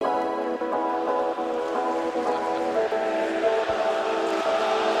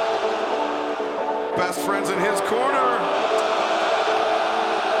best friends in his corner.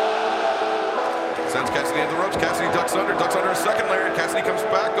 Sends Cassidy into the ropes. Cassidy ducks under a second layer. Cassidy comes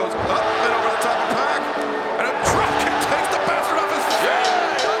back, goes up and over the top of Pac. And a drop kick takes the bastard off his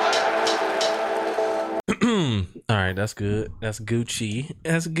face. All right, that's good. That's Gucci.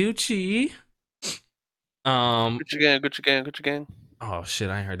 Gucci gang. Oh shit,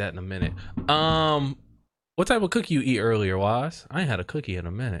 I ain't heard that in a minute. What type of cookie you eat earlier, Waz? I ain't had a cookie in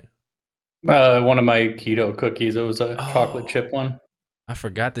a minute. One of my keto cookies. It was a chocolate chip one. I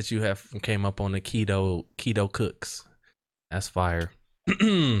forgot that you came up on the keto cooks. That's fire.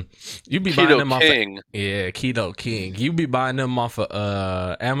 You be buying them King. off Keto King. You be buying them off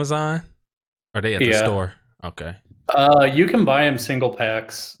of Amazon? Or are they at the store? Okay. You can buy them single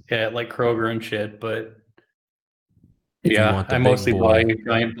packs at like Kroger and shit, but I mostly buy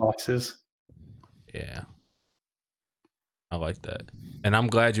giant boxes. Yeah. I like that. And I'm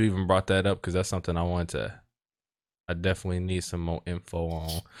glad you even brought that up because that's something I definitely need some more info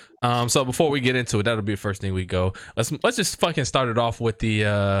on. So before we get into it, that'll be the first thing we go. Let's just fucking start it off with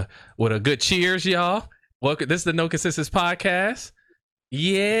with a good cheers, y'all. Welcome. This is the No Consensus Podcast.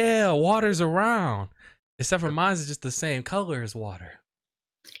 Yeah, water's around. Except for mine's just the same color as water.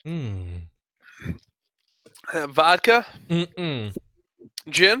 Vodka?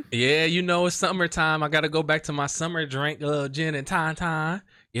 Gin? Yeah, you know it's summertime. I gotta go back to my summer drink, a little gin and time.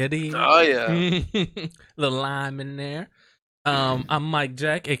 Yeah, oh yeah. Little lime in there. I'm Mike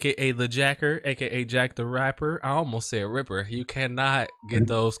Jack, aka the Jacker, aka Jack the Rapper. I almost said Ripper. You cannot get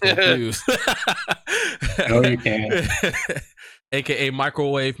those confused. No, you can't. AKA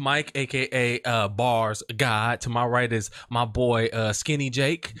Microwave Mike, AKA Bars God. To my right is my boy Skinny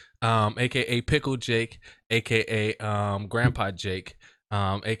Jake, AKA Pickle Jake, AKA Grandpa Jake,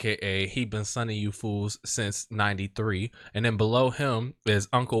 AKA he been sunning you fools since '93. And then below him is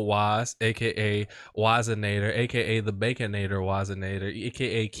Uncle Waz, AKA Wozzinator, AKA the Baconator Wozzinator,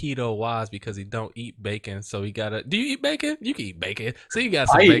 AKA Keto Waz because he don't eat bacon. So he gotta. Do you eat bacon? You can eat bacon. So you got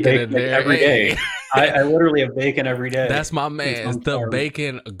some bacon in there every day. I literally have bacon every day. That's my man. It's the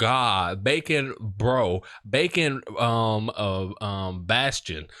bacon god, bacon bro, bacon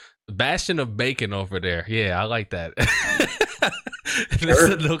bastion of bacon over there. Yeah, I like that. This is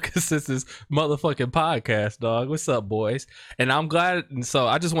the No Consensus motherfucking podcast, dog. What's up, boys? And I'm glad. And so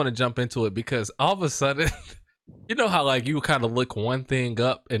I just want to jump into it because all of a sudden, you know how like you kind of look one thing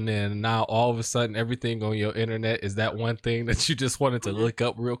up and then now all of a sudden everything on your internet is that one thing that you just wanted to look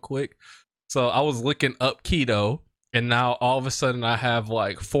up real quick. So I was looking up keto and now all of a sudden I have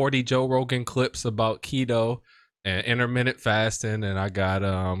like 40 Joe Rogan clips about keto and intermittent fasting, and I got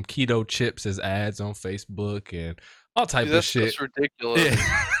keto chips as ads on Facebook and all type of shit. That's ridiculous.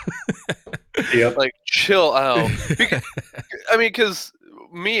 Yeah. Like, chill out. Because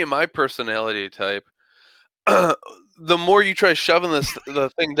me and my personality type, the more you try shoving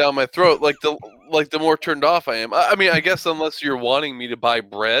the thing down my throat, the more turned off I am. I guess unless you're wanting me to buy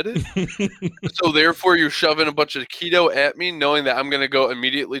bread, so therefore you're shoving a bunch of keto at me, knowing that I'm gonna go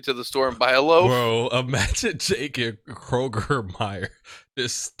immediately to the store and buy a loaf. Bro, imagine Jake and Kroger Meyer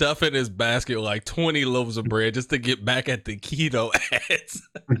just stuffing his basket like 20 loaves of bread just to get back at the keto ads.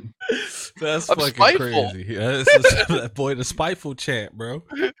 That's I'm fucking spiteful. crazy. Yeah, that boy, the spiteful champ, bro.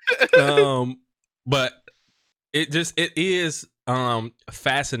 But it is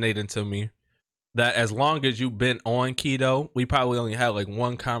fascinating to me that as long as you've been on keto, we probably only had like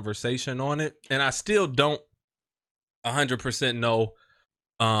one conversation on it, and I still don't 100% know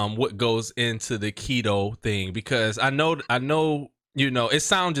what goes into the keto thing because I know it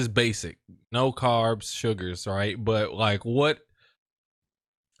sounds just basic, no carbs, sugars, right? But like what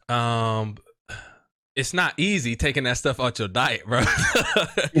it's not easy taking that stuff out your diet, bro,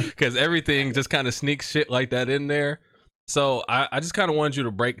 because everything just kind of sneaks shit like that in there. So I just kind of wanted you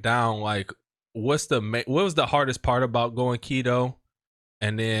to break down like what was the hardest part about going keto,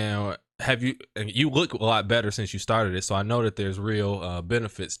 and then you look a lot better since you started it, so I know that there's real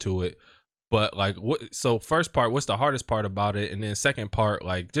benefits to it. But like so first part, what's the hardest part about it, and then second part,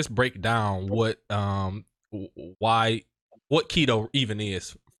 like just break down what keto even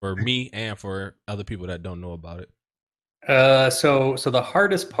is for me and for other people that don't know about it. So the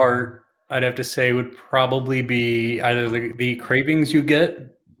hardest part I'd have to say would probably be either the cravings you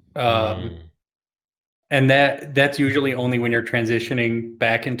get, and that's usually only when you're transitioning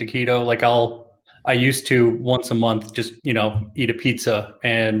back into keto. Like I used to once a month just eat a pizza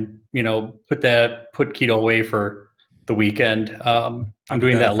and put keto away for the weekend. I'm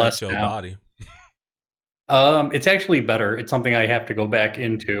doing that less now. Body. It's actually better. It's something I have to go back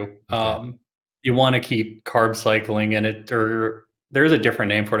into. Okay. You want to keep carb cycling in it, or there's a different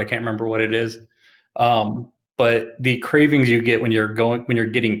name for it. I can't remember what it is. But the cravings you get when you're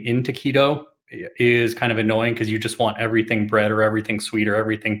getting into keto is kind of annoying because you just want everything bread or everything sweet or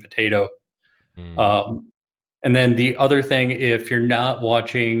everything potato. And then the other thing, if you're not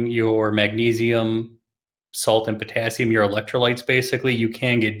watching your magnesium, salt, and potassium, your electrolytes, basically, you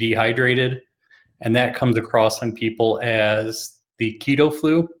can get dehydrated. And that comes across on people as the keto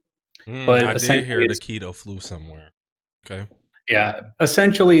flu. But I did hear the keto flu somewhere. Okay. Yeah.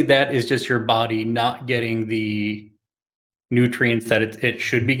 Essentially, that is just your body not getting the nutrients that it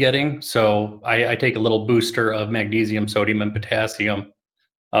should be getting. So I take a little booster of magnesium, sodium, and potassium.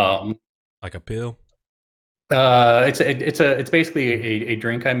 Like a pill? It's basically a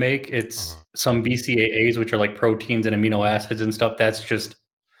drink I make. It's some BCAAs, which are like proteins and amino acids and stuff. That's just,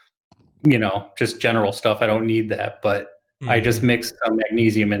 just general stuff. I don't need that, but I just mix some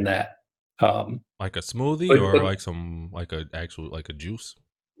magnesium in that. Like a smoothie or like a juice?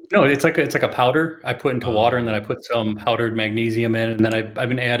 No, it's like a powder I put into water, and then I put some powdered magnesium in, and then I've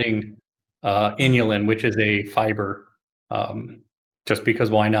been adding inulin, which is a fiber, just because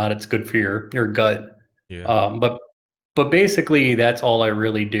why not? It's good for your gut. Yeah. But basically that's all I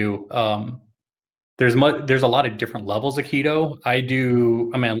really do. There's a lot of different levels of keto.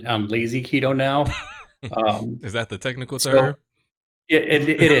 I'm lazy keto now. Is that the technical term? It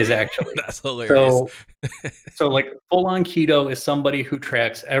is actually. That's hilarious. So like full on keto is somebody who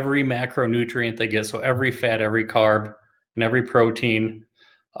tracks every macronutrient they get. So every fat, every carb, and every protein.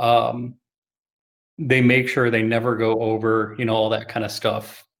 They make sure they never go over, all that kind of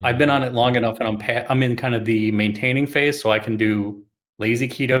stuff. I've been on it long enough, and I'm in kind of the maintaining phase, so I can do lazy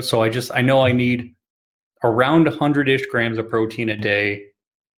keto. So I know I need around 100-ish grams of protein a day.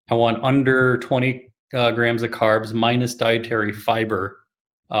 I want under 20 grams of carbs minus dietary fiber.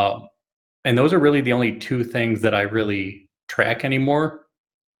 And those are really the only two things that I really track anymore.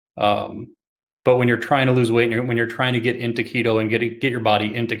 But when you're trying to lose weight and when you're trying to get into keto and get your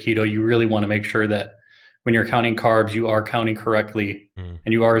body into keto, you really want to make sure that when you're counting carbs, you are counting correctly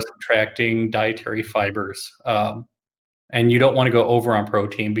and you are subtracting dietary fibers. And you don't want to go over on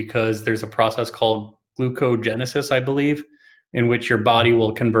protein because there's a process called glucogenesis, I believe, in which your body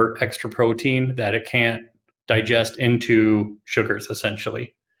will convert extra protein that it can't digest into sugars,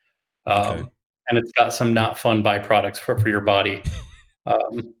 essentially. And it's got some not fun byproducts for your body.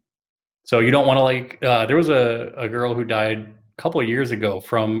 So you don't want to there was a girl who died a couple of years ago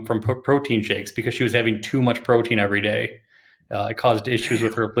from protein shakes because she was having too much protein every day. It caused issues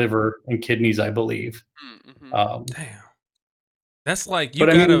with her liver and kidneys, I believe. Damn. That's like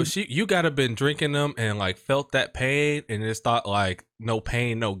you gotta been drinking them and like felt that pain and just thought like no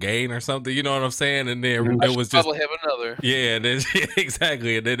pain, no gain or something. You know what I'm saying? And then it was just probably have another. Yeah, and then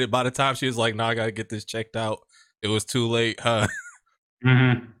exactly. And then by the time she was like, "No, I gotta get this checked out," it was too late, huh?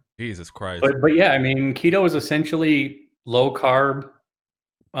 Jesus Christ! But yeah, I mean, keto is essentially low carb,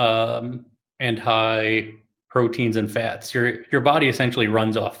 and high proteins and fats. Your body essentially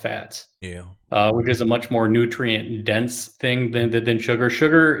runs off fats. Yeah. Which is a much more nutrient dense thing than sugar.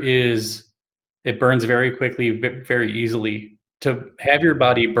 Sugar it burns very quickly, very easily. To have your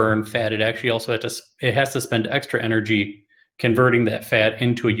body burn fat, it actually also has to spend extra energy converting that fat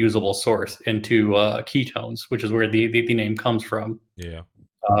into a usable source, into ketones, which is where the name comes from. Yeah.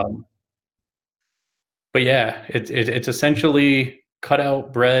 But yeah, it's essentially cut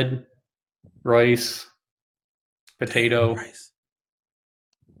out bread, rice, potato. Rice.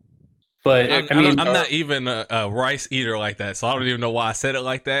 But I'm not even a rice eater like that, so I don't even know why I said it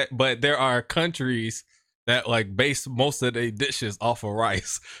like that. But there are countries that like base most of their dishes off of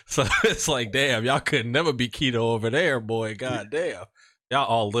rice, so it's like, damn, y'all could never be keto over there, boy. God damn, y'all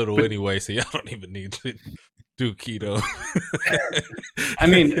all little anyway, so y'all don't even need to do keto. I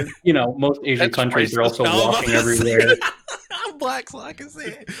mean, most Asian countries are also walking everywhere. I'm black, so I can say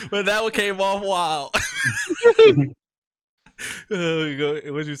it, but that one came off wild.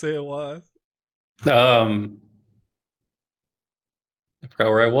 What'd you say it was? I forgot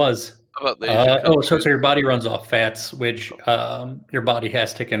where I was. So your body runs off fats, which your body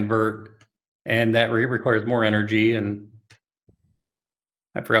has to convert, and that requires more energy. And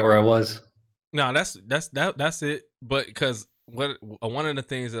I forgot where I was. No, that's it. But because one of the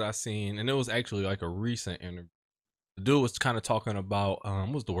things that I seen, and it was actually like a recent interview, the dude was kind of talking about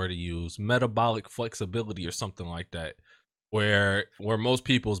what's the word he used? Metabolic flexibility or something like that. Where most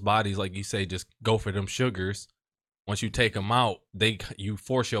people's bodies, like you say, just go for them sugars. Once you take them out, you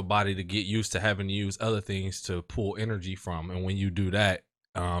force your body to get used to having to use other things to pull energy from. And when you do that,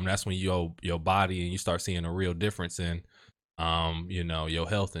 that's when your body and you start seeing a real difference in your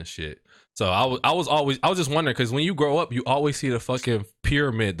health and shit. So I was just wondering, because when you grow up, you always see the fucking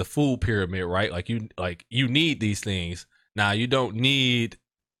pyramid, the food pyramid, right? Like you need these things. Now you don't need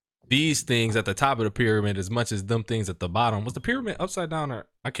these things at the top of the pyramid as much as them things at the bottom. Was the pyramid upside down, or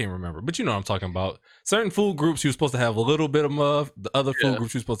I can't remember, but you know what I'm talking about. Certain food groups you're supposed to have a little bit of, the other food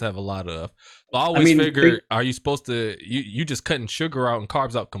groups you're supposed to have a lot of. So I always figured, are you supposed to you just cutting sugar out and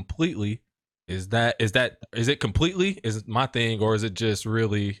carbs out completely? Is it completely is my thing, or is it just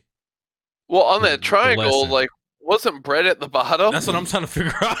really? Well, on that triangle, like, wasn't bread at the bottom? That's what I'm trying to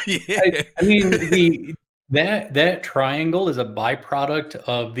figure out. Yeah. I mean, that triangle is a byproduct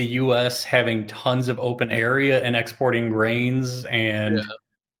of the U.S. having tons of open area and exporting grains and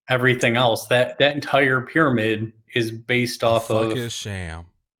everything else. That entire pyramid is based off of sham.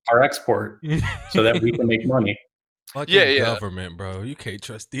 Our export, so that we can make money. Fucking government, bro. You can't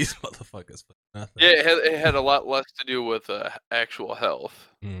trust these motherfuckers for nothing. Yeah, it had a lot less to do with actual health.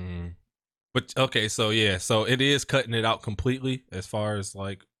 Mm. But okay, so it is cutting it out completely as far as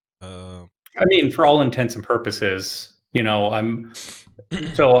like. I mean, for all intents and purposes,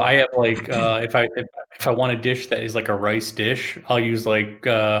 So I have like if I want a dish that is like a rice dish, I'll use like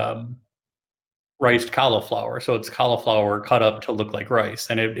riced cauliflower. So it's cauliflower cut up to look like rice,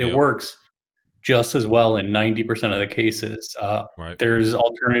 and it works just as well in 90% of the cases. Right. There's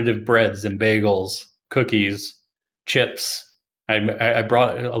alternative breads and bagels, cookies, chips. I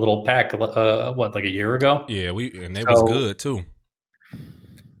brought a little pack, like a year ago? Yeah, and it was good too.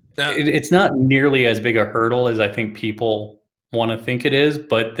 It's not nearly as big a hurdle as I think people want to think it is,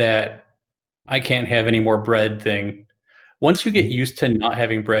 but that I can't have any more bread thing. Once you get used to not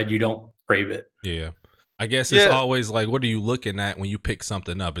having bread, you don't crave it. Yeah. I guess it's always like, what are you looking at when you pick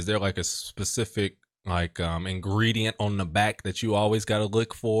something up? Is there like a specific like ingredient on the back that you always got to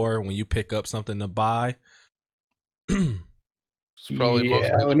look for when you pick up something to buy? It's probably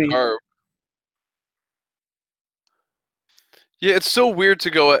mostly carb. Yeah, it's so weird to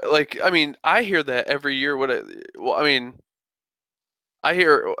go like. I mean, I hear that every year. I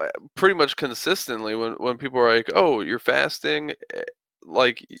hear pretty much consistently when people are like, "Oh, you're fasting,"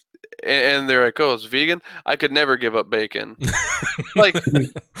 like, and they're like, "Oh, it's vegan." I could never give up bacon. Like,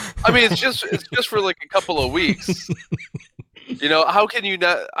 I mean, it's just for like a couple of weeks. How can you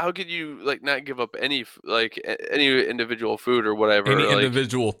not give up any individual food or whatever, any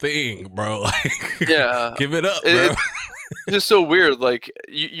individual thing, bro? Like, give it up, bro. It's just so weird. Like,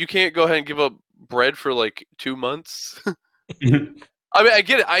 you can't go ahead and give up bread for like 2 months. I mean, I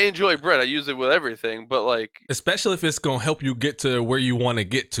get it. I enjoy bread. I use it with everything, but like, especially if it's gonna help you get to where you want to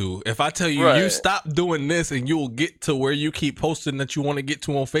get to. If I tell you you stop doing this and you'll get to where you keep posting that you want to get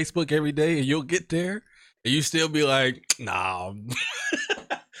to on Facebook every day, and you'll get there, and you still be like, nah.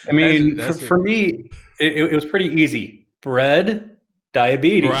 I mean, for me, it was pretty easy. Bread,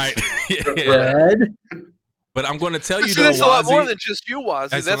 diabetes. Right. Bread. But I'm going to tell you, that's a lot more than just you,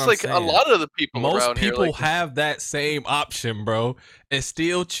 Wozzy. That's like saying. A lot of the people most around people here, have that same option, bro, and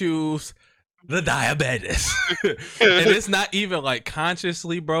still choose the diabetes. And it's not even like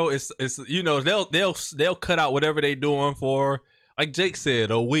consciously, bro. It's they'll cut out whatever they doing for, like Jake said,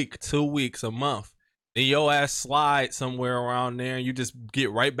 a week, 2 weeks, a month. Then your ass slide somewhere around there, and you just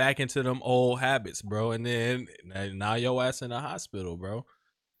get right back into them old habits, bro. And then now your ass in the hospital, bro.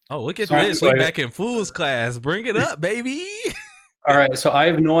 Oh, look at this. We're back in foods class. Bring it up, baby. All right. So I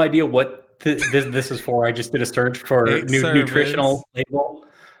have no idea what this is for. I just did a search for nutritional label.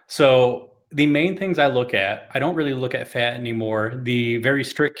 So the main things I look at, I don't really look at fat anymore. The very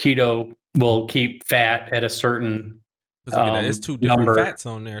strict keto will keep fat at a certain there's 2 different fats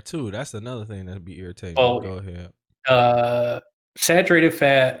on there, too. That's another thing that'd be irritating. Go ahead. Saturated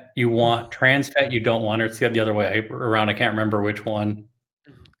fat, you want. Trans fat, you don't want. Or it's the other way around. I can't remember which one.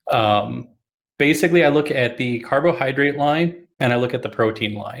 Basically, I look at the carbohydrate line and I look at the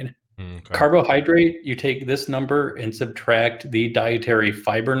protein line. Okay. Carbohydrate, you take this number and subtract the dietary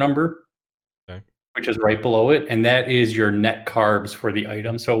fiber number, which is right below it, and that is your net carbs for the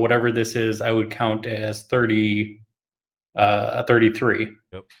item. So whatever this is, I would count as 33.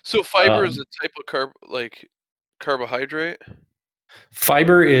 Yep. So fiber is a type of carbohydrate?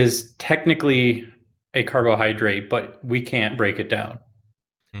 Fiber is technically a carbohydrate, but we can't break it down.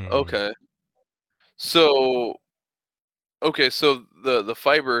 Okay. So the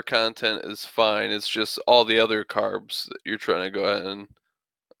fiber content is fine. It's just all the other carbs that you're trying to go ahead and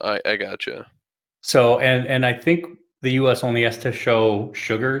I gotcha. So and I think the US only has to show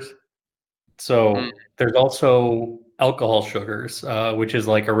sugars. So there's also alcohol sugars, which is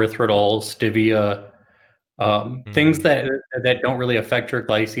like erythritol, stevia, things that don't really affect your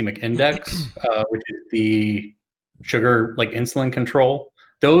glycemic index, which is the sugar, like insulin control,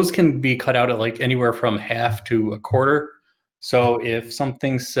 those can be cut out at like anywhere from half to a quarter. So if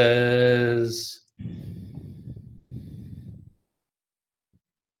something says,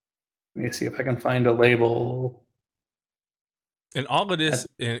 let me see if I can find a label. And all of this,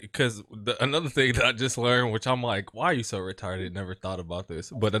 because another thing that I just learned, which I'm like, why are you so retarded? Never thought about this.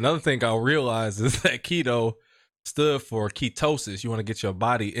 But another thing I realized is that keto stood for ketosis. You want to get your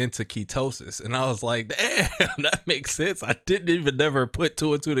body into ketosis. And I was like, damn, that makes sense. I didn't even never put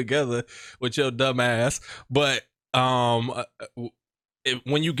two and two together with your dumb ass. But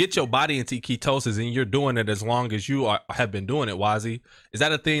when you get your body into ketosis and you're doing it as long as you have been doing it, WOZZY, is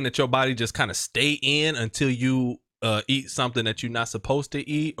that a thing that your body just kind of stay in until you eat something that you're not supposed to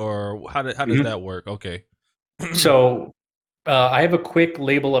eat, or how does that work? Okay. So I have a quick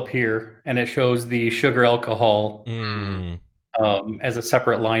label up here, and it shows the sugar alcohol as a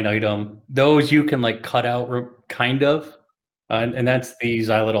separate line item. Those you can like cut out, kind of, and that's the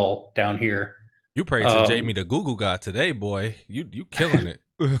xylitol down here. You praising Jamie the Google guy today, boy. You killing it.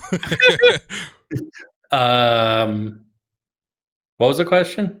 What was the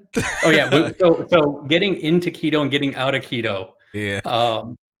question? Oh yeah, so getting into keto and getting out of keto. Yeah.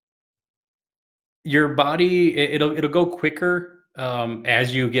 Your body it'll go quicker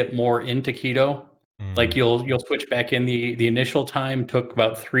as you get more into keto. Like you'll switch back in. The initial time took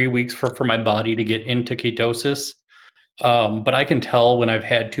about 3 weeks for my body to get into ketosis. But I can tell when I've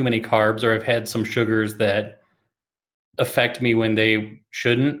had too many carbs or I've had some sugars that affect me when they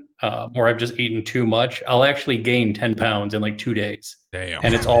shouldn't, or I've just eaten too much. I'll actually gain 10 pounds in like 2 days. Damn.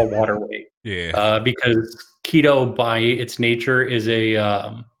 And it's all water weight. Yeah. Because keto by its nature is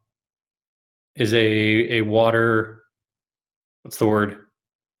a water, what's the word?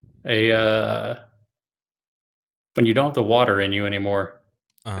 When you don't have the water in you anymore.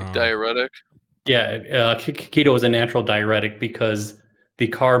 Diuretic. Yeah, keto is a natural diuretic because the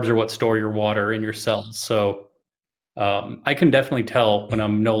carbs are what store your water in your cells. So I can definitely tell when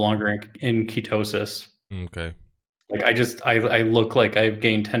I'm no longer in ketosis. Okay. Like I look like I've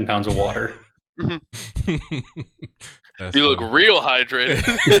gained 10 pounds of water. You look real hydrated.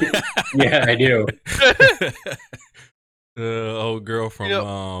 Yeah, I do. The old girl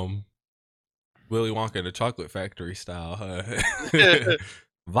from Willy Wonka and the Chocolate Factory style.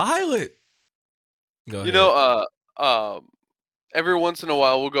 Violet. Go ahead. Every once in a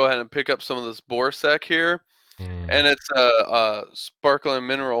while we'll go ahead and pick up some of this Borsec here, and it's sparkling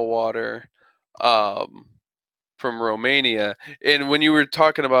mineral water from Romania. And when you were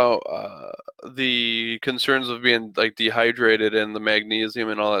talking about the concerns of being like dehydrated and the magnesium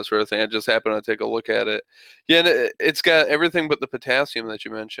and all that sort of thing, I just happened to take a look at it. Yeah, and it's got everything but the potassium that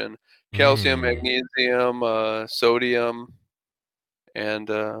you mentioned: calcium, magnesium, sodium, and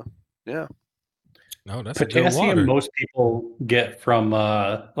yeah. No, that's potassium. good water. Most people get from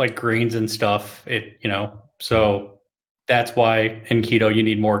like grains and stuff. So that's why in keto you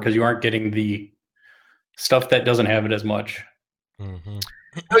need more because you aren't getting the stuff that doesn't have it as much. No,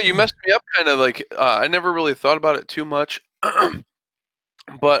 you messed me up kind of like I never really thought about it too much.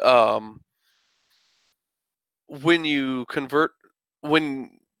 But when you convert,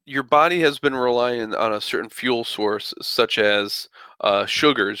 when your body has been relying on a certain fuel source such as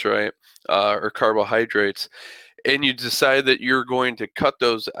sugars, right, or carbohydrates, and you decide that you're going to cut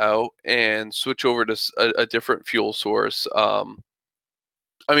those out and switch over to a different fuel source, I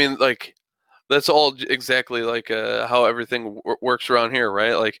mean, like, that's all exactly like how everything works around here,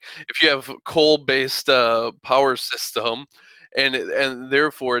 right? Like, if you have coal-based power system, and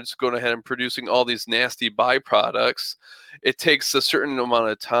therefore it's going ahead and producing all these nasty byproducts, it takes a certain amount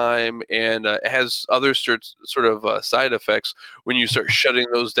of time, and it has other sort of side effects when you start shutting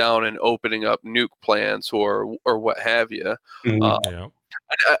those down and opening up nuke plants or what have you. Yeah.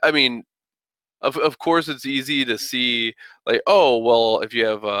 I mean, of course, it's easy to see, like, oh, well, if you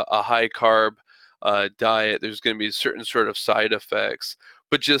have a high carb diet, there's going to be certain sort of side effects.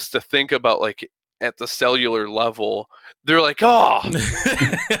 But just to think about, like, at the cellular level, they're like, oh,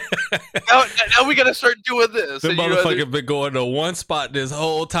 now we got to start doing this. The And, motherfucker been going to one spot this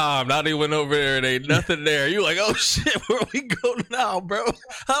whole time. Not even over there. And ain't nothing there. You like, oh shit, where we go now, bro?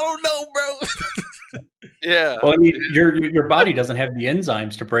 I don't know, bro. Yeah. Well, I mean, your body doesn't have the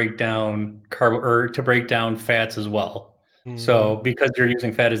enzymes to break down to break down fats as well. So because you're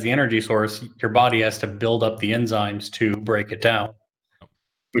using fat as the energy source, your body has to build up the enzymes to break it down,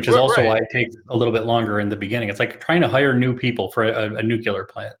 which is also why it takes a little bit longer in the beginning. It's like trying to hire new people for a nuclear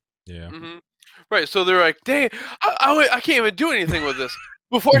plant. Yeah. Right. So they're like, dang, I can't even do anything with this.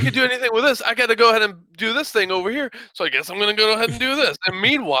 Before I could do anything with this, I got to go ahead and do this thing over here. So I guess I'm going to go ahead and do this. And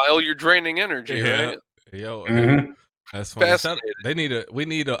meanwhile, you're draining energy, right? Yo, Mhm. that's funny. Fascinating. We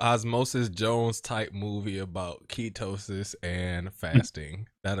need a Osmosis Jones type movie about ketosis and fasting.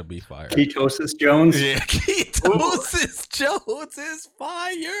 That'll be fire. Ketosis Jones. Yeah, Ketosis Jones is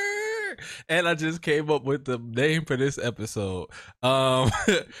fire. And I just came up with the name for this episode. So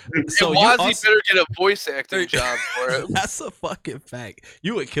And you Wozzy also, better get a voice acting job for it. that's a fucking fact.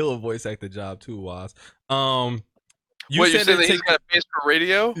 You would kill a voice acting job too, Woz. You What, you're said saying it that he's take got a face for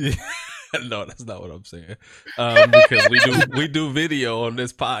radio? no, that's not what I'm saying. Because we do video on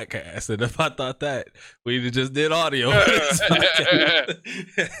this podcast, and if I thought that we just did audio, on this podcast.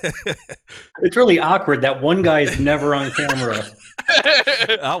 It's really awkward that one guy is never on camera.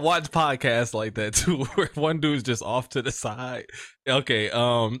 I watch podcasts like that too, where one dude's just off to the side. Okay,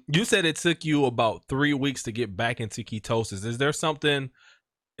 you said it took you about 3 weeks to get back into ketosis. Is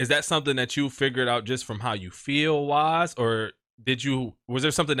that something that you figured out just from how you feel, Wise, or was there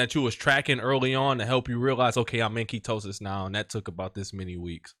something that you was tracking early on to help you realize, okay, I'm in ketosis now, and that took about this many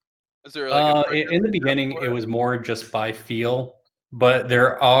weeks? Is there like In the beginning, it was more just by feel, but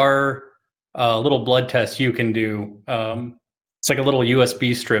there are little blood tests you can do. It's like a little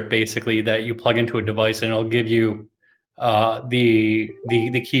USB strip, basically, that you plug into a device, and it'll give you the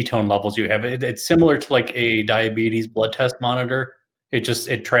ketone levels you have. It's similar to like a diabetes blood test monitor.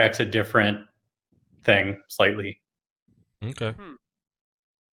 It tracks a different thing slightly. Okay.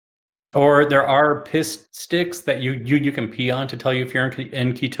 Or there are piss sticks that you can pee on to tell you if you're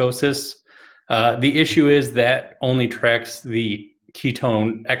in ketosis. The issue is that only tracks the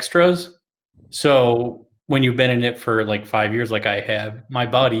ketone extras. So when you've been in it for like 5 years, like I have, my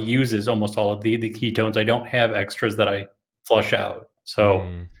body uses almost all of the ketones. I don't have extras that I flush out. So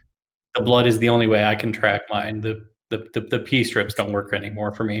the blood is the only way I can track mine. The pee strips don't work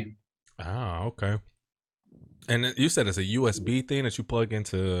anymore for me. Ah, okay. And you said it's a USB thing that you plug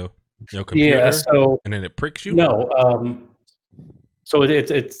into your computer, and then it pricks you? No, so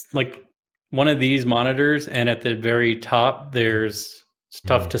it's like one of these monitors, and at the very top there's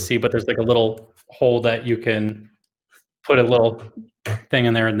stuff to see, but there's like a little hole that you can put a little thing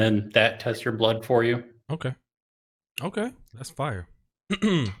in there, and then that tests your blood for you. Okay, that's fire.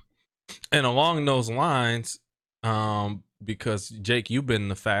 And along those lines, because Jake, you've been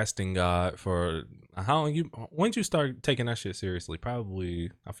the fasting god for how long? When did you start taking that shit seriously?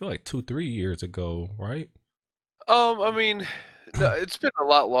 Probably, I feel like 2-3 years ago, right? I mean, no, it's been a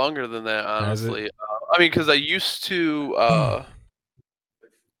lot longer than that, honestly. I mean, because I used to,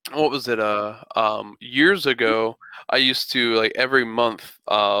 what was it? Years ago, I used to like every month,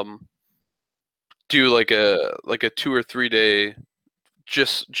 do like a 2 or 3 day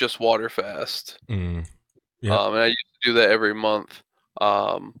just water fast. Yeah. And I used to do that every month.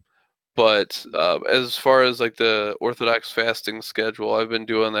 But as far as like the Orthodox fasting schedule, I've been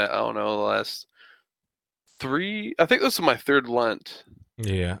doing that, I don't know, the last 3, I think this is my 3rd Lent.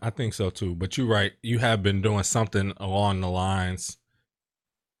 Yeah, I think so too. But you're right. You have been doing something along the lines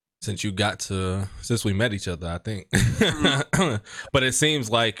since we met each other, I think. But it seems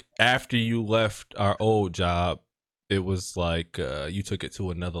like after you left our old job, it was like you took it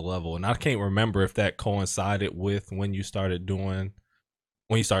to another level. And I can't remember if that coincided with when you started going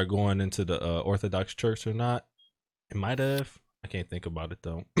into the Orthodox Church or not. It might have. I can't think about it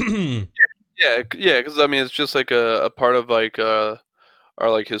though. Yeah, because I mean it's just like a part of like our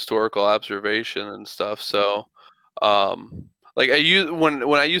like historical observation and stuff. So, like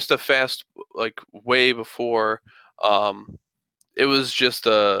when I used to fast like way before, it was just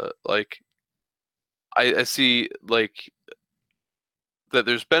like I see like that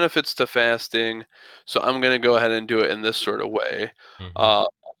there's benefits to fasting, so I'm gonna go ahead and do it in this sort of way.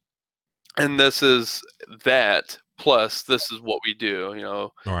 And this is that plus this is what we do. You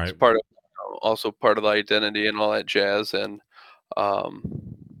know, right. It's part of also part of the identity and all that jazz and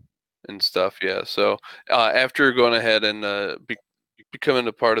stuff. Yeah. So after going ahead and becoming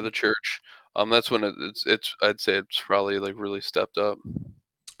a part of the church, that's when it's I'd say it's probably like really stepped up.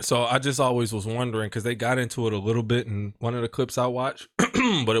 So I just always was wondering because they got into it a little bit in one of the clips I watched,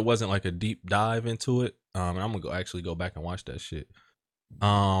 but it wasn't like a deep dive into it. And I'm gonna actually go back and watch that shit.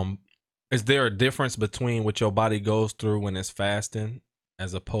 Is there a difference between what your body goes through when it's fasting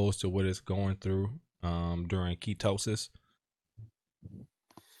as opposed to what it's going through during ketosis?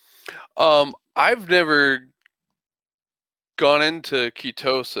 I've never gone into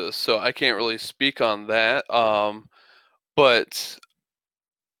ketosis, so I can't really speak on that. But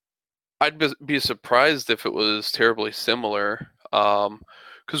I'd be surprised if it was terribly similar.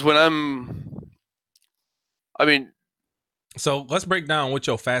 Because so let's break down what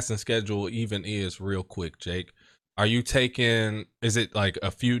your fasting schedule even is real quick, Jake. Are you taking, is it like a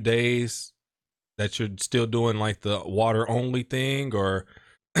few days that you're still doing like the water only thing, or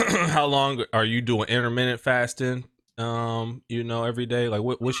how long are you doing intermittent fasting? Every day. Like,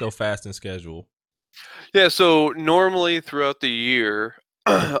 what's your fasting schedule? Yeah, so normally throughout the year,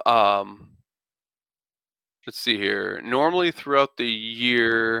 um, let's see here. Normally throughout the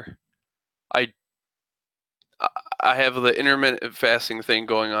year, I I have the intermittent fasting thing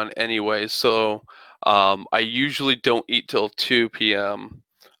going on anyway, so I usually don't eat till 2 p.m.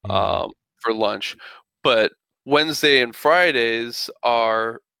 Mm, For lunch. But Wednesday and Fridays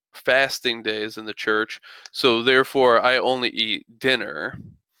are fasting days in the church, so therefore I only eat dinner.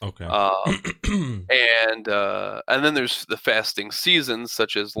 okay. Um, and then there's the fasting seasons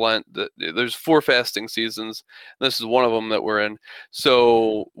such as Lent. There's 4 fasting seasons. This is one of them that we're in.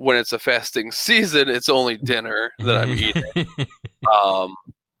 So when it's a fasting season, it's only dinner that I'm eating. Um,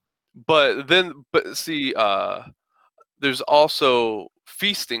 but see, there's also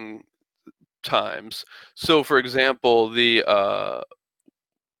feasting times. So for example, the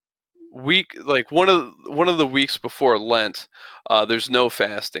week, like one of the weeks before Lent, there's no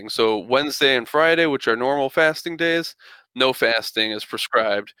fasting. So Wednesday and Friday, which are normal fasting days, no fasting is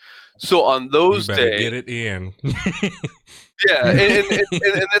prescribed. So on You those better days, get it in. yeah, and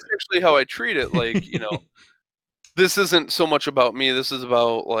that's actually how I treat it. Like, this isn't so much about me. This is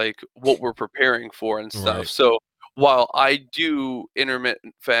about like what we're preparing for and stuff. Right. So while I do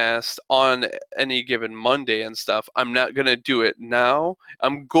intermittent fast on any given Monday and stuff, I'm not gonna do it now.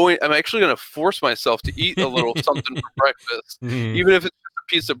 I'm actually gonna force myself to eat a little something for breakfast, Mhm. even if it's just a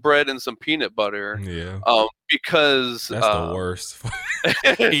piece of bread and some peanut butter, Yeah. because That's the worst.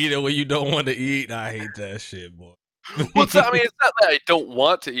 Eat it when you don't want to eat. I hate that shit, boy. well, I mean, it's not that I don't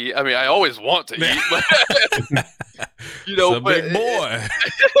want to eat. I mean, I always want to eat, but It's a but big boy.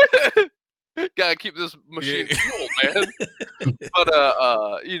 gotta keep this machine Yeah. fueled, man. But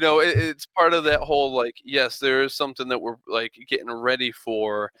it's part of that whole, like, yes, there is something that we're like getting ready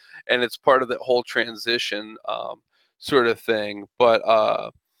for, and it's part of that whole transition sort of thing. But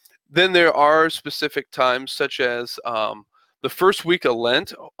then there are specific times, such as the first week of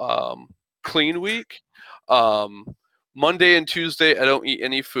Lent, clean week. Um, Monday and Tuesday, I don't eat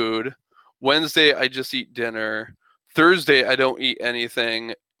any food. Wednesday, I just eat dinner. Thursday, I don't eat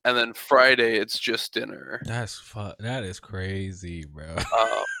anything, and then Friday, it's just dinner. That is crazy, bro.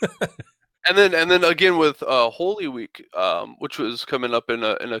 Um, and then again with Holy Week, which was coming up in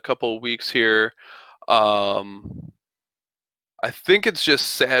a couple of weeks here. Um, I think it's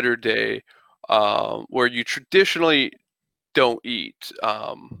just Saturday, where you traditionally don't eat.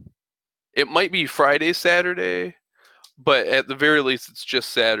 It might be Friday, Saturday, but at the very least, it's just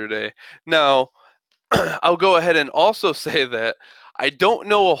Saturday. Now, I'll go ahead and also say that I don't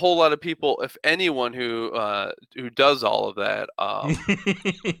know a whole lot of people, if anyone, who does all of that. And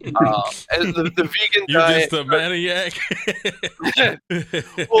the vegan You diet. just a maniac.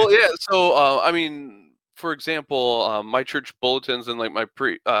 Well, yeah. So, I mean, for example, my church bulletins and like my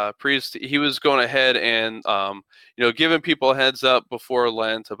priest, he was going ahead and giving people a heads up before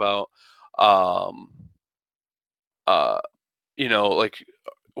Lent about um, uh, like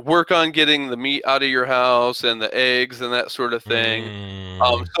work on getting the meat out of your house and the eggs and that sort of thing.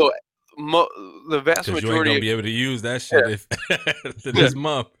 So the vast Because you ain't majority gonna of be able to use that shit if yeah. this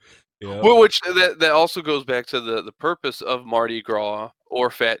month. Yeah. Which that also goes back to the purpose of Mardi Gras or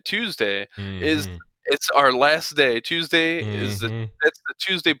Fat Tuesday is Mm-hmm. it's our last day. Tuesday is Mm-hmm. that's the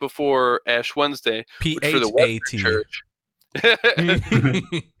Tuesday before Ash Wednesday, which for the Western PHAT. Church,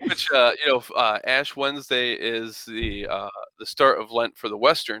 which Ash Wednesday is the start of Lent for the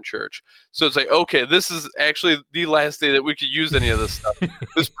Western Church. So it's like, okay, this is actually the last day that we could use any of this stuff.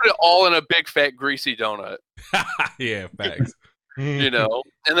 Let's put it all in a big fat greasy donut. Yeah, facts. And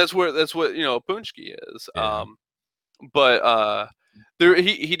that's what Punchki is. Yeah. But there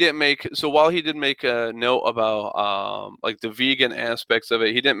he didn't make, so while he did make a note about like the vegan aspects of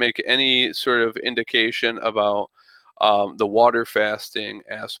it, he didn't make any sort of indication about the water fasting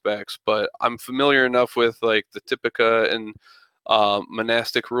aspects. But I'm familiar enough with like the Typica and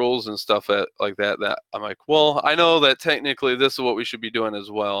monastic rules and stuff like that I'm like, well, I know that technically this is what we should be doing as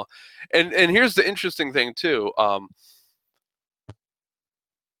well. And here's the interesting thing too.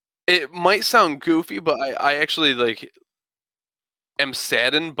 It might sound goofy, but I actually like am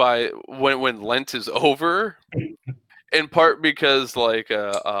saddened by when Lent is over, in part because like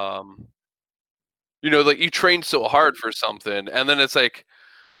like you trained so hard for something, and then it's like,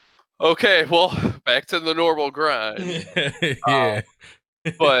 okay, well, back to the normal grind. Yeah.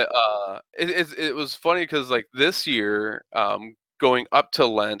 But it was funny because like this year, going up to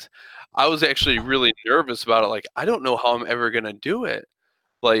Lent, I was actually really nervous about it. Like, I don't know how I'm ever gonna do it.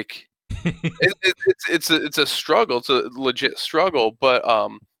 Like, It's a struggle. It's a legit struggle. But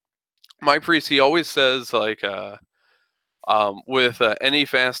my priest, he always says like with any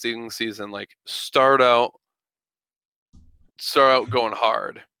fasting season, like start out going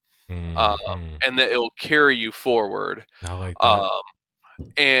hard, and that it'll carry you forward. I like that.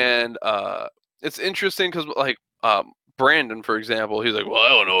 And it's interesting because like Brandon, for example, he's like, well, I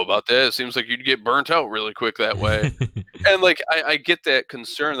don't know about that. It seems like you'd get burnt out really quick that way. And like I get that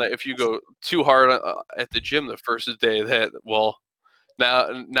concern that if you go too hard at the gym the first day, that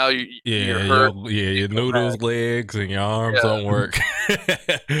now you're hurt. Your noodles, legs, and your arms don't work.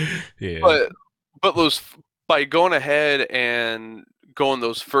 Yeah. But those, by going ahead and going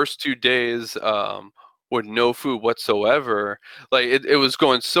those first 2 days with no food whatsoever, like it was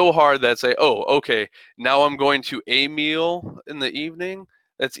going so hard that say, oh, okay, now I'm going to a meal in the evening.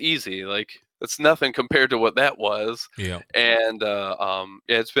 That's easy. Like that's nothing compared to what that was. Yeah. And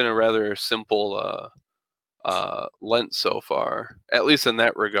it's been a rather simple Lent so far, at least in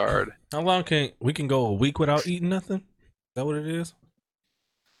that regard. How long can we go a week without eating nothing? Is that what it is?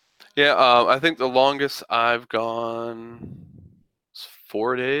 Yeah, I think the longest I've gone is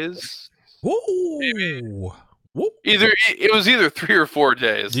 4 days. Woo! Maybe. Woo. It was either 3 or 4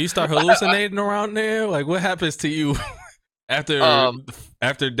 days. Do you start hallucinating around there? Like, what happens to you after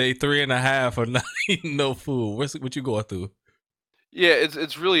day 3.5 of not eating no food? What you going through? Yeah,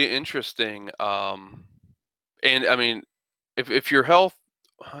 it's really interesting. And I mean, if your health,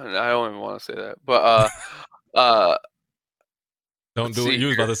 I don't even want to say that, but don't do it. You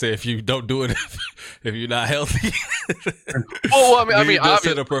was about to say if you don't do it if you're not healthy. Well, I mean,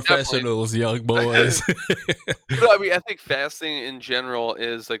 to the professionals, young boys. But I mean, I think fasting in general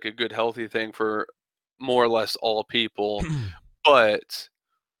is like a good, healthy thing for more or less all people. But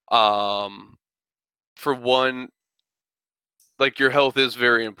for one, like your health is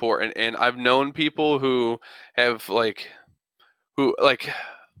very important, and I've known people who have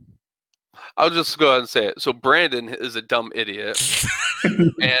I'll just go ahead and say it. So Brandon is a dumb idiot,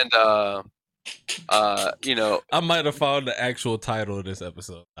 and I might have found the actual title of this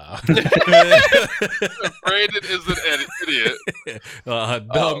episode. Brandon is an idiot. A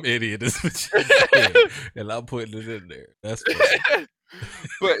dumb idiot is what you did, and I'm putting it in there. That's funny.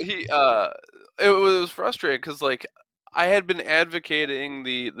 But it was frustrating because like I had been advocating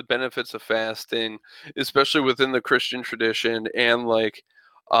the benefits of fasting, especially within the Christian tradition, and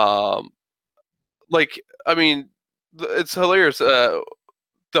I mean, it's hilarious. The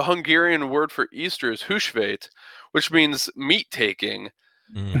Hungarian word for Easter is húsvét, which means meat taking.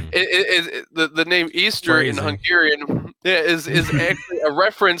 The name Easter in Hungarian is actually a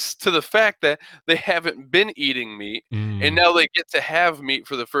reference to the fact that they haven't been eating meat, and now they get to have meat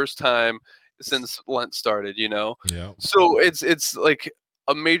for the first time since Lent started. Yeah. So it's like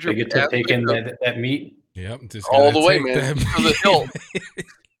a major. They get to take in that meat. Yep. Just all the way, man, to the hilt.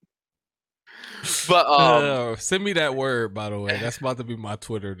 But send me that word, by the way. That's about to be my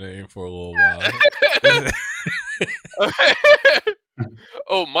Twitter name for a little while.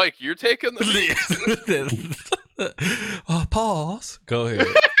 Oh, Mike, you're taking the pause. Go ahead.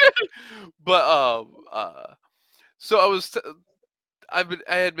 But so I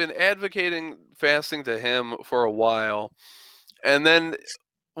had been advocating fasting to him for a while, and then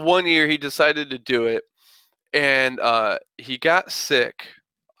one year he decided to do it, and he got sick.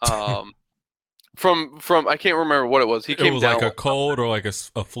 From I can't remember what it was. He came down like a cold or like a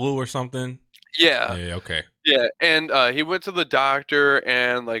flu or something. Yeah. Yeah. Okay. Yeah, and he went to the doctor,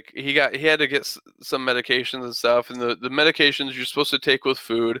 and like he had to get some medications and stuff, and the medications you're supposed to take with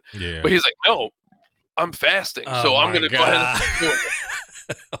food. Yeah. But he's like, no, I'm fasting, so I'm gonna go ahead and do it.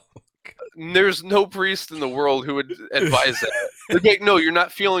 There's no priest in the world who would advise that. They'd be like, no, you're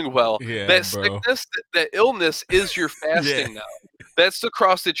not feeling well. Yeah, that bro. sickness, that illness is your fasting now. That's the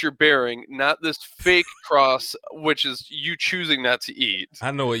cross that you're bearing, not this fake cross, which is you choosing not to eat.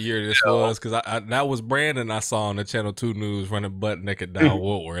 I know what year this was because that was Brandon I saw on the Channel 2 News running butt naked down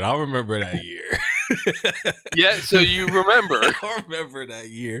Woodward. I remember that year. Yeah, so you remember. I remember that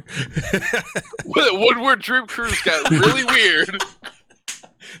year. Woodward Dream Cruise got really weird.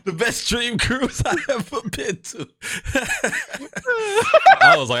 The best dream cruise I ever been to.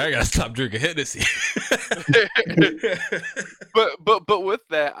 I was like, I gotta stop drinking Hennessy. but with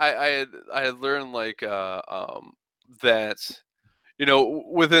that, I had learned like that,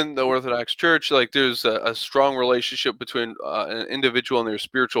 within the Orthodox Church, like there's a strong relationship between an individual and their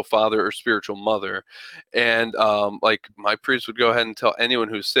spiritual father or spiritual mother, and like my priest would go ahead and tell anyone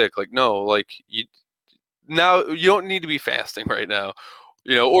who's sick, like, no, like you don't need to be fasting right now.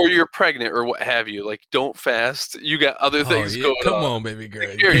 You know, or you're pregnant or what have you. Like, don't fast. You got other things going Come on. on, baby girl.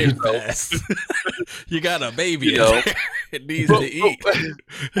 Take You care of can't yourself. fast. You got a baby You in know. there. It needs to eat.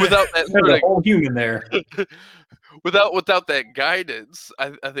 Without that There's sort a of whole human there. without that guidance,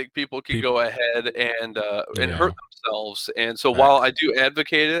 I think people can People- go ahead and Yeah. hurt themselves. And so Facts. while I do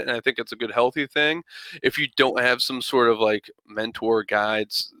advocate it, and I think it's a good healthy thing, if you don't have some sort of like mentor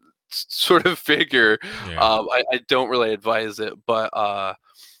guides sort of figure, Yeah. I don't really advise it. But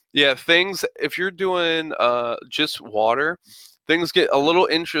yeah, things if you're doing just water, things get a little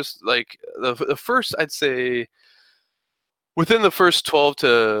like the first, I'd say within the first 12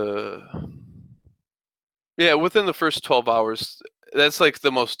 to within the first 12 hours, that's like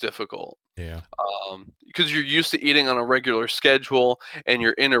the most difficult. Yeah. Because you're used to eating on a regular schedule and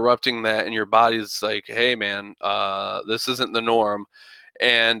you're interrupting that, and your body's like, hey, man, this isn't the norm.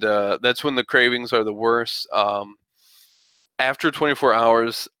 And that's when the cravings are the worst. After 24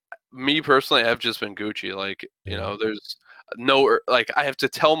 hours, me personally, I've just been Gucci. Like, you know, there's like, I have to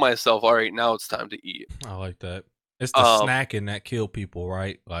tell myself, all right, now it's time to eat. I like that. It's the snacking that kill people,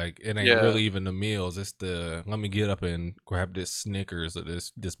 right? Like, it ain't really even the meals. It's the let me get up and grab this Snickers or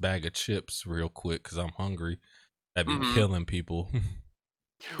this bag of chips real quick because I'm hungry. That be killing people.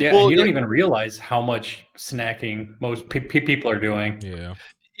 Yeah, Well, and you don't even realize how much snacking most people are doing. Yeah.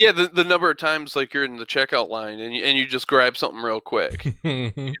 Yeah, the number of times like you're in the checkout line and you just grab something real quick.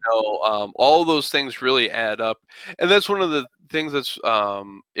 You know, all those things really add up, and that's one of the things that's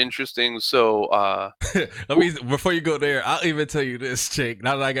interesting. So let me before you go there, I'll even tell you this, Jake.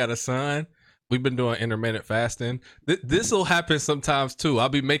 Now that I got a son, we've been doing intermittent fasting. This will happen sometimes too. I'll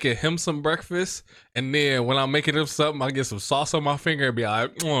be making him some breakfast, and then when I'm making him something, I get some sauce on my finger and be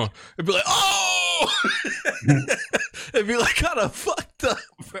like, it'd be like, oh, it'd be like kind of fucked up,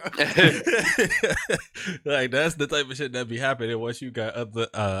 bro. Like that's the type of shit that be happening once you got other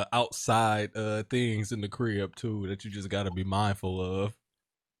outside things in the crib too that you just got to be mindful of.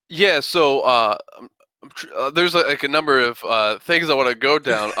 yeah, so there's like a number of things I want to go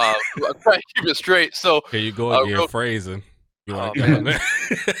down. I'm trying to keep it straight. So here you go again, phrasing. You want to go there?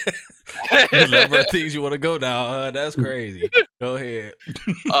 The number of things you want to go down. That's crazy. Go ahead.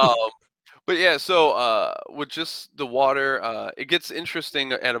 But yeah, so with just the water, it gets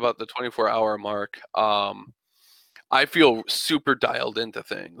interesting at about the 24-hour mark. I feel super dialed into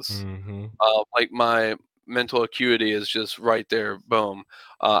things. Like my mental acuity is just right there. Boom.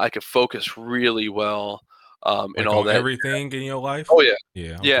 I could focus really well Like in all on that. Everything in your life? Oh yeah.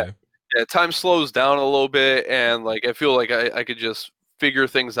 Yeah. Yeah. Okay. Yeah. Time slows down a little bit, and like I feel like I could just figure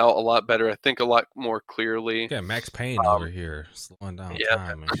things out a lot better. I think a lot more clearly. Yeah, Max Payne over here slowing down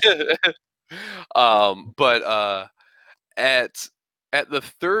time. But at the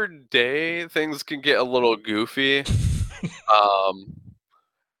third day, things can get a little goofy.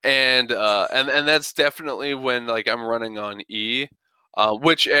 And that's definitely when like I'm running on E,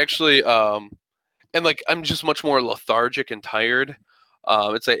 which actually and like I'm just much more lethargic and tired.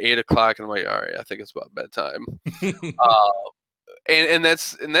 It's like 8 o'clock, and I'm like, all right, I think it's about bedtime. And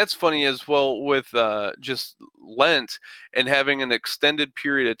that's funny as well with just Lent and having an extended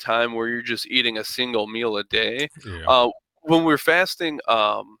period of time where you're just eating a single meal a day. Yeah. When we're fasting,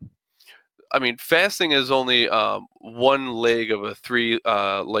 I mean, fasting is only one leg of a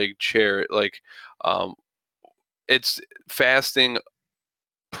three-leg chair. Like, it's fasting,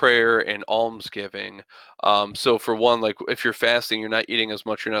 prayer, and almsgiving. So for one, like if you're fasting, you're not eating as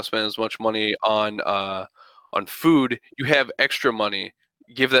much, you're not spending as much money on food. You have extra money,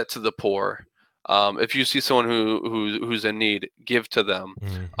 give that to the poor. If you see someone who's in need, give to them.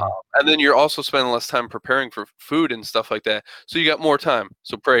 And then you're also spending less time preparing for food and stuff like that. So you got more time.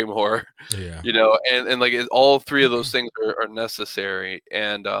 So pray more. Yeah. You know, and like all three of those things are necessary.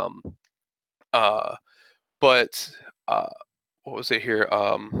 And but what was it here?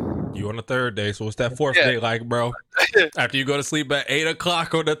 You on the third day, so what's that fourth Yeah. day like, bro? After you go to sleep at 8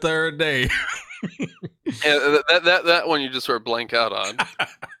 o'clock on the third day. And that one you just sort of blank out on.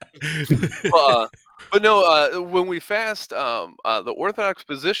 But no, when we fast, the Orthodox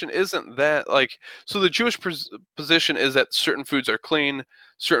position isn't that like. So the Jewish position is that certain foods are clean,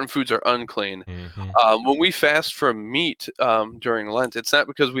 certain foods are unclean. When we fast from meat during Lent, it's not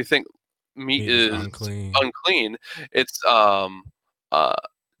because we think meat is unclean. It's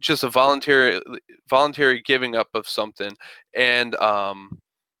just a voluntary giving up of something, and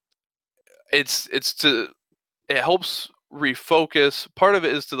it helps refocus. Part of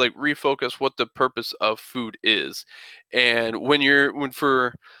it is to like refocus what the purpose of food is. And when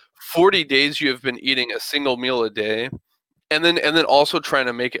for 40 days you have been eating a single meal a day, and then also trying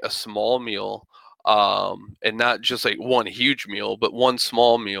to make it a small meal, and not just like one huge meal, but one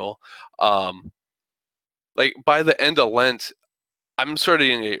small meal. Like by the end of Lent, I'm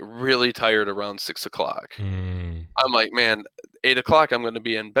starting to get really tired around 6 o'clock. I'm like, man, 8 o'clock, I'm going to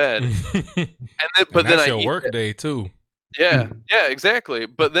be in bed. But then that's I your eat work it. day too. Yeah, exactly.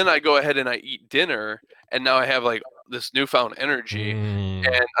 But then I go ahead and I eat dinner, and now I have like this newfound energy. And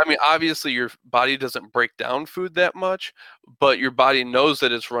I mean, obviously, your body doesn't break down food that much, but your body knows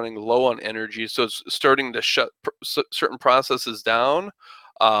that it's running low on energy, so it's starting to shut certain processes down.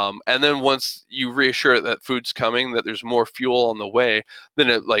 And then once you reassure it that food's coming, that there's more fuel on the way, then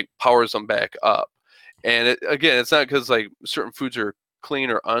it like powers them back up. And again, it's not because like certain foods are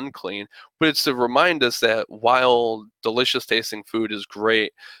clean or unclean, but it's to remind us that while delicious tasting food is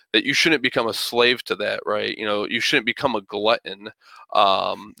great, that you shouldn't become a slave to that, right? You know, you shouldn't become a glutton.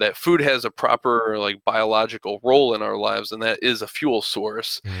 That food has a proper like biological role in our lives, and that is a fuel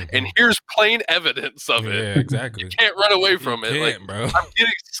source. And here's plain evidence of it. Yeah, exactly. You can't run away from it. Like, bro. I'm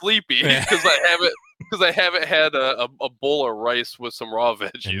getting sleepy because I haven't had a bowl of rice with some raw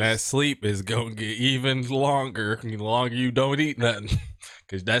veggies. And that sleep is gonna get even longer the longer you don't eat nothing,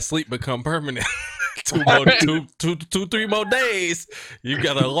 because that sleep become permanent. 3 more days. You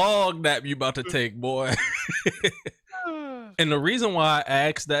got a long nap you about to take, boy. And the reason why I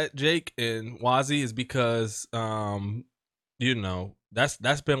asked that, Jake and Wazzy, is because you know,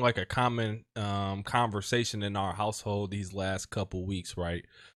 that's been like a common conversation in our household these last couple weeks, right?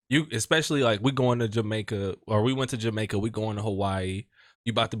 You especially like we going to Jamaica, or we went to Jamaica, we going to Hawaii.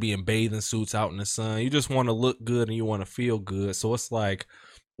 You about to be in bathing suits out in the sun. You just want to look good and you want to feel good. So it's like,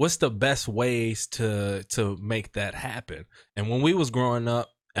 what's the best ways to make that happen? And when we was growing up,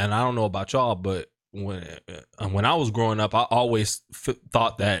 and I don't know about y'all, but when I was growing up, I always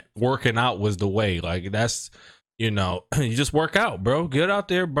thought that working out was the way. Like that's, you know, you just work out, bro. Get out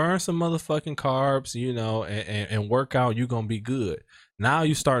there, burn some motherfucking carbs, you know, and work out. You're gonna be good. Now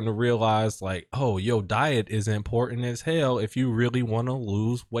you're starting to realize, like, oh, your diet is important as hell if you really want to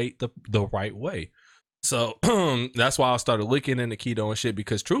lose weight the right way. So that's why I started looking into keto and shit,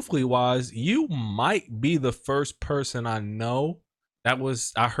 because truthfully wise, you might be the first person I know that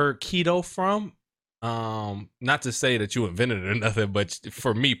I heard keto from. Not to say that you invented it or nothing, but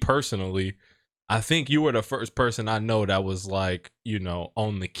for me personally, I think you were the first person I know that was like, you know,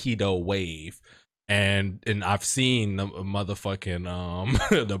 on the keto wave. And I've seen the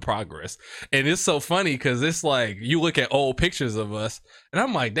motherfucking the progress. And it's so funny because it's like you look at old pictures of us and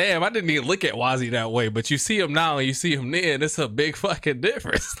I'm like, damn, I didn't even look at Wazzy that way, but you see him now and you see him then, it's a big fucking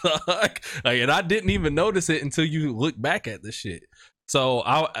difference. like, and I didn't even notice it until you look back at the shit. So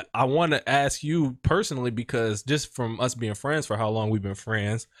I want to ask you personally, because just from us being friends for how long we've been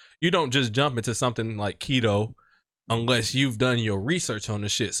friends, you don't just jump into something like keto unless you've done your research on the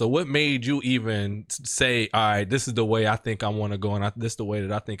shit. So what made you even say, all right, this is the way I think I want to go, and this is the way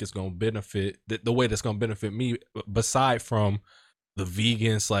that I think it's going to benefit, the way that's going to benefit me, beside from the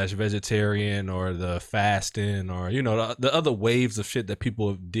vegan/vegetarian or the fasting, or, you know, the other waves of shit that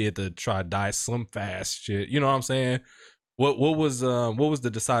people did to try diet slim fast shit. You know what I'm saying? What was the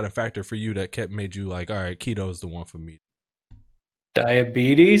deciding factor for you that made you like, all right, keto is the one for me?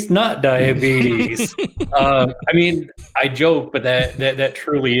 Diabetes, not diabetes. I mean, I joke, but that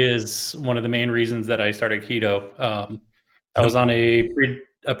truly is one of the main reasons that I started keto. I was on a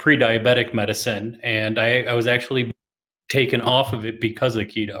pre-diabetic medicine, and I was actually taken off of it because of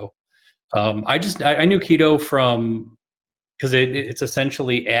keto. I knew keto from because it's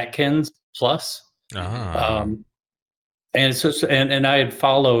essentially Atkins plus. And and I had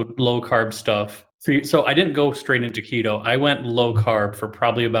followed low carb stuff. So I didn't go straight into keto. I went low carb for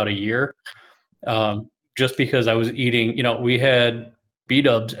probably about a year, just because I was eating. You know, we had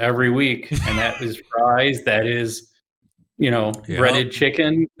B-dubs every week, and that is fries. That is, you know, breaded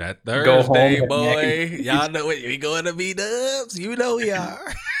chicken. That Thursday, go home, boy. Y'all know it. We going to B-dubs. You know we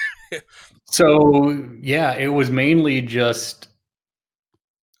are. So yeah, it was mainly just.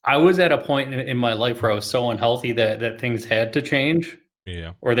 I was at a point in my life where I was so unhealthy that things had to change.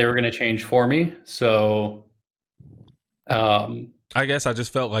 Yeah. Or they were going to change for me. So, I guess I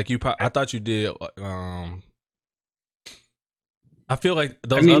just felt like I thought you did. I feel like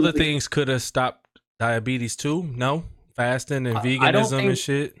those other things could have stopped diabetes too. No, fasting and veganism and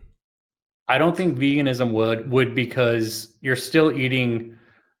shit. I don't think veganism would because you're still eating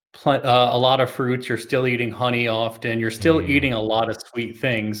a lot of fruits. You're still eating honey often. You're still eating a lot of sweet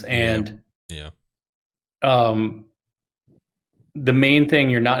things. And the main thing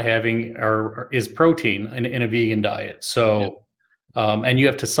you're not having is protein in a vegan diet. So, and you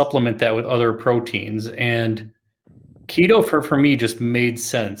have to supplement that with other proteins. And keto for me just made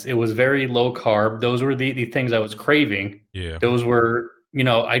sense. It was very low carb. Those were the things I was craving. Yeah. Those were,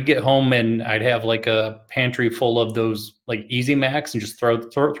 I'd get home and I'd have like a pantry full of those like Easy Macs and just throw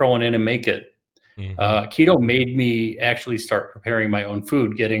one in and make it. Keto made me actually start preparing my own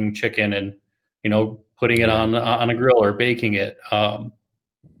food, getting chicken and, putting it on a grill or baking it.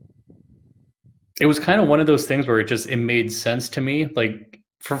 It was kind of one of those things where it made sense to me. Like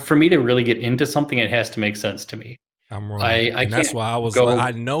for me to really get into something, it has to make sense to me. I'm wrong. And that's why I was like,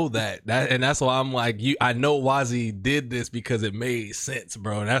 I know that, and that's why I'm like, I know WOZZY did this because it made sense,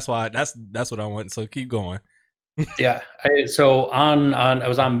 bro. And that's why that's what I want. So keep going. Yeah. I was on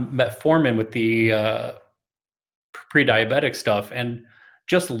metformin with the pre-diabetic stuff, and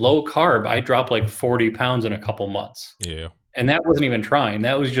just low carb. I dropped like 40 pounds in a couple months. Yeah. And that wasn't even trying.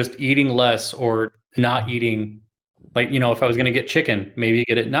 That was just eating less or not eating. Like, if I was going to get chicken, maybe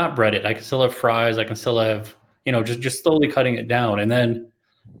get it not breaded. I can still have fries. I can still have, just slowly cutting it down. And then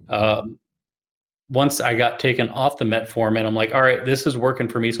once I got taken off the metformin, I'm like, all right, this is working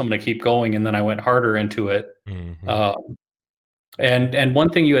for me, so I'm going to keep going. And then I went harder into it. And one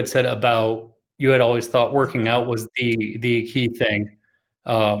thing you had said about, you had always thought working out was the key thing.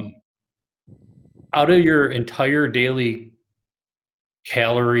 Out of your entire daily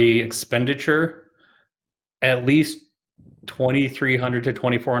calorie expenditure, at least 2,300 to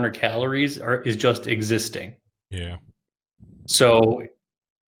 2,400 calories is just existing. Yeah. So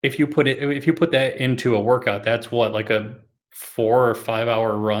if you put that into a workout, that's what, like a 4 or 5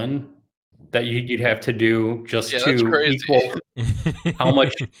 hour run that you'd have to do just to equal how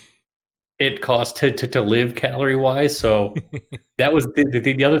much it costs to live calorie wise. So that was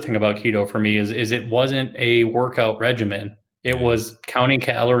the other thing about keto for me is it wasn't a workout regimen. It was counting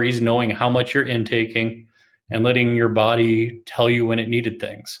calories, knowing how much you're intaking, and letting your body tell you when it needed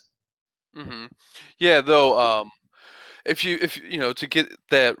things. Yeah, though, if you to get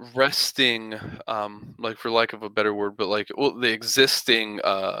that resting, like for lack of a better word, but like the existing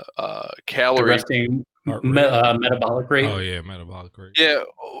calorie, the resting metabolic rate. Oh yeah, metabolic rate. Yeah,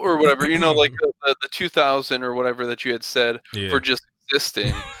 or whatever, like the 2,000 or whatever that you had said for just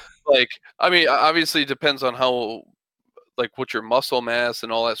existing. Like, I mean, obviously it depends on how, like, what your muscle mass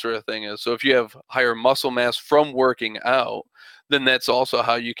and all that sort of thing is. So if you have higher muscle mass from working out, then that's also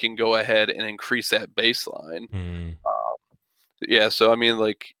how you can go ahead and increase that baseline. Yeah, so I mean,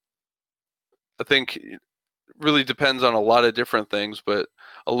 like, I think it really depends on a lot of different things, but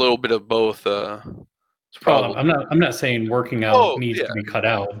a little bit of both. It's probably. I'm not saying working out needs to be cut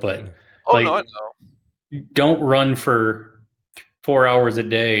out, but no, I know. Don't run for 4 hours a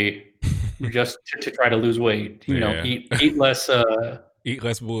day just to try to lose weight. Eat less. Eat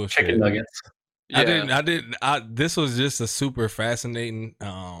less bullshit. Chicken nuggets. Yeah. This was just a super fascinating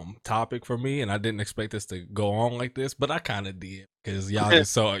topic for me, and I didn't expect this to go on like this, but I kind of did because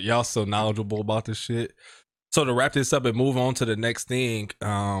y'all so knowledgeable about this shit. So to wrap this up and move on to the next thing,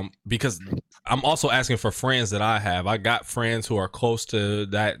 because I'm also asking for friends that I have. I got friends who are close to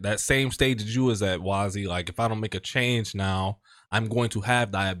that same stage as you was at, WOZZY. Like, if I don't make a change now, I'm going to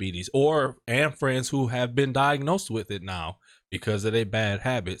have diabetes, and friends who have been diagnosed with it now because of their bad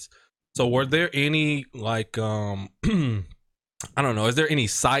habits. So were there any, like, I don't know, is there any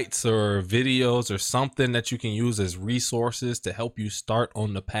sites or videos or something that you can use as resources to help you start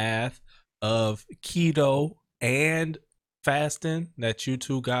on the path of keto and fasting that you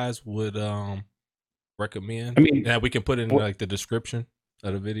two guys would recommend? I mean, that we can put in like the description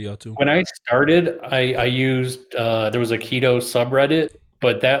of the video too. When I started, I used there was a keto subreddit,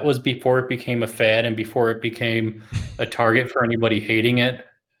 but that was before it became a fad and before it became a target for anybody hating it.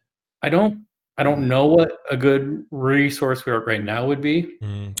 I don't know what a good resource right now would be.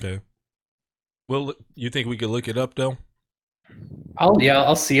 Okay. Well, you think we could look it up though?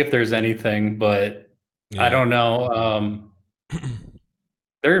 I'll see if there's anything, but I don't know.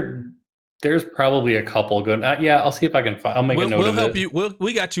 There's probably a couple good. I'll see if I can find. I'll make a note of it. We'll help you.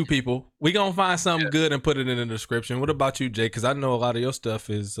 We got you people. We gonna find something good and put it in the description. What about you, Jay? Because I know a lot of your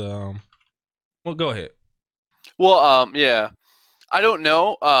stuff is. Well, go ahead. Well, yeah, I don't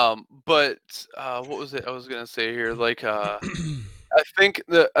know. But what was it I was gonna say here? Like, I think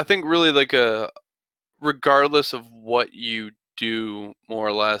really, like, regardless of what you do, more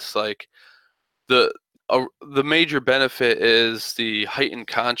or less, like the major benefit is the heightened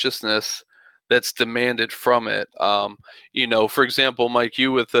consciousness that's demanded from it. For example, Mike,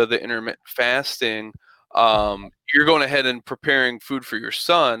 you with the intermittent fasting, you're going ahead and preparing food for your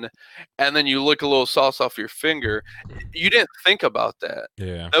son, and then you lick a little sauce off your finger. You didn't think about that.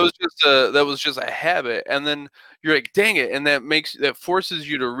 Yeah. That was just a habit, and then you're like, dang it, and that forces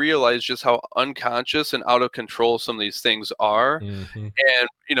you to realize just how unconscious and out of control some of these things are. Mm-hmm. And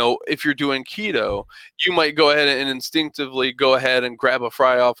if you're doing keto, you might go ahead and instinctively go ahead and grab a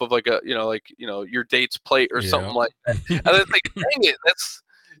fry off of like your date's plate or something like that, and then think, dang it, that's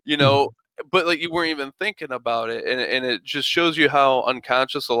but like you weren't even thinking about it, and it just shows you how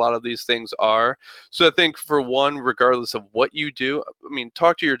unconscious a lot of these things are. So I think, for one, regardless of what you do, I mean,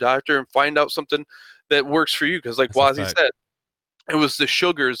 talk to your doctor and find out something that works for you, because like WOZZY said, it was the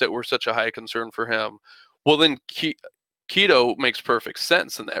sugars that were such a high concern for him. Well, then keto makes perfect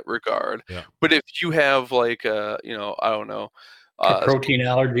sense in that regard. Yeah. But if you have like I don't know, a protein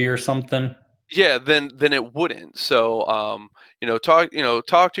allergy or something, yeah, then it wouldn't. So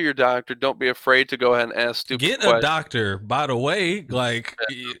talk to your doctor. Don't be afraid to go ahead and ask stupid Get questions. a doctor, by the way. Like,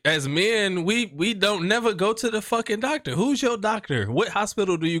 as men, we don't never go to the fucking doctor. Who's your doctor? What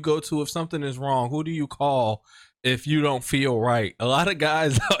hospital do you go to if something is wrong? Who do you call if you don't feel right? A lot of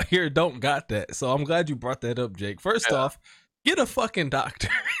guys out here don't got that. So I'm glad you brought that up, Jake. First off, get a fucking doctor.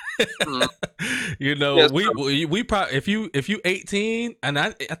 We probably, if you 18, and I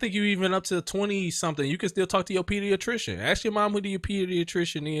think you even up to 20 something, you can still talk to your pediatrician. Ask your mom who your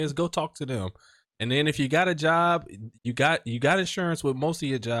pediatrician is. Go talk to them. And then if you got a job, you got insurance with most of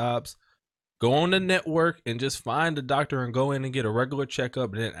your jobs, go on the network and just find a doctor and go in and get a regular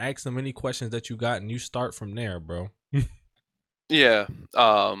checkup, and then ask them any questions that you got, and you start from there, bro. Yeah.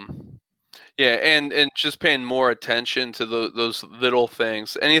 Yeah, and just paying more attention to those little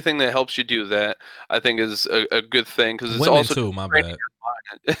things. Anything that helps you do that, I think, is a good thing, because it's women also too. My bad.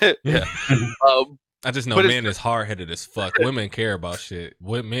 Yeah. I just know men is hard headed as fuck. Women care about shit.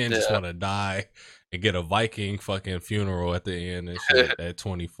 Men just want to die and get a Viking fucking funeral at the end and shit at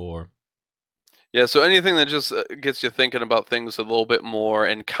 24. Yeah, so anything that just gets you thinking about things a little bit more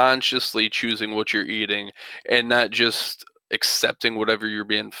and consciously choosing what you're eating and not just accepting whatever you're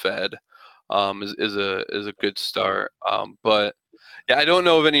being fed, is a good start. But yeah, I don't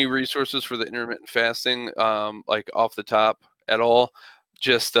know of any resources for the intermittent fasting, like off the top at all.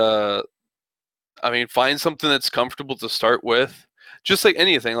 Just find something that's comfortable to start with. Just like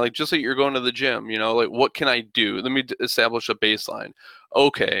anything, like just like you're going to the gym, like, what can I do? Let me establish a baseline.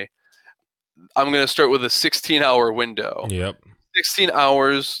 Okay, I'm going to start with a 16-hour window. Yep. 16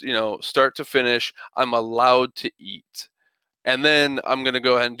 hours, start to finish, I'm allowed to eat. And then I'm going to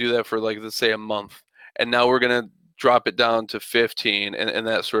go ahead and do that for, like, let's say a month. And now we're going to drop it down to 15 and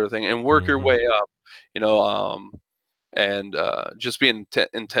that sort of thing, and work your way up, and just be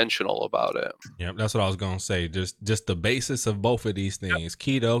intentional about it. Yeah, that's what I was going to say. Just the basis of both of these things.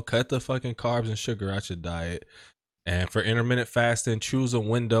 Keto, cut the fucking carbs and sugar out your diet. And for intermittent fasting, choose a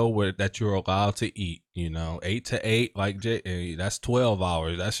window that you're allowed to eat. 8 to 8, like that's 12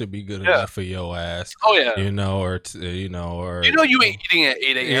 hours. That should be good enough for your ass. Oh yeah. You ain't eating at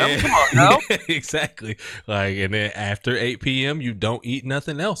 8 a.m. Yeah. Come on now. Exactly. Like, and then after 8 p.m., you don't eat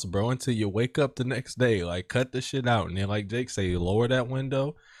nothing else, bro, until you wake up the next day. Like, cut the shit out. And then, like Jake say, lower that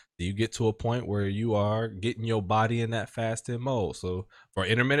window. You get to a point where you are getting your body in that fasting mode. So for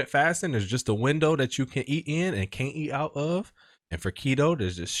intermittent fasting, there's just a window that you can eat in and can't eat out of. And for keto,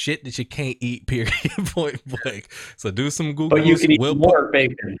 there's just shit that you can't eat, period, point blank. So do some Googles. But you can eat more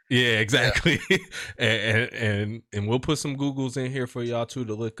bacon. Yeah, exactly. and we'll put some Googles in here for y'all too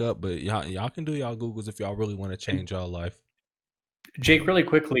to look up. But y'all can do y'all Googles if y'all really want to change y'all life. Jake, really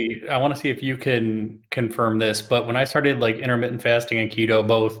quickly, I want to see if you can confirm this, but when I started like intermittent fasting and keto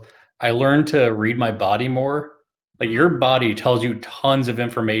both, I learned to read my body more. Like, your body tells you tons of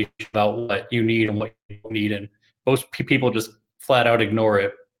information about what you need and what you don't need, and most people just flat out ignore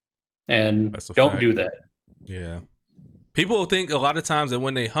it and don't do that. Yeah. People think a lot of times that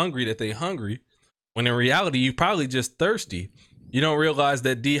when they're hungry, when in reality, you're probably just thirsty. You don't realize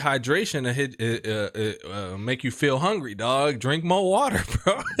that dehydration make you feel hungry, dog. Drink more water,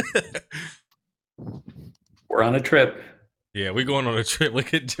 bro. We're on a trip. Yeah, we're going on a trip.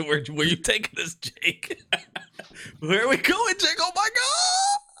 Look at where you taking us, Jake. Where are we going, Jake? Oh my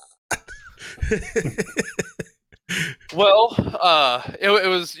god. Well, it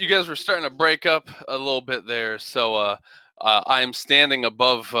was, you guys were starting to break up a little bit there, so I'm standing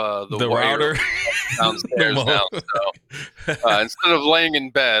above the router downstairs now. So instead of laying in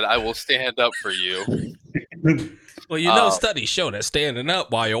bed, I will stand up for you. Well, studies show that standing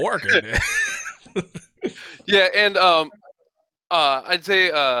up while you're working. Yeah, and I'd say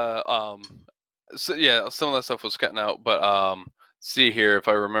so yeah, some of that stuff was cutting out, but see here if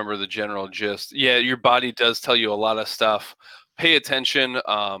I remember the general gist. Yeah, your body does tell you a lot of stuff. Pay attention.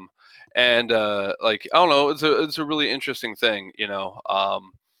 And like I don't know, it's a really interesting thing, you know.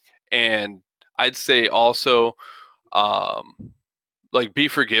 And I'd say also, um, like be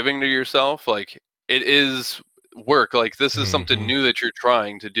forgiving to yourself. Like it is work. Like this is something new that you're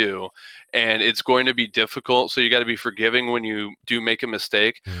trying to do, and it's going to be difficult. So you got to be forgiving when you do make a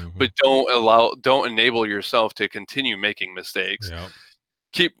mistake, but don't enable yourself to continue making mistakes. Yep.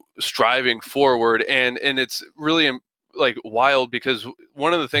 Keep striving forward, and it's really like wild because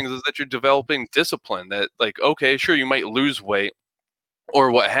one of the things is that you're developing discipline. That like, okay, sure, you might lose weight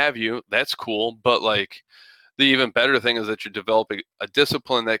or what have you. That's cool, but like the even better thing is that you're developing a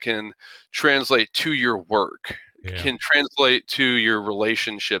discipline that can translate to your work, can translate to your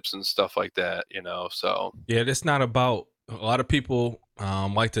relationships and stuff like that, you know. So yeah, it's not about, a lot of people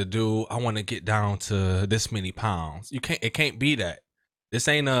like to do, I want to get down to this many pounds. It can't be that. This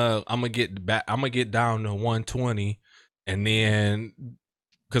ain't I'm gonna get down to 120, and then,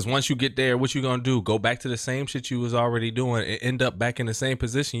 because once you get there, what you gonna do? Go back to the same shit you was already doing and end up back in the same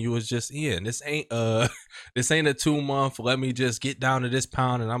position you was just in. This ain't this ain't a 2-month, let me just get down to this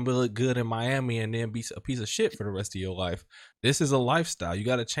pound and I'm gonna look good in Miami and then be a piece of shit for the rest of your life. This is a lifestyle. You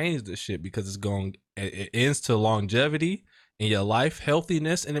gotta change this shit because it ends to longevity in your life,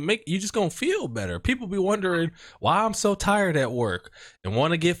 healthiness, and you just gonna feel better. People be wondering why I'm so tired at work and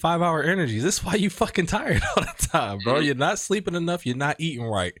want to get 5-hour energies. This is why you fucking tired all the time, bro. You're not sleeping enough. You're not eating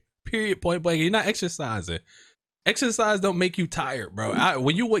right. Period. Point blank. You're not exercising. Exercise don't make you tired, bro.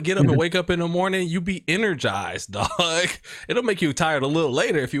 When you would get up and wake up in the morning, you be energized, dog. It'll make you tired a little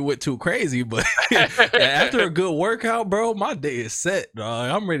later if you went too crazy, but after a good workout, bro, my day is set, dog.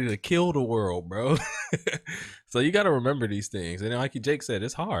 I'm ready to kill the world, bro. So you got to remember these things. And like Jake said,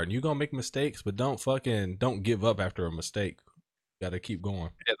 it's hard. You're going to make mistakes, but don't give up after a mistake. You got to keep going.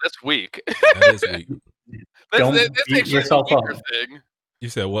 Yeah, that's weak. That is weak. Don't beat yourself up. Thing. You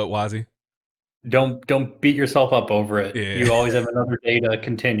said what, Wozzy? Don't beat yourself up over it. Yeah. You always have another day to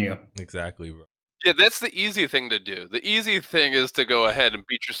continue. Exactly, bro. Yeah, that's the easy thing to do. The easy thing is to go ahead and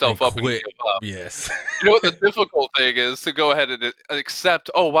beat yourself up and give up. Yes. You know what the difficult thing is? To go ahead and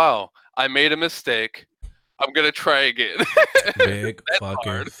accept, oh, wow, I made a mistake. I'm going to try again. Big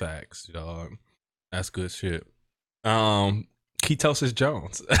fucking hard. Facts, dog. That's good shit. Ketosis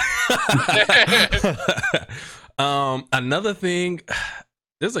Jones. Another thing,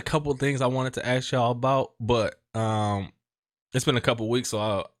 there's a couple things I wanted to ask y'all about, but it's been a couple weeks,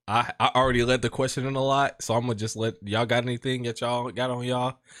 so I already led the question in a lot, so I'm gonna just let y'all got anything that y'all got on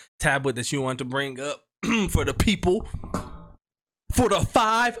y'all tablet that you want to bring up for the people. For the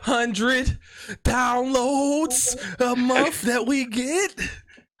 500 downloads a month that we get.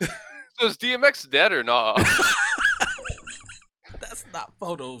 So is DMX dead or not? That's not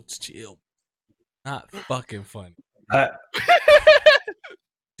photos, chill. Not fucking funny.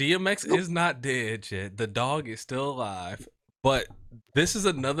 DMX is not dead yet. The dog is still alive. But this is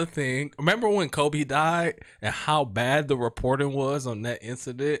another thing. Remember when Kobe died and how bad the reporting was on that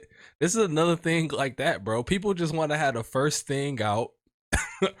incident? This is another thing like that, bro. People just want to have the first thing out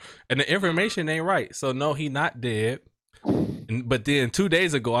and the information ain't right. So no, he not dead. But then 2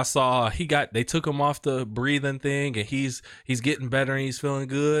 days ago, I saw they took him off the breathing thing and he's getting better and he's feeling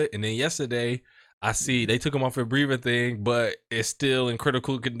good. And then yesterday, I see they took him off the breathing thing, but it's still in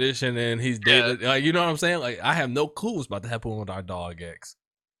critical condition and he's dead. Like, you know what I'm saying? Like, I have no clue what's about to happen with our dog X.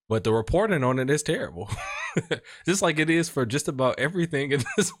 But the reporting on it is terrible. Just like it is for just about everything in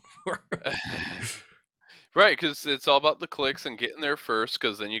this world. Right, because it's all about the clicks and getting there first,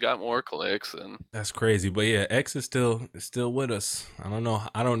 because then you got more clicks. And that's crazy. But yeah, X is still with us. I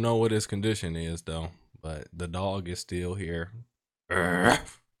don't know what his condition is though, but the dog is still here. Yeah,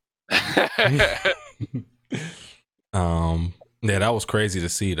 that was crazy to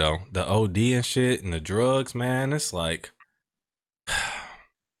see though. The OD and shit and the drugs, man. It's like,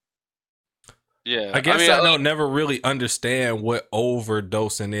 yeah. I guess I don't never really understand what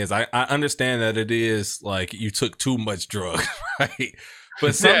overdosing is. I understand that it is like you took too much drugs, right?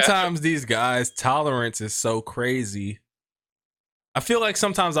 But sometimes these guys' tolerance is so crazy. I feel like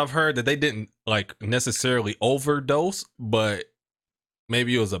sometimes I've heard that they didn't like necessarily overdose, but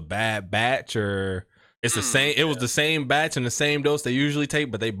maybe it was a bad batch or it's the same. It was the same batch and the same dose they usually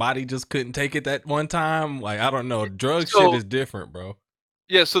take, but their body just couldn't take it that one time. Like, I don't know. Drug shit is different, bro.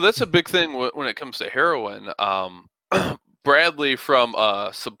 Yeah, so that's a big thing when it comes to heroin. Bradley from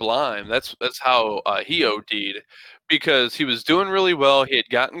Sublime, that's how he OD'd, because he was doing really well. He had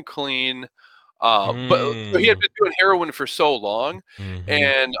gotten clean. But he had been doing heroin for so long,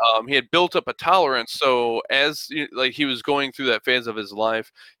 and he had built up a tolerance. So as like he was going through that phase of his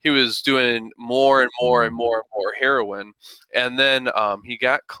life, he was doing more and more and more and more heroin. And then he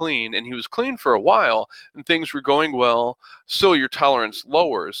got clean, and he was clean for a while, and things were going well. So your tolerance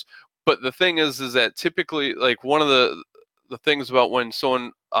lowers. But the thing is that typically, like one of the things about when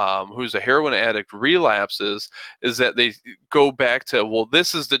someone who's a heroin addict relapses is that they go back to, well,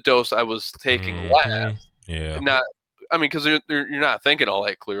 this is the dose I was taking last. Yeah. Not, I mean, because you're not thinking all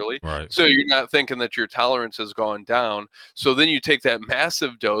that clearly. Right. So you're not thinking that your tolerance has gone down. So then you take that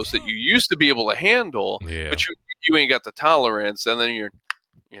massive dose that you used to be able to handle, but you ain't got the tolerance, and then you're,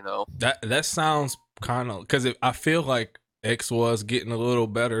 That sounds kind of, because I feel like X was getting a little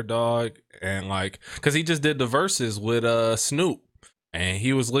better, dog, and like, because he just did the verses with Snoop, and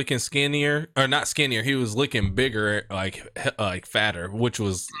he was looking skinnier, or not skinnier, he was looking bigger, like fatter, which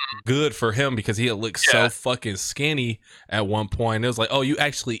was good for him because he had looked so fucking skinny at one point. It was like, oh, you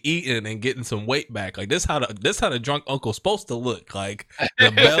actually eating and getting some weight back. Like this how the drunk uncle's supposed to look, like the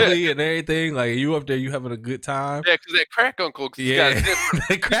belly and everything. Like you up there, you having a good time. Yeah, because that crack uncle,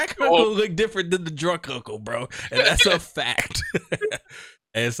 the crack uncle look different than the drunk uncle, bro, and that's a fact.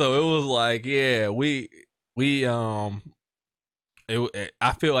 And so it was like, yeah, we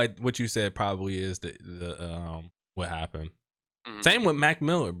I feel like what you said probably is the what happened. Same with Mac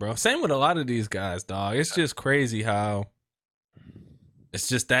Miller, bro. Same with a lot of these guys, dog. It's just crazy how it's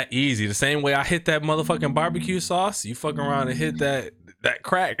just that easy. The same way I hit that motherfucking barbecue sauce, you fuck around and hit that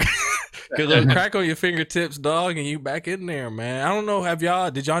crack. Get a little crack on your fingertips, dog, and you back in there, man. I don't know.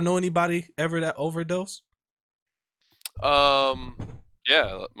 Did y'all know anybody ever that overdose? Yeah,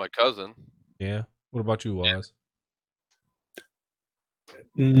 my cousin. Yeah. What about you, Woz?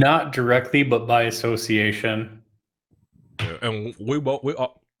 Not directly, but by association. Yeah, and we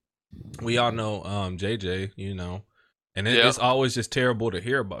all know JJ, and it's always just terrible to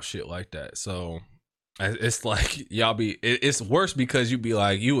hear about shit like that. So it's like it's worse because you be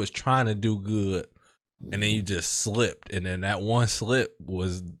like, you was trying to do good and then you just slipped, and then that one slip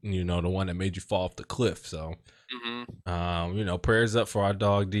was the one that made you fall off the cliff. So prayers up for our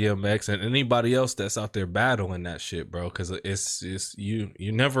dog DMX and anybody else that's out there battling that shit, bro, because it's you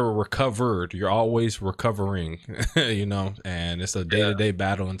never recovered, you're always recovering. And it's a day-to-day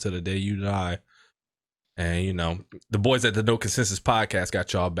battle until the day you die. And the boys at the No Consensus Podcast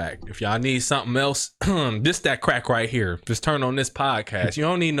got y'all back. If y'all need something else, this that crack right here, just turn on this podcast. You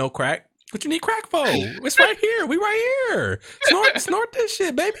don't need no crack. What you need crack for? It's right here. We right here. Snort this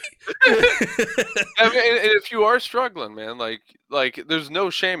shit, baby. I mean, and if you are struggling, man, like there's no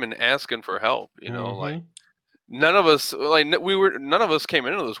shame in asking for help. Like none of us came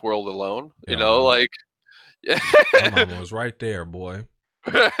into this world alone. My mama was right there, boy.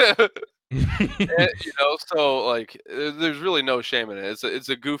 So like there's really no shame in it. It's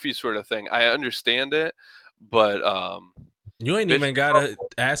a goofy sort of thing. I understand it, but you ain't even gotta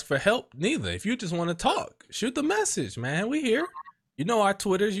ask for help neither. If you just want to talk, shoot the message, man. We here. Our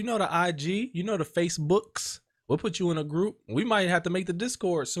Twitters, the IG, the Facebooks. We'll put you in a group. We might have to make the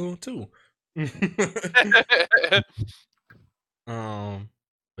Discord soon too. But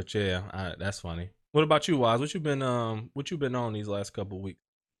yeah, that's funny. What about you, Woz? What you been on these last couple of weeks?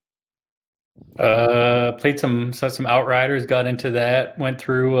 Played some Outriders, got into that, went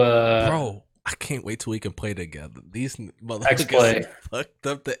through bro, I can't wait till we can play together. These motherfuckers fucked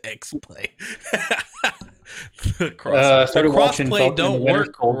up the X-Play. Started watching crossplay Falcon don't Winter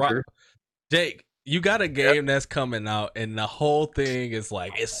work. Soldier. Jake, you got a game that's coming out, and the whole thing is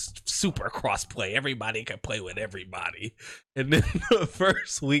like it's super crossplay. Everybody can play with everybody, and then the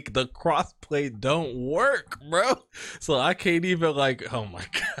first week the crossplay don't work, bro. So I can't even oh my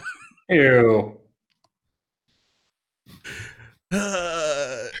god. Ew.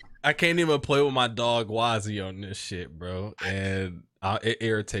 I can't even play with my dog Wozzy on this shit, bro, and it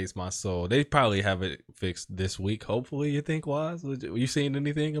irritates my soul. They probably have it fixed this week, hopefully. You think, Woz? You seen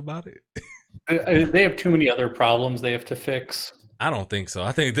anything about it? They have too many other problems they have to fix. I don't think so.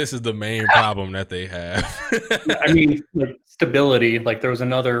 I think this is the main problem that they have. I mean, like stability. Like there was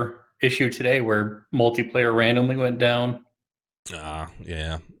another issue today where multiplayer randomly went down. Yeah.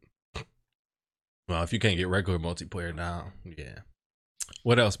 Well, if you can't get regular multiplayer now, yeah.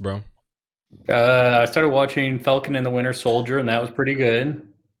 What else, bro? I started watching Falcon and the Winter Soldier, and that was pretty good.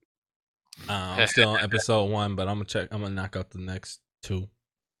 I'm still on episode 1, but I'm gonna knock out the next 2.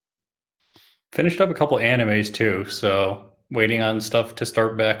 Finished up a couple animes too, so waiting on stuff to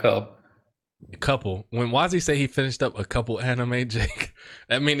start back up. A couple. When Wozzy say he finished up a couple anime, Jake,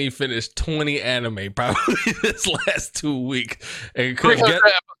 that means he finished 20 anime probably this last 2 weeks. And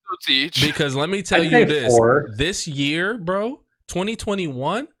episodes episodes each. Because let me tell I'd you say this: 4. this year, bro,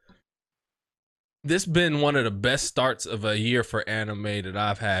 2021. This been one of the best starts of a year for anime that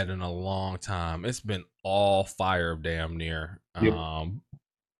I've had in a long time. It's been all fire, damn near. Yep.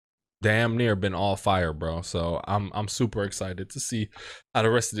 Damn near been all fire, bro. So I'm super excited to see how the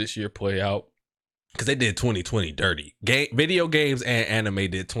rest of this year play out. Because they did 2020 dirty. Video games and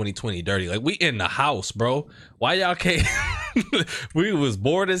anime did 2020 dirty. Like, we in the house, bro. Why y'all can't? We was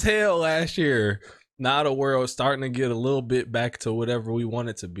bored as hell last year. Now the world's starting to get a little bit back to whatever we want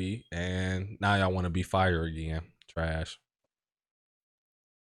it to be. And now y'all want to be fire again. Trash.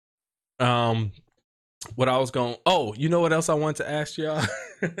 What I was going... Oh, you know what else I wanted to ask y'all?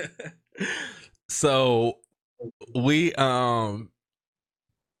 So, we... the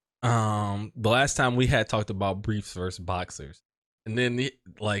last time we had talked about briefs versus boxers, and then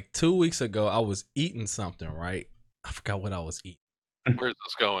like 2 weeks ago I was eating something, right? I forgot what I was eating. Where's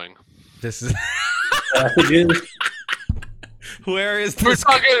this going? This is where is We were this?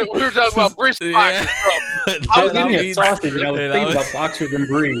 talking about briefs. Yeah. I was Then I'm eating a eating- sausage and I was and thinking about boxers and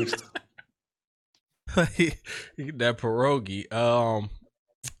briefs. that pierogi.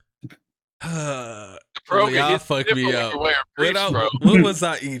 Pierogi, y'all he's fuck me different when up. you're wearing briefs, bro. What was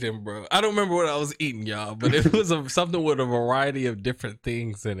I eating, bro? I don't remember what I was eating, y'all, but it was something with a variety of different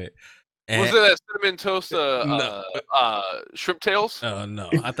things in it. And, Was it that cinnamon toast No. shrimp tails? Oh no,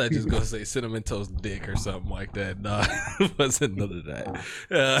 I thought you was gonna say cinnamon toast dick or something like that. No, it wasn't none of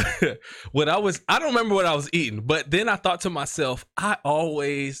that. I don't remember what I was eating, but then I thought to myself, I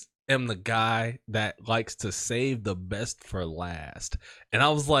always am the guy that likes to save the best for last. And I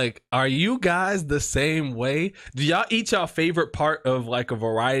was like, are you guys the same way? Do y'all eat your favorite part of like a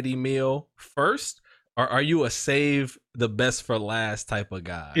variety meal first? Or are you a save the best for last type of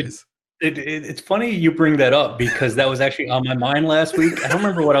guys? It's funny you bring that up because that was actually on my mind last week. I don't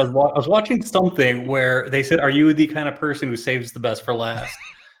remember what I was watching something where they said, "Are you the kind of person who saves the best for last?"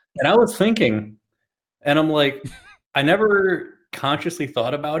 And I was thinking, and I'm like, I never consciously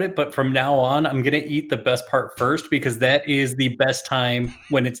thought about it, but from now on, I'm gonna eat the best part first because that is the best time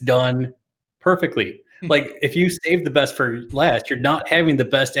when it's done perfectly. Like if you save the best for last, you're not having the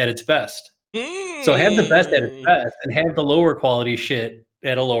best at its best. So have the best at its best and have the lower quality shit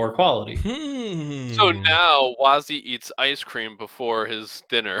at a lower quality. So now Wazzy eats ice cream before his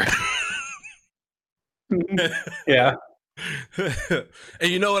dinner. Yeah. And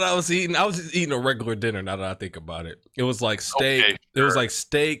you know what I was eating? I was just eating a regular dinner now that I think about it. It was like steak. Okay, It was sure. like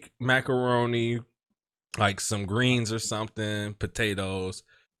steak, macaroni, like some greens or something, potatoes.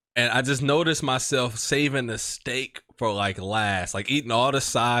 And I just noticed myself saving the steak for like last, like eating all the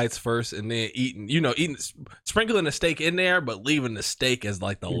sides first and then eating, sprinkling the steak in there, but leaving the steak as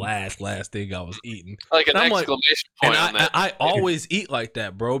like the last thing I was eating. Like an And I'm like- exclamation point on that. I always eat like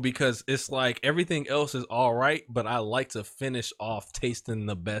that, bro, because it's like everything else is all right, but I like to finish off tasting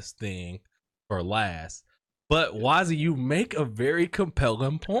the best thing for last. But Wazzy, you make a very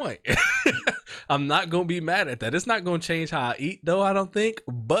compelling point. I'm not gonna be mad at that. It's not gonna change how I eat, though. I don't think.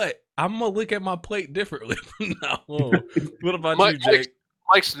 But I'm gonna look at my plate differently from now on. What about you, Jake?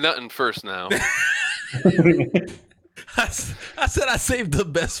 Mike's nutting first now. I said I saved the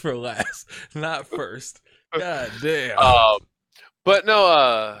best for last, not first. God damn. But no,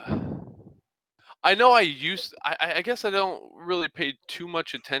 I know I guess I don't really pay too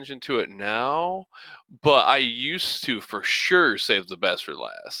much attention to it now, but I used to for sure save the best for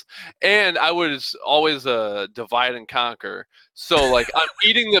last. And I was always divide and conquer. So like I'm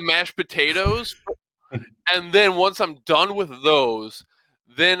eating the mashed potatoes, and then once I'm done with those,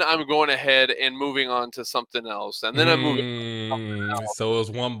 then I'm going ahead and moving on to something else. And then I'm moving. So it was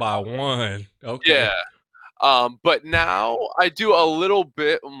one by one. Okay. Yeah. But now I do a little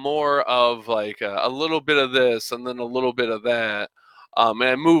bit more of like a little bit of this and then a little bit of that. And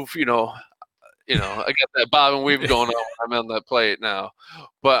I move, I got that bob and weave going on when I'm on that plate now.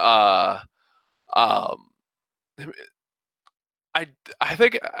 But I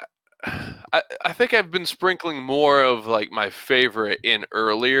think I think I've been sprinkling more of like my favorite in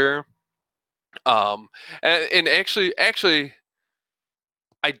earlier. And actually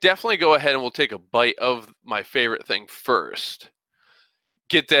I definitely go ahead and will take a bite of my favorite thing first.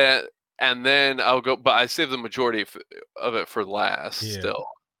 Get that, and then I'll go. But I save the majority of it for last. Yeah. Still,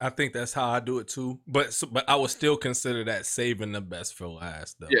 I think that's how I do it too. But I would still consider that saving the best for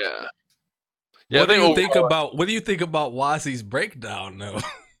last, though. yeah. What do you think about Wazzy's breakdown, though?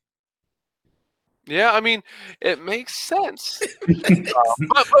 Yeah, I mean, it makes sense.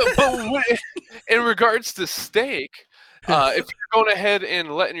 But in regards to steak, if you're going ahead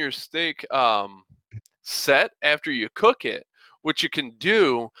and letting your steak set after you cook it, what you can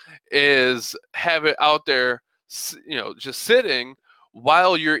do is have it out there, just sitting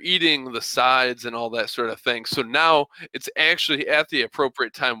while you're eating the sides and all that sort of thing. So now it's actually at the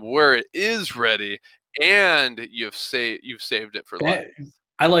appropriate time where it is ready, and you've saved it for life.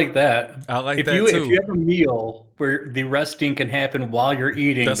 I like that. I like if that you too. If you have a meal where the resting can happen while you're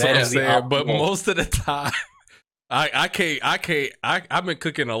eating, that's what I'm saying. But optimal. most of the time, I've been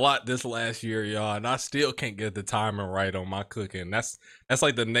cooking a lot this last year, y'all, and I still can't get the timing right on my cooking. That's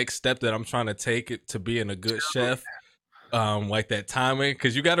like the next step that I'm trying to take it to being a good chef. Like that timing,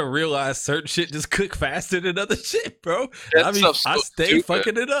 because you got to realize certain shit just cook faster than other shit, bro. I stay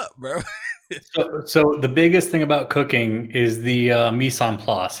fucking it up, bro. So the biggest thing about cooking is the mise en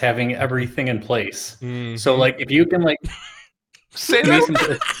place, having everything in place. Mm-hmm. So like if you can like say mise en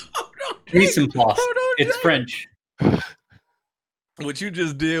place, it's French. What you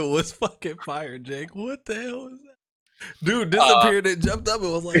just did was fucking fire, Jake. What the hell was that? Dude disappeared and jumped up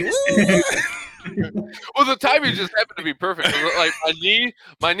and was like, well, the timing just happened to be perfect. Like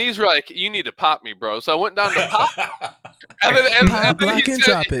my knees were like, "You need to pop me, bro." So I went down to pop, and then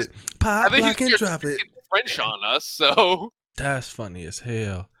drop it. Pop, block, and drop it. French on us, so that's funny as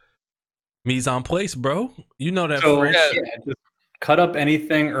hell. Mise en place, bro. You know that so, French. Yeah, just cut up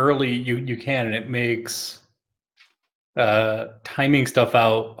anything early you can, and it makes timing stuff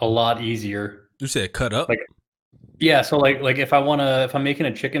out a lot easier. You said cut up. Yeah, so like if I'm making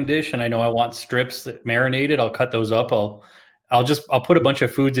a chicken dish and I know I want strips that marinated, I'll cut those up. I'll put a bunch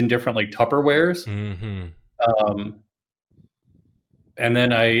of foods in different like Tupperwares. Mm-hmm. And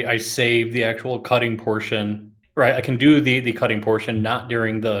then I save the actual cutting portion. Right, I can do the cutting portion not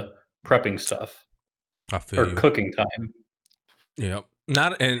during the prepping stuff or cooking time. Yep.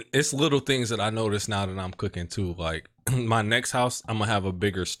 And it's little things that I notice now that I'm cooking too. Like my next house, I'm gonna have a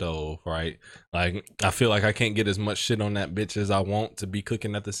bigger stove, right? Like I feel like I can't get as much shit on that bitch as I want to be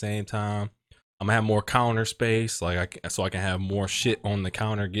cooking at the same time. I'm gonna have more counter space, so I can have more shit on the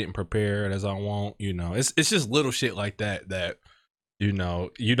counter getting prepared as I want. It's just little shit like that you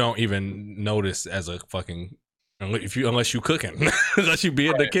don't even notice as a fucking unless you cooking, unless you be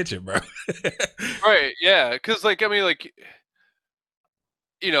in the kitchen, bro. Right? Yeah, because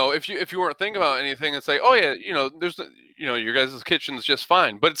if you weren't thinking about anything, it's like, oh yeah, there's your guys' kitchen's just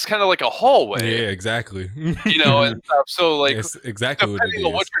fine, but it's kind of like a hallway. Yeah, exactly. And stuff. So like, it's exactly depending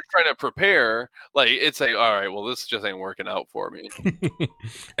on what you're trying to prepare, like it's like, all right, well, this just ain't working out for me.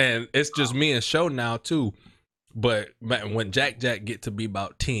 And it's just me and Show now too. But when Jack get to be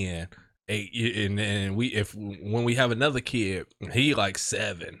about 10, 8, and then when we have another kid, he like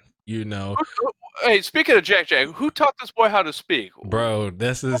 7. Hey, speaking of Jack, who taught this boy how to speak? Bro,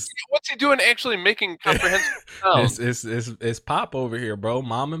 what's he doing actually making comprehensive sounds? It's Pop over here, bro.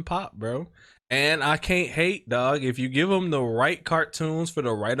 Mom and Pop, bro. And I can't hate, dog. If you give them the right cartoons for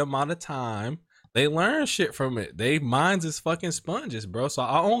the right amount of time, they learn shit from it. They minds is fucking sponges, bro. So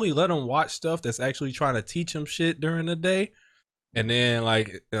I only let them watch stuff that's actually trying to teach them shit during the day. And then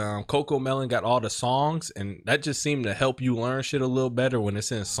like Coco Melon got all the songs, and that just seemed to help you learn shit a little better when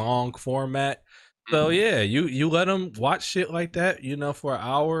it's in song format. So yeah, you let them watch shit like that, for an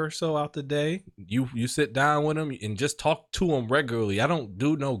hour or so out the day. You sit down with them and just talk to them regularly. I don't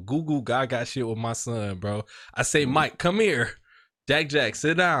do no Google Gaga shit with my son, bro. I say, Mike, come here. Jack,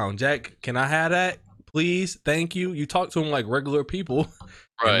 sit down. Jack, can I have that? Please, thank you. You talk to them like regular people,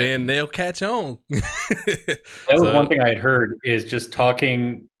 right? And then they'll catch on. That was one thing I had heard is just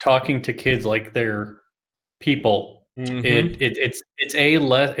talking to kids like they're people. Mm-hmm.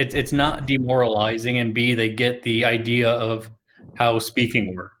 It's not demoralizing, and B, they get the idea of how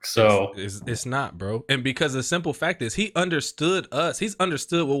speaking works. So it's not, bro. And because the simple fact is he understood us. He's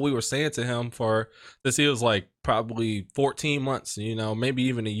understood what we were saying to him since he was like probably 14 months, maybe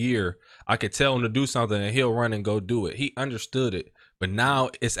even a year. I could tell him to do something and he'll run and go do it. He understood it. But now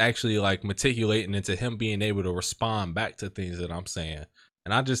it's actually like matriculating into him being able to respond back to things that I'm saying.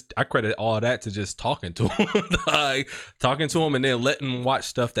 And I credit all that to just talking to him, like talking to him and then letting him watch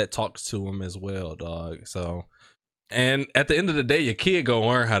stuff that talks to him as well, dog. So, and at the end of the day, your kid gonna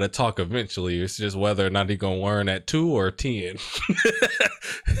learn how to talk eventually. It's just whether or not he gonna learn at 2 or 10.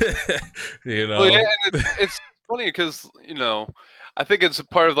 Well, yeah, and it's funny because I think it's a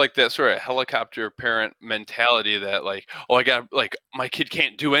part of like that sort of helicopter parent mentality that like, oh, I got like my kid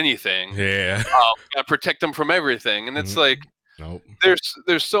can't do anything. Yeah, gotta protect them from everything, and it's like. Nope.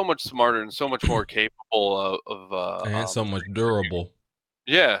 There's so much smarter and so much more capable of and so much durable.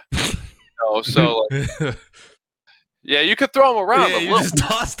 Yeah. So like, yeah, you could throw them around. Yeah, you just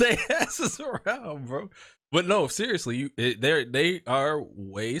toss their asses around, bro. But no, seriously, they are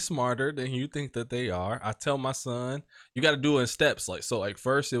way smarter than you think that they are. I tell my son, you got to do it in steps. Like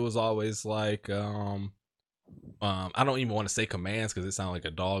first it was always like, I don't even want to say commands because it sounds like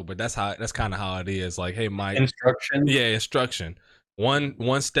a dog, but that's kind of how it is. Like, hey, Mike, Instructions. yeah, instruction.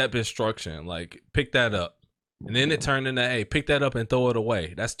 One step instruction, like pick that up. And then it turned into, hey, pick that up and throw it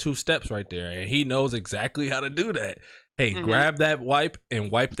away. That's 2 steps right there. And he knows exactly how to do that. Hey, grab that wipe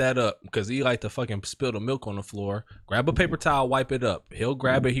and wipe that up because he like to fucking spill the milk on the floor. Grab a paper towel, wipe it up. He'll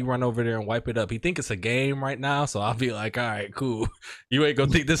grab it. He run over there and wipe it up. He think it's a game right now. So I'll be like, all right, cool. You ain't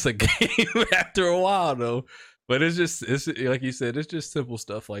gonna think this a game after a while though. But it's like you said, it's just simple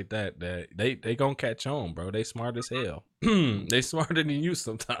stuff like that they gonna catch on, bro. They smart as hell. They smarter than you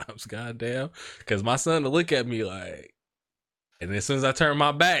sometimes, goddamn. Because my son will look at me like, and as soon as I turn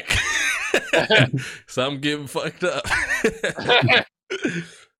my back, something getting fucked up.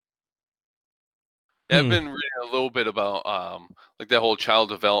 I've been reading a little bit about like that whole child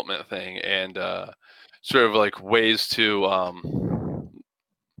development thing and sort of like ways to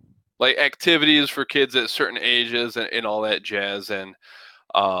like activities for kids at certain ages and all that jazz. And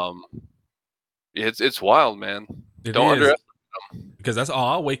it's wild, man. Don't underestimate them. Because that's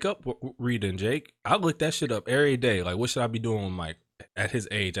all I wake up reading, Jake. I look that shit up every day. Like, what should I be doing with Mike at his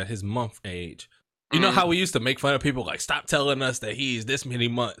age, at his month age? You know how we used to make fun of people like, stop telling us that he's this many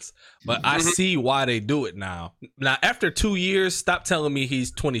months. But I see why they do it now. Now, after 2 years, stop telling me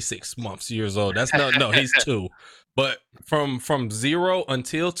he's 26 years old. That's no, he's 2. But from 0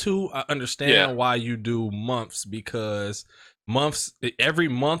 until 2, I understand why you do months, because every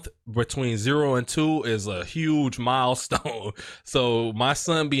month between 0 and 2 is a huge milestone. So my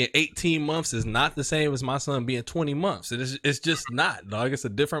son being 18 months is not the same as my son being 20 months. It's just not, dog. It's a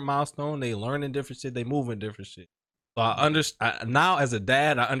different milestone. They learning different shit. They moving different shit. So I understand now as a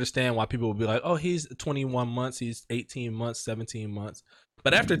dad. I understand why people will be like, "Oh, he's 21 months. He's 18 months, 17 months."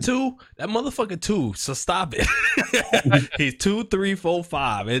 But after 2, that motherfucker 2. So stop it. He's 2, 3, 4,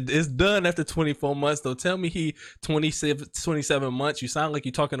 5. It's done after 24 months. Don't tell me he 27 months. You sound like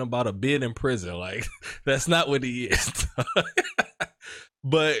you're talking about a bid in prison. Like, that's not what he is.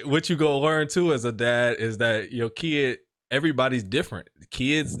 But what you gonna learn too as a dad is that your kid, everybody's different.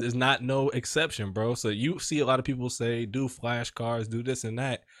 Kids is not no exception, bro. So you see a lot of people say, do flashcards, do this and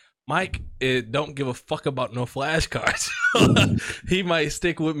that. Mike, don't give a fuck about no flashcards. He might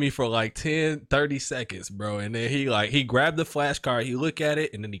stick with me for like 10, 30 seconds, bro. And then he grabbed the flashcard, he look at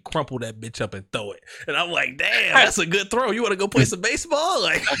it, and then he crumpled that bitch up and throw it. And I'm like, damn, that's a good throw. You want to go play some baseball?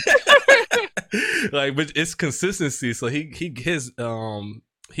 Like, but it's consistency. So he getting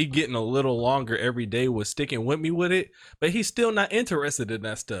a little longer every day with sticking with me with it, but he's still not interested in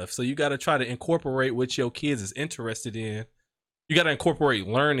that stuff. So you got to try to incorporate what your kids is interested in. You got to incorporate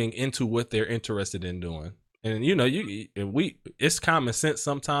learning into what they're interested in doing. And you know, it's common sense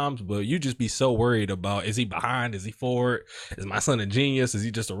sometimes, but you just be so worried about, is he behind? Is he forward? Is my son a genius? Is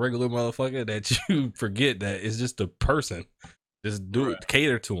he just a regular motherfucker? That you forget that it's just a person. Just do it,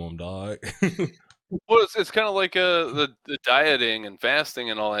 cater to him, dog. Well, it's kind of like the dieting and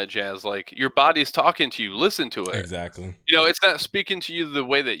fasting and all that jazz. Like, your body's talking to you. Listen to it. Exactly. You know, it's not speaking to you the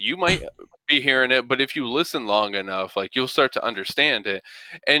way that you might be hearing it, but if you listen long enough, like, you'll start to understand it.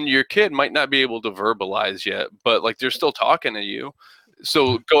 And your kid might not be able to verbalize yet, but like, they're still talking to you.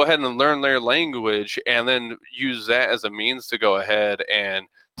 So go ahead and learn their language, and then use that as a means to go ahead and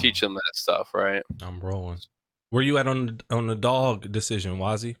teach them that stuff. Right? I'm rolling. Where you at on the dog decision,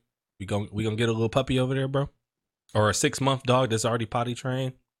 Wazzy? We gonna get a little puppy over there, bro? Or a 6-month dog that's already potty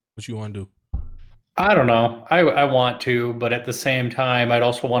trained? What you want to do? I don't know. I want to, but at the same time, I'd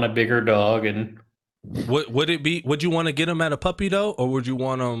also want a bigger dog. And would it be? Would you want to get him at a puppy though, or would you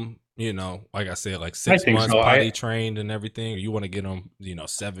want him, you know, like I said, like 6 months potty trained and everything, or you want to get him, you know,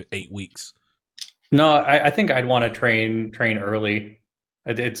 7, 8 weeks? No, I think I'd want to train early.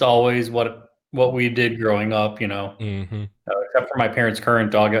 It's always what we did growing up, you know. Mm-hmm. Except for my parents' current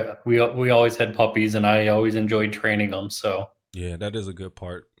dog, we always had puppies, and I always enjoyed training them. So yeah, that is a good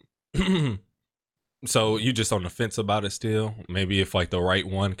part. So you just on the fence about it still? Maybe if like the right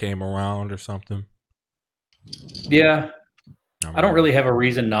one came around or something. Yeah, I don't really have a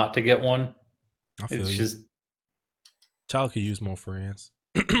reason not to get one. It's just child could use more friends.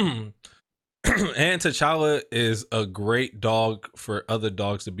 And T'Challa is a great dog for other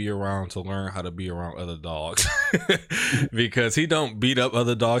dogs to be around, to learn how to be around other dogs. Because he don't beat up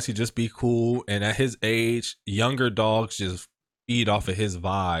other dogs, he just be cool. And at his age, younger dogs just feed off of his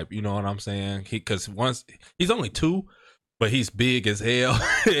vibe. You know what I'm saying? Because once he's only 2, but he's big as hell.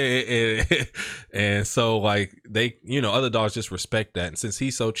 and so like they, other dogs just respect that. And since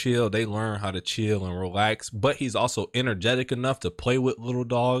he's so chill, they learn how to chill and relax. But he's also energetic enough to play with little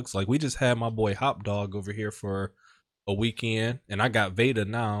dogs. Like we just had my boy Hop Dog over here for a weekend, and I got Veda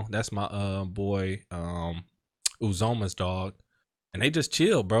now. That's my boy Uzoma's dog. And they just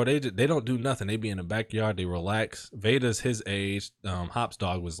chill, bro. They don't do nothing. They be in the backyard. They relax. Veda's his age. Hop's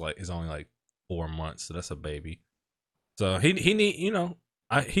dog is only like 4 months, so that's a baby. So he need,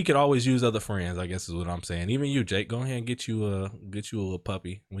 he could always use other friends, I guess is what I'm saying. Even you, Jake, go ahead and get you a little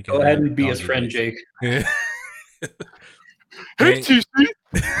puppy. We can go ahead and be his friend, Jake. Yeah. Hey, TC.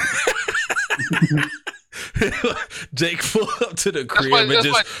 Jake pull up to the crib and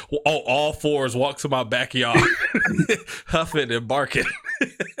just all fours walk to my backyard, huffing and barking.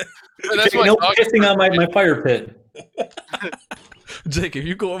 That's Jake, no pissing on my fire pit. Jake, if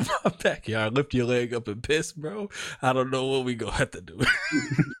you go in my backyard, lift your leg up and piss, bro, I don't know what we gonna have to do.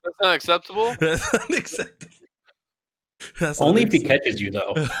 That's not acceptable. That's unacceptable. Only if he catches you,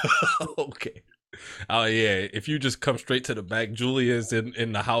 though. Okay. Oh yeah, if you just come straight to the back, Julia's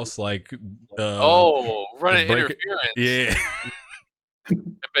in the house like running interference. Yeah. Hey,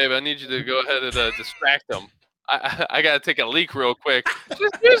 babe, I need you to go ahead and distract them. I gotta take a leak real quick.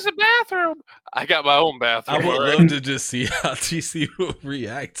 Just use the bathroom. I got my own bathroom. I would love to just see how TC will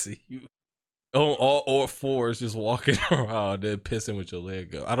react to you. Oh, all fours just walking around and pissing with your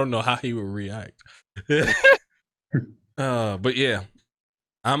leg up. I don't know how he would react. But yeah.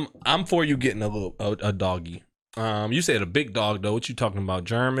 I'm for you getting a doggy. You said a big dog though. What you talking about?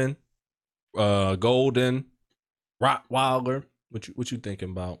 German, golden, Rottweiler. What you thinking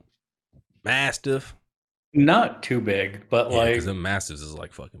about? Mastiff. Not too big, but because the mastiffs is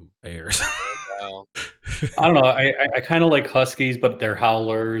like fucking bears. Wow. I don't know. I kind of like huskies, but they're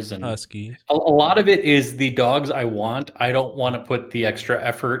howlers and husky. A lot of it is the dogs I want. I don't want to put the extra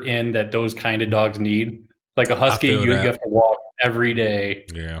effort in that those kind of dogs need. Like a husky, you have to walk every day.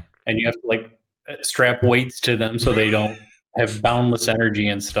 Yeah. And you have to like strap weights to them so they don't have boundless energy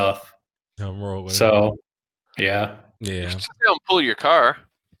and stuff. I'm rolling. So, yeah. Yeah. Just don't pull your car.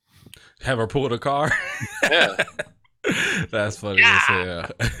 Have her pull the car? Yeah. That's funny as hell.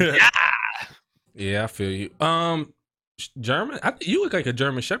 Yeah. Yeah, I feel you. German, you look like a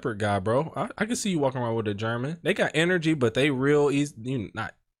German Shepherd guy, bro. I can see you walking around with a German. They got energy, but they real easy.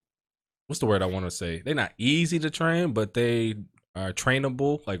 Not what's the word I want to say? They're not easy to train, but they are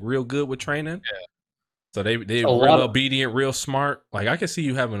trainable, like real good with training. Yeah. So they real obedient, real smart. Like I can see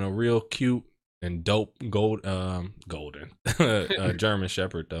you having a real cute and dope golden German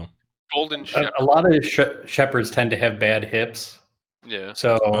Shepherd though. Golden Shepherd. A lot of shepherds tend to have bad hips. Yeah.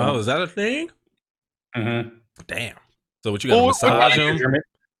 So is that a thing? Mm-hmm. Damn. So what you got to massage them?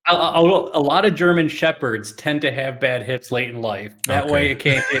 A lot of German Shepherds tend to have bad hips late in life. That way it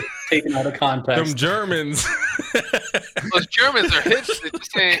can't get taken out of context. Them Germans. Those Germans are hips. They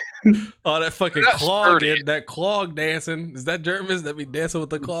just ain't. Oh, that fucking clog. That clog dancing. Is that Germans that be dancing with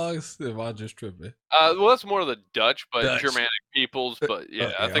the clogs? If I just tripping. Well, that's more of the Dutch, but Germanic peoples. But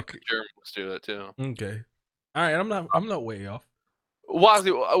yeah, I think the Germans do that too. Okay. All right, I'm not way off.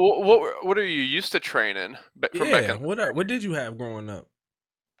 Wozzy, what are you used to training? What did you have growing up?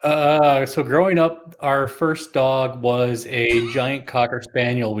 So growing up, our first dog was a giant Cocker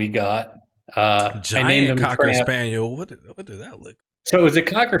Spaniel we got. I named him Cocker Spaniel. What did that look? So it was a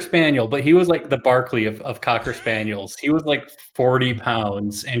Cocker Spaniel, but he was like the Barkley of Cocker Spaniels. He was like 40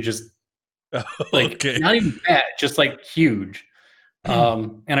 pounds and just like not even fat, just like huge.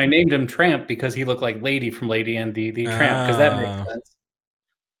 And I named him Tramp because he looked like Lady from Lady and the Tramp, because that makes sense.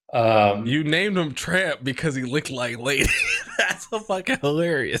 You named him Tramp because he looked like Lady. That's so fucking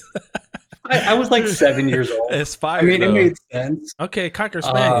hilarious. I was like 7 years old. Inspired, it made sense. Okay, Cocker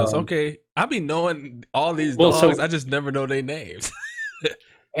Spaniels. Okay, I be knowing all these dogs. I just never know their names.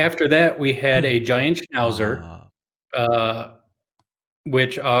 After that, we had a giant Schnauzer,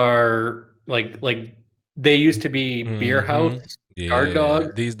 which are like they used to be beer house guard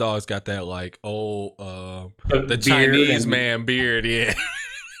dogs. These dogs got that like the Chinese man beard. Yeah,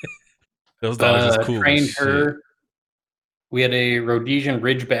 those dogs is cool. Trained her. We had a Rhodesian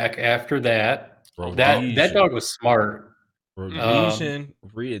Ridgeback after that. That dog was smart. Rhodesian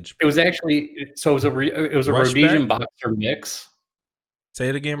Ridge. It was actually it was a Rhodesian boxer mix. Say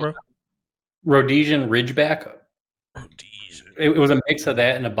it again, bro. Rhodesian Ridgeback. It was a mix of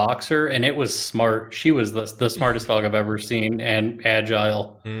that and a boxer, and it was smart. She was the smartest dog I've ever seen, and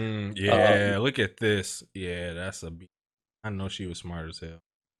agile. Yeah, look at this. Yeah, that's I know she was smart as hell.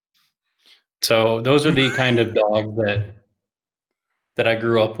 So those are the kind of dogs that I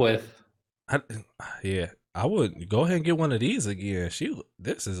grew up with. Yeah, I would go ahead and get one of these again.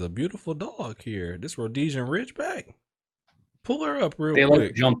 This is a beautiful dog here. This Rhodesian Ridgeback. Pull her up real They quick.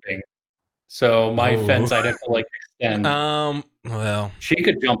 like jumping. So my fence, I'd have to like extend. Well, she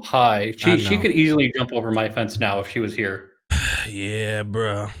could jump high. She could easily jump over my fence now if she was here. Yeah,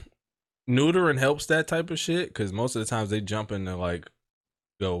 bro. Neutering helps that type of shit because most of the times they jump in and like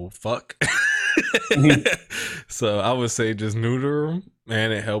go fuck. So I would say just neuter them,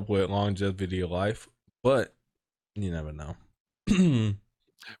 and it help with longevity of life. But you never know.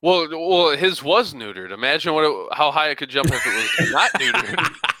 Well, his was neutered. Imagine how high it could jump if it was not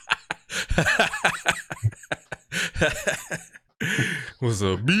neutered. Was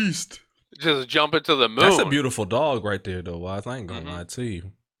a beast. Just jump into the moon. That's a beautiful dog right there, though, Waz. I ain't gonna lie to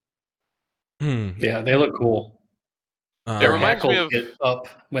you. Yeah, they look cool. Their hackles get up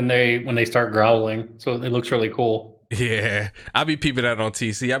when they start growling, so it looks really cool. Yeah, I be peeping that on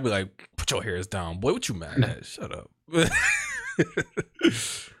TC. I be like, "Put your hairs down, boy. What you mad at? Shut up."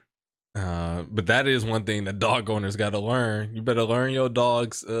 But that is one thing that dog owners got to learn. You better learn your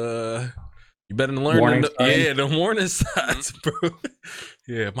dogs. You better learn the warning signs, bro.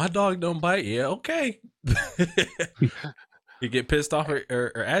 Yeah, my dog don't bite. Yeah, okay. You get pissed off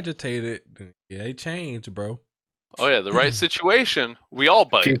or agitated. Yeah, they change, bro. Oh yeah, the right situation, we all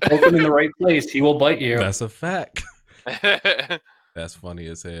bite. If you poke him in the right place, he will bite you. That's a fact. That's funny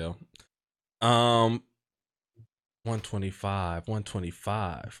as hell.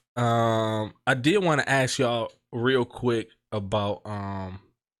 125. I did want to ask y'all real quick about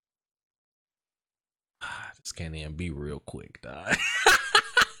this can't even be real quick, dog.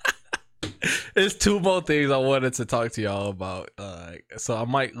 There's two more things I wanted to talk to y'all about. So I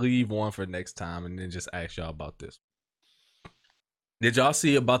might leave one for next time and then just ask y'all about this. Did y'all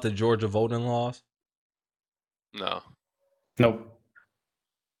see about the Georgia voting laws? No. Nope.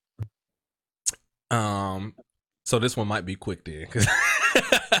 So this one might be quick then.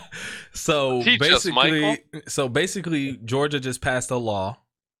 So basically, Georgia just passed a law.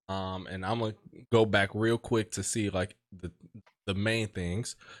 And I'm gonna go back real quick to see like the main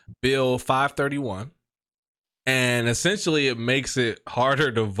things. Bill 531, and essentially it makes it harder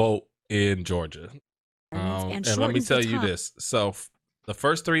to vote in Georgia. And let me tell you this. So the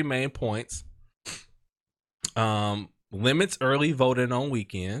first three main points: limits early voting on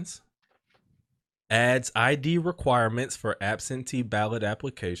weekends, adds ID requirements for absentee ballot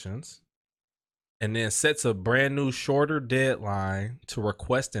applications, and then sets a brand new shorter deadline to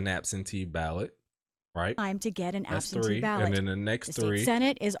request an absentee ballot. Right. Time to get an absentee ballot. And then the next three. The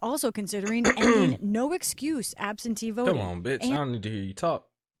Senate is also considering ending no excuse absentee voting. Come on, bitch. I don't need to hear you talk.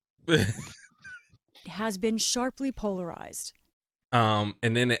 Has been sharply polarized. And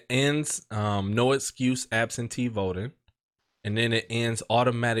then it ends no excuse absentee voting. And then it ends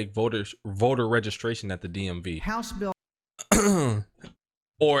automatic voter registration at the DMV. House bill.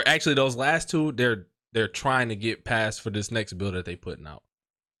 Or actually those last two, they're trying to get passed for this next bill that they putting out.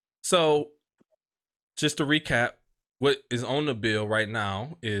 So just to recap, what is on the bill right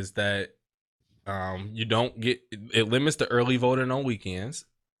now is that you don't get, it limits the early voting on weekends,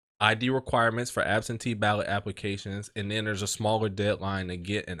 ID requirements for absentee ballot applications, and then there's a smaller deadline to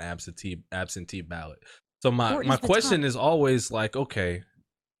get an absentee ballot. So my question is always like, okay,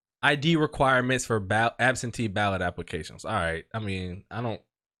 ID requirements for absentee ballot applications. All right. I mean, I don't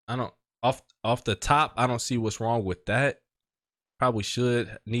off the top, I don't see what's wrong with that. Probably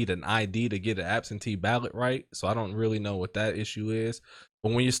should need an ID to get an absentee ballot, right? So I don't really know what that issue is.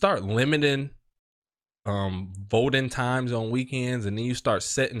 But when you start limiting voting times on weekends, and then you start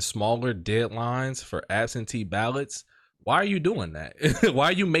setting smaller deadlines for absentee ballots, why are you doing that? Why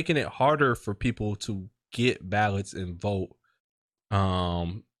are you making it harder for people to get ballots and vote,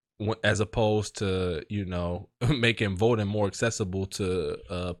 as opposed to, you know, making voting more accessible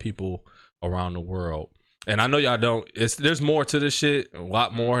to people around the world? And I know y'all don't, there's more to this shit, a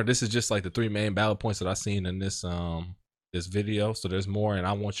lot more. This is just like the three main ballot points that I've seen in this this video. So there's more, and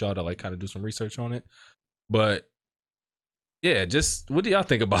I want y'all to like kind of do some research on it. But yeah, just what do y'all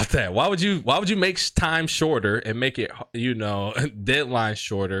think about that? Why would you make time shorter and make it, you know, deadline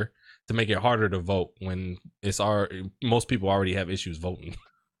shorter to make it harder to vote when most people already have issues voting?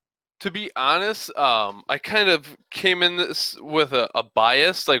 To be honest, I kind of came in this with a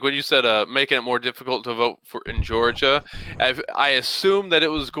bias, like what you said, making it more difficult to vote for in Georgia. I assumed that it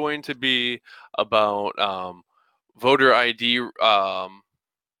was going to be about voter ID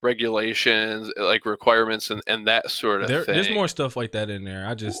regulations, like requirements, and that sort of thing. There's more stuff like that in there.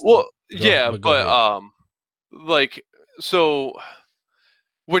 So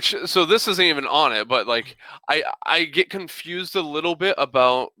this isn't even on it, but like I get confused a little bit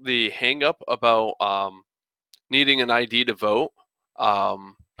about the hang up about needing an ID to vote.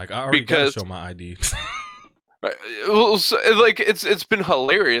 Like I already gotta Because show my ID. right, well, like it's been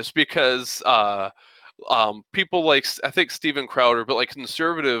hilarious because people like I think Steven Crowder, but like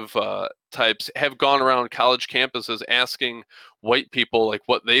conservative types have gone around college campuses asking white people like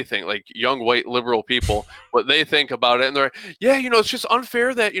what they think, like young white liberal people, what they think about it, and they're like, yeah, it's just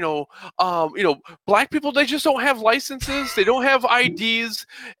unfair that black people, they just don't have licenses, they don't have IDs,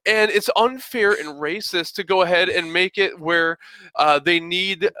 and it's unfair and racist to go ahead and make it where they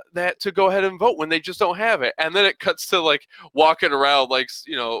need that to go ahead and vote when they just don't have it. And then it cuts to like walking around like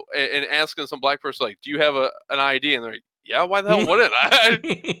and asking some black person like, do you have an ID? And they're like, yeah, why the hell wouldn't I?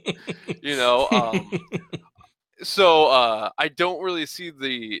 So I don't really see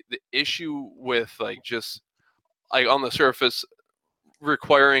the issue with like just like on the surface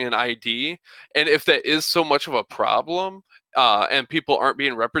requiring an ID. And if that is so much of a problem and people aren't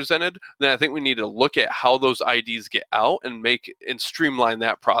being represented, then I think we need to look at how those IDs get out and streamline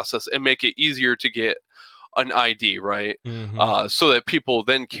that process and make it easier to get an ID, right? So that people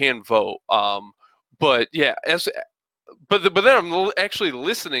then can vote. But yeah, but then I'm actually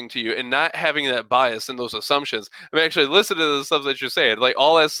listening to you and not having that bias and those assumptions. I'm actually listening to the stuff that you're saying. Like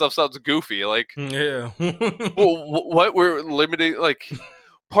all that stuff sounds goofy. Like, yeah. well, what we're limiting, like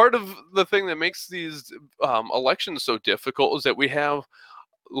part of the thing that makes these elections so difficult is that we have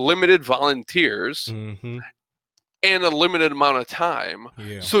limited volunteers and a limited amount of time.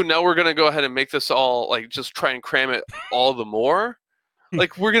 Yeah. So now we're going to go ahead and make this all like just try and cram it all the more.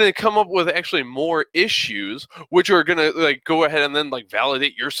 Like we're going to come up with actually more issues, which are going to like go ahead and then like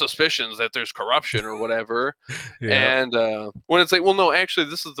validate your suspicions that there's corruption or whatever. Yeah. And when it's like, well, no, actually,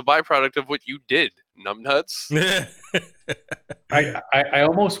 this is the byproduct of what you did, numbnuts. I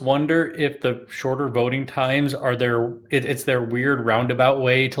almost wonder if the shorter voting times are it's their weird roundabout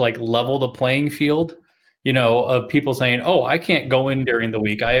way to like level the playing field, of people saying, oh, I can't go in during the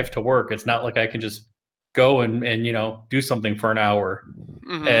week, I have to work. It's not like I can just go and do something for an hour.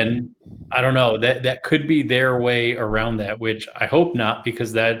 And I don't know, that could be their way around that, which I hope not,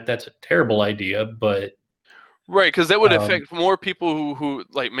 because that's a terrible idea. But right, because that would affect more people who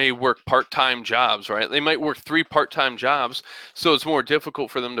like may work part-time jobs, right? They might work 3 part-time jobs, so it's more difficult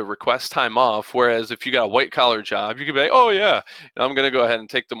for them to request time off. Whereas if you got a white-collar job, you could be like, oh yeah, I'm going to go ahead and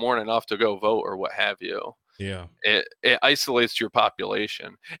take the morning off to go vote or what have you. Yeah. It isolates your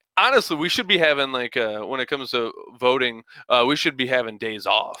population. Honestly, we should be having like when it comes to voting, we should be having days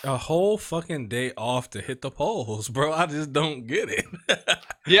off. A whole fucking day off to hit the polls, bro. I just don't get it.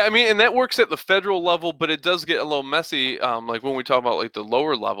 Yeah, I mean, and that works at the federal level, but it does get a little messy, like when we talk about like the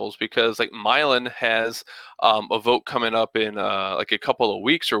lower levels, because like Milan has a vote coming up in like a couple of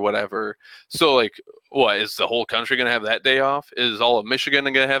weeks or whatever. So like, what is the whole country gonna have that day off? Is all of Michigan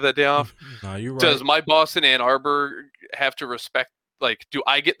gonna have that day off? No, you're right. Does my boss in Ann Arbor have to respect? Like, do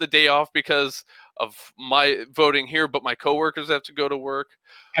I get the day off because of my voting here, but my coworkers have to go to work?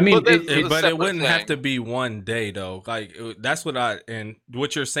 I mean, but it wouldn't have to be one day though. Like that's what and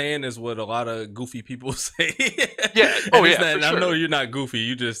what you're saying is what a lot of goofy people say. Yeah. Oh yeah. I know you're not goofy.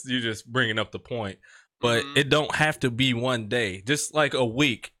 You just bringing up the point. But it don't have to be one day, just like a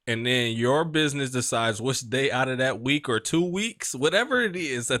week. And then your business decides which day out of that week or 2 weeks, whatever it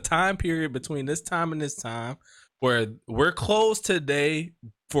is, a time period between this time and this time where we're closed today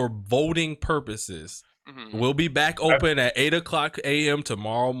for voting purposes. We'll be back open at 8:00 a.m.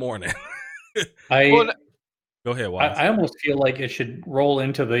 tomorrow morning. Well, Go ahead, Wise. I almost feel like it should roll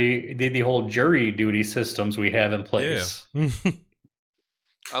into the whole jury duty systems we have in place. Yeah.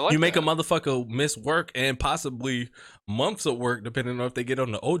 I like you make that. a motherfucker miss work and possibly months of work, depending on if they get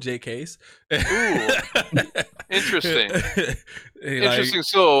on the OJ case. Ooh, interesting. Interesting.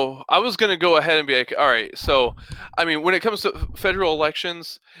 So I was gonna go ahead and be like, all right. So, I mean, when it comes to federal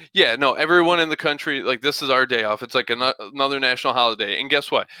elections, yeah, no, everyone in the country, like, this is our day off. It's like another national holiday. And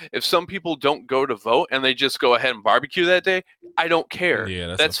guess what? If some people don't go to vote and they just go ahead and barbecue that day, I don't care.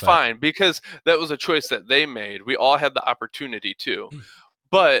 Yeah, that's fine, because that was a choice that they made. We all had the opportunity to.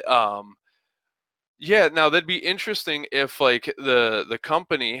 But yeah, now that'd be interesting if like the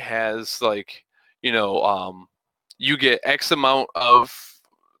company has like, you get X amount of,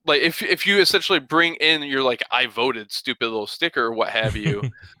 like, if you essentially bring in your like I voted stupid little sticker or what have you,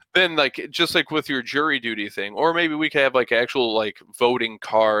 then like just like with your jury duty thing, or maybe we could have like actual like voting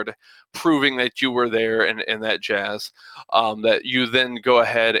card proving that you were there and that jazz, that you then go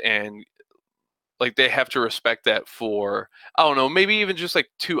ahead and like they have to respect that for, I don't know, maybe even just like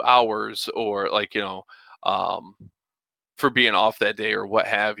 2 hours or like, for being off that day or what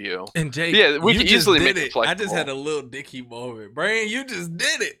have you. And Jake, yeah, we can easily make it. it flexible. I just had a little Dookie moment. Brain, you just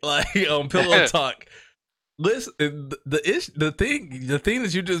did it. Like on Pillow Talk. Listen, the thing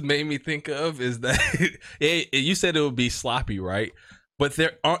that you just made me think of is that you said it would be sloppy, right? But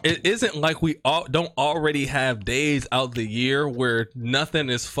it isn't like we don't already have days out the year where nothing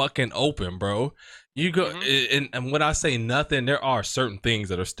is fucking open, bro. You go and when I say nothing, there are certain things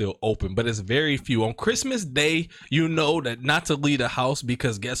that are still open, but it's very few. On Christmas Day, you know that not to leave the house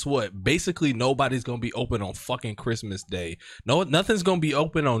because guess what? Basically, nobody's gonna be open on fucking Christmas Day. No, nothing's gonna be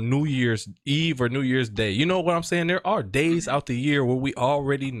open on New Year's Eve or New Year's Day. You know what I'm saying? There are days out the year where we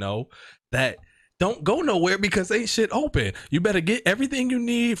already know that don't go nowhere because ain't shit open. You better get everything you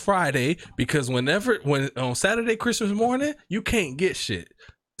need Friday because when on Saturday, Christmas morning, you can't get shit.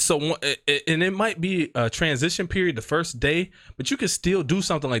 So, and it might be a transition period the first day, but you can still do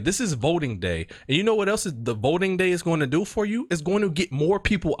something like this is voting day. And you know what else is the voting day is going to do for you? It's going to get more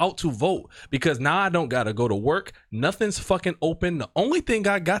people out to vote because now I don't got to go to work. Nothing's fucking open. The only thing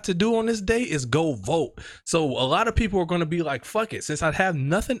I got to do on this day is go vote. So a lot of people are going to be like, fuck it. Since I have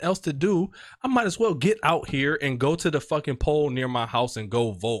nothing else to do, I might as well get out here and go to the fucking poll near my house and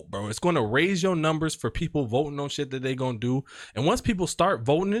go vote, bro. It's going to raise your numbers for people voting on shit that they going to do. And once people start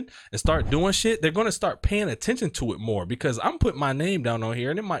voting and start doing shit, they're going to start paying attention to it more because I'm putting my name down on here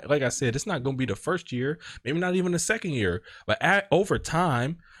and it might, like I said, it's not going to be the first year, maybe not even the second year, but over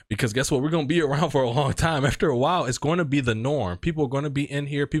time, because guess what? We're going to be around for a long time. After a while, it's going to be the norm. People are going to be in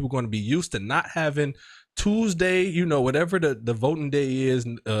here. People are going to be used to not having Tuesday, you know, whatever the voting day is,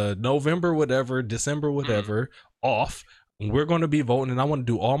 November, whatever, December, whatever, off. We're going to be voting, and I want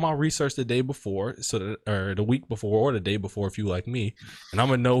to do all my research the day before, or the week before, or the day before, if you like me, and I'm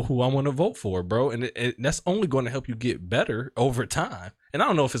gonna know who I want to vote for, bro. And that's only going to help you get better over time. And I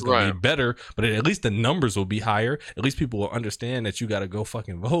don't know if it's going to be better, but at least the numbers will be higher. At least people will understand that you got to go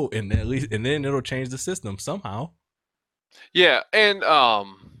fucking vote, and then it'll change the system somehow. Yeah, and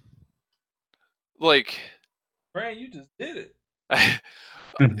like, Brian, you just did it.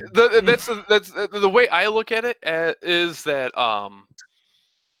 That's the way I look at it is that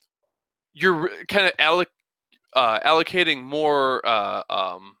you're kind of allocating more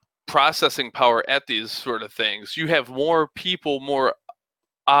processing power at these sort of things. You have more people, more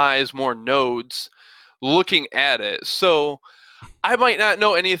eyes, more nodes looking at it. So I might not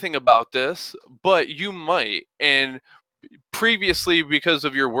know anything about this, but you might. And previously, because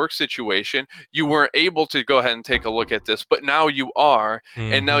of your work situation, you weren't able to go ahead and take a look at this, but now you are,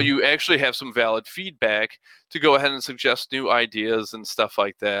 and now you actually have some valid feedback to go ahead and suggest new ideas and stuff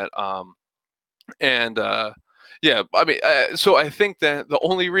like that. Yeah, I mean, so I think that the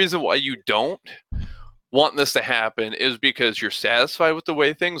only reason why you don't want this to happen is because you're satisfied with the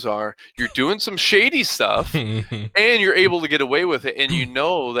way things are, you're doing some shady stuff, and you're able to get away with it, and you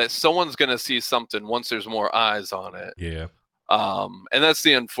know that someone's going to see something once there's more eyes on it. Yeah. And that's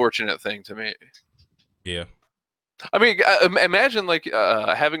the unfortunate thing to me. Yeah. I mean, imagine like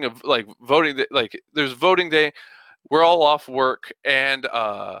having a voting day, like there's voting day, we're all off work, and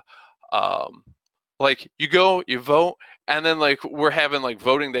like you go, you vote, and then like we're having like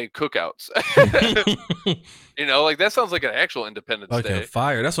voting day cookouts. You know, like that sounds like an actual Independence Day.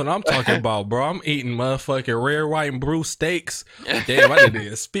 Fire. That's what I'm talking about, bro. I'm eating motherfucking red, white, and blue steaks. Damn, I didn't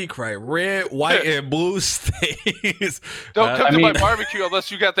even speak right. Red, white, and blue steaks. Don't come to my barbecue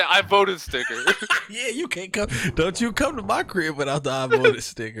unless you got the I voted sticker. Yeah, you can't come. Don't you come to my crib without the I voted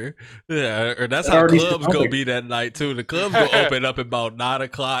sticker. Yeah, or that's how clubs gonna be that night too. The clubs gonna open up about 9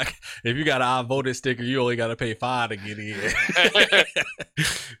 o'clock. If you got an I voted sticker, you only gotta pay $5 to get in.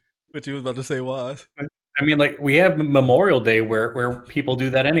 What you was about to say, was? I mean, like we have Memorial Day where people do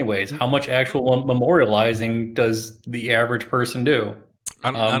that anyways. How much actual memorializing does the average person do?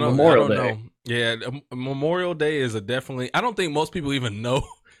 I don't know. Yeah, Memorial Day is definitely. I don't think most people even know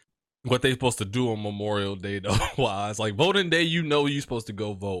what they're supposed to do on Memorial Day though. Wise, like voting day, you know you're supposed to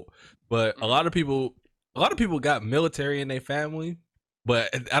go vote, but a lot of people got military in their family,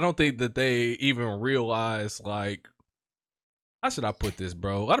 but I don't think that they even realize like. How should I put this,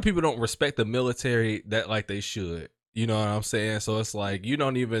 bro? A lot of people don't respect the military that like they should. You know what I'm saying? So it's like you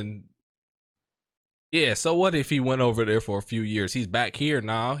don't even. Yeah. So what if he went over there for a few years? He's back here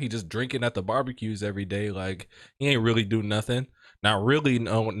now. He just drinking at the barbecues every day. Like he ain't really do nothing. Not really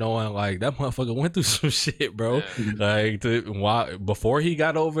knowing like that motherfucker went through some shit, bro. Like before he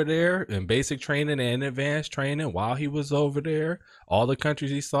got over there in basic training and advanced training, while he was over there, all the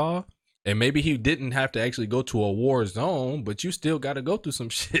countries he saw. And maybe he didn't have to actually go to a war zone, but you still got to go through some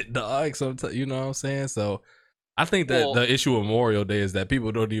shit, dog. Sometimes, you know what I'm saying? So I think that the issue of Memorial Day is that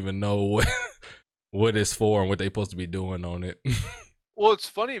people don't even know what it's for and what they're supposed to be doing on it. Well, it's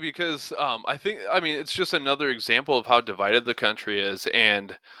funny because I mean, it's just another example of how divided the country is.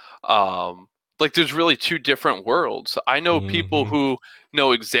 And the like there's really two different worlds. I know people who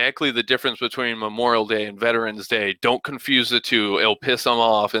know exactly the difference between Memorial Day and Veterans Day. Don't confuse the two; it'll piss them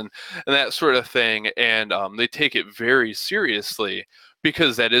off, and that sort of thing. And they take it very seriously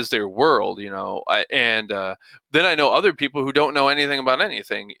because that is their world, you know. Then I know other people who don't know anything about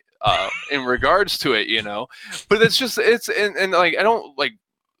anything in regards to it, you know. But and like I don't like.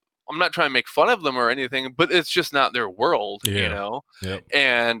 I'm not trying to make fun of them or anything, but it's just not their world, you know. Yep.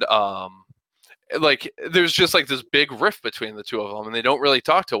 And like there's just like this big rift between the two of them, and they don't really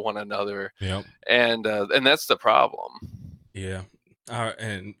talk to one another. Yep. And that's the problem. Yeah.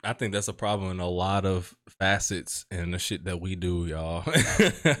 And I think that's a problem in a lot of facets in the shit that we do, y'all.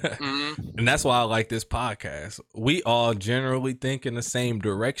 And that's why I like this podcast. We all generally think in the same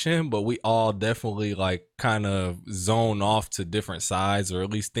direction, but we all definitely like kind of zone off to different sides, or at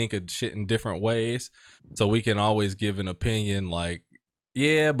least think of shit in different ways. So we can always give an opinion like,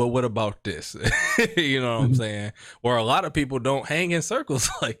 yeah, but what about this? You know what I'm saying? Where a lot of people don't hang in circles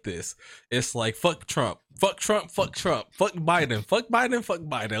like this. It's like, fuck Trump, fuck Trump, fuck Trump, fuck Biden, fuck Biden, fuck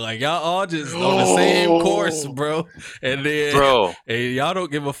Biden. Like, y'all all just on the same course, bro. And then and y'all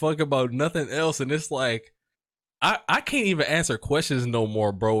don't give a fuck about nothing else. And it's like, I can't even answer questions no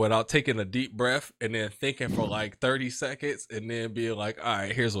more, bro, without taking a deep breath and then thinking for like 30 seconds and then being like, all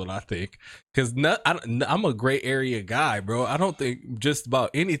right, here's what I think. Because I'm a gray area guy, bro. I don't think just about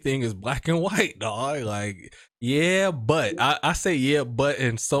anything is black and white, dog. Like, yeah, but I say yeah, but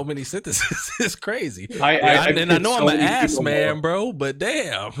in so many sentences. It's crazy. I know I'm an ass man, bro, but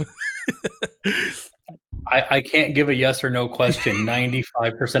damn. I can't give a yes or no question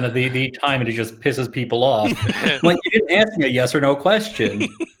 95% of the time, and it just pisses people off. Like, you didn't ask me a yes or no question.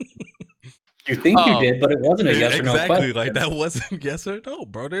 You think you did, but it wasn't a yes or no question. Like that wasn't yes or no,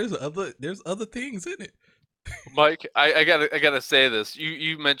 bro. There's other things in it. Mike, I gotta say this.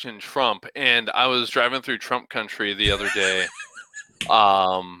 You mentioned Trump, and I was driving through Trump country the other day.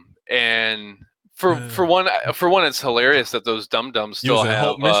 And for one, it's hilarious that those dum-dums still have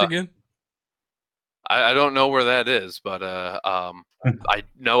Hope, Michigan. I don't know where that is, but I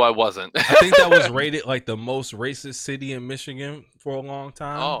know I wasn't. I think that was rated like the most racist city in Michigan for a long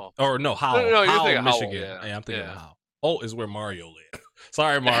time. Oh, or no, Howell. No, you're Howell, thinking Michigan. Howell, I'm thinking Howell. Holt is where Mario lives.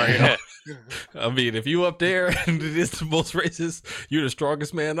 Sorry, Mario. I mean, if you up there and it is the most racist, you're the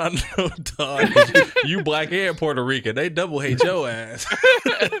strongest man I know, dog. You black and Puerto Rican. They double hate your ass.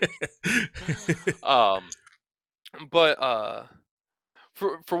 But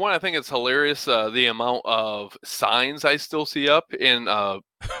for one, I think it's hilarious the amount of signs I still see up in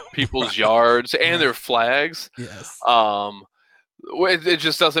people's yards and their flags. Yes. It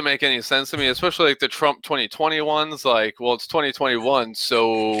just doesn't make any sense to me, especially like the Trump 2020 ones. Like, well, it's 2021,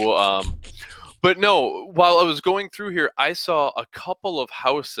 so. But no, while I was going through here, I saw a couple of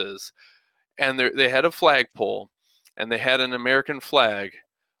houses, and they had a flagpole, and they had an American flag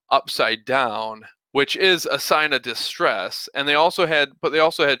upside down, which is a sign of distress. And they also had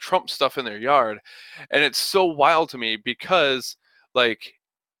Trump stuff in their yard. And it's so wild to me because, like,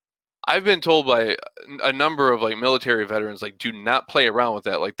 I've been told by a number of like military veterans, like, do not play around with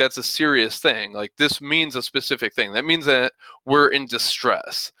that. Like, that's a serious thing. Like, this means a specific thing. That means that we're in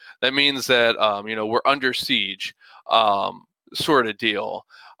distress. That means that, we're under siege, sort of deal.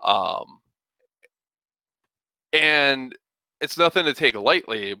 And it's nothing to take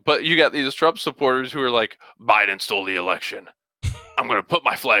lightly, but you got these Trump supporters who are like, Biden stole the election. I'm going to put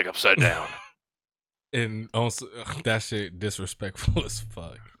my flag upside down. And also, that shit disrespectful as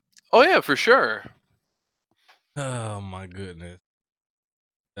fuck. Oh, yeah, for sure. Oh, my goodness.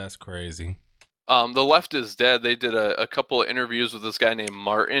 That's crazy. The Left is Dead. They did a couple of interviews with this guy named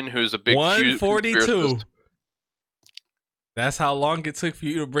Martin, who's a big 142. That's how long it took for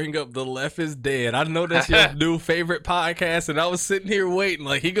you to bring up The Left is Dead. I know that's your new favorite podcast, and I was sitting here waiting,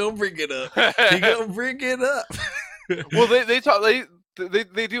 like, he gonna bring it up. He gonna bring it up. Well,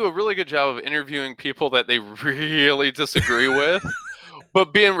 they do a really good job of interviewing people that they really disagree with,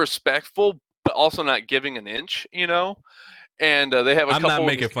 but being respectful, but also not giving an inch, you know? And they have a couple. I'm not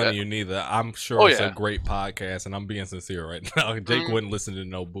making fun of you neither. I'm sure it's a great podcast, and I'm being sincere right now. Jake wouldn't listen to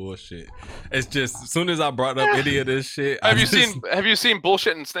no bullshit. It's just as soon as I brought up any of this shit. Have you seen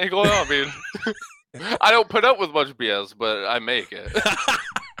Bullshit and Snake Oil? I mean, I don't put up with much BS, but I make it.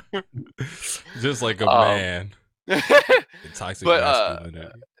 Just like a man. Toxic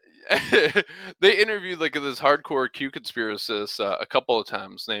masculinity. They interviewed like this hardcore Q conspiracist a couple of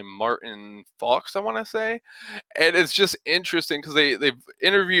times named Martin Fox, I want to say, and it's just interesting because they've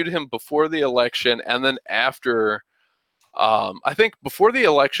interviewed him before the election and then after I think before the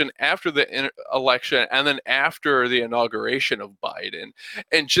election, after the election, and then after the inauguration of Biden,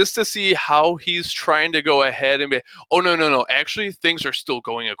 and just to see how he's trying to go ahead and be, oh no, actually things are still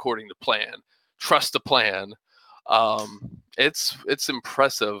going according to plan. Trust the plan. It's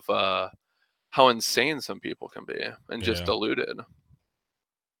impressive how insane some people can be and just deluded.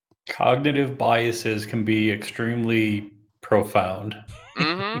 Cognitive biases can be extremely profound.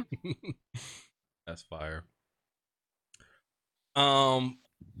 Mm-hmm. That's fire.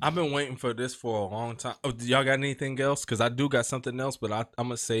 I've been waiting for this for a long time. Oh, do y'all got anything else? Because I do got something else, but I'm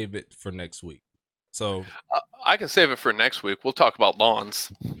gonna save it for next week. So I can save it for next week. We'll talk about lawn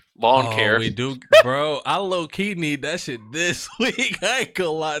care. We do, bro. I low key need that shit this week. I ain't gonna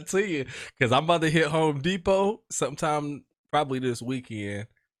lie to you, because I'm about to hit Home Depot sometime probably this weekend.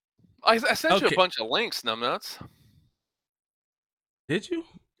 I sent you a bunch of links, numbnuts. Did you?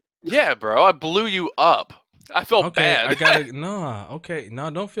 Yeah, bro. I blew you up. I felt bad. I gotta no,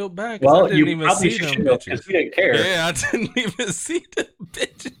 don't feel bad. Well, I didn't you even probably see them should bitches. we didn't care. Yeah, I didn't even see them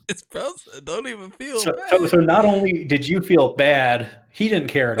bitches, bro. So don't even feel So bad. not only did you feel bad, he didn't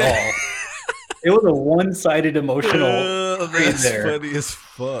care at all. It was a one-sided emotional That's there. funny as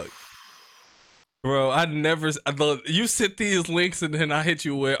fuck. Bro, you sent these links and then I hit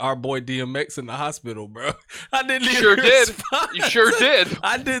you with our boy DMX in the hospital, bro. I didn't even respond. You sure did.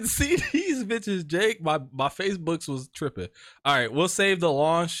 I didn't see these bitches, Jake. My Facebooks was tripping. All right, we'll save the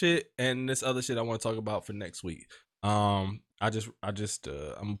lawn shit and this other shit I want to talk about for next week. I'm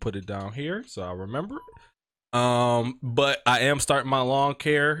gonna put it down here so I remember it. But I am starting my lawn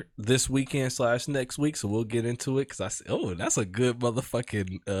care this weekend / next week, so we'll get into it because I said, oh, that's a good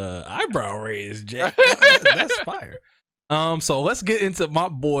motherfucking eyebrow raise, Jack. That's fire. So let's get into my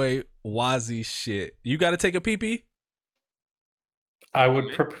boy WOZZY shit. You got to take a pee-pee? I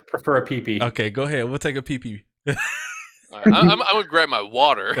would prefer a pee-pee. Okay, go ahead. We'll take a pee-pee. Right, I'm gonna grab my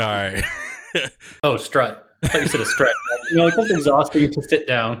water. All right. Oh, strut. I thought you said a stretch. It's exhausting to sit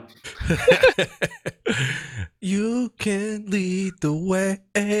down. You can lead the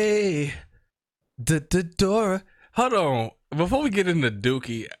way. Dora. Hold on. Before we get into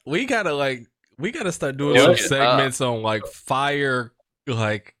Dookie, we gotta start doing some segments on like fire,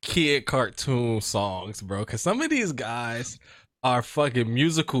 like kid cartoon songs, bro. Cause some of these guys are fucking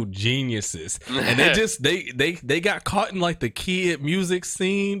musical geniuses, and they got caught in like the kid music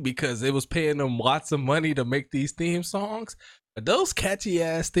scene because it was paying them lots of money to make these theme songs. But those catchy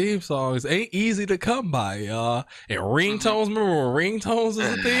ass theme songs ain't easy to come by, y'all. And ringtones, remember when ringtones was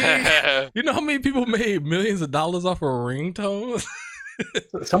a thing? You know how many people made millions of dollars off of ringtones?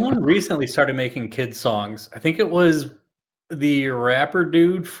 Someone recently started making kids songs. I think it was the rapper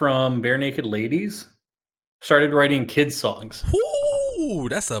dude from Bare Naked Ladies. Started writing kids songs. Ooh,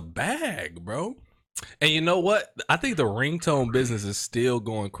 that's a bag, bro. And you know what? I think the ringtone business is still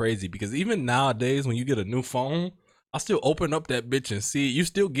going crazy because even nowadays when you get a new phone, I still open up that bitch and see you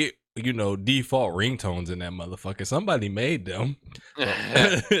still get, default ringtones in that motherfucker. Somebody made them.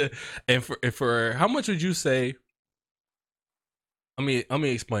 And for how much would you say? Let me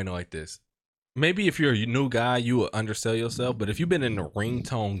explain it like this. Maybe if you're a new guy, you will undersell yourself. But if you've been in the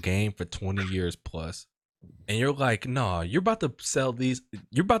ringtone game for 20 years plus, and you're like, nah, you're about to sell these.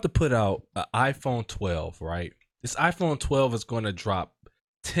 You're about to put out an iPhone 12, right? This iPhone 12 is going to drop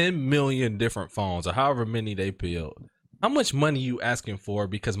 10 million different phones or however many they build. How much money you asking for?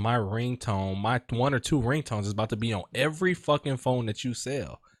 Because my ringtone, my 1 or 2 ringtones is about to be on every fucking phone that you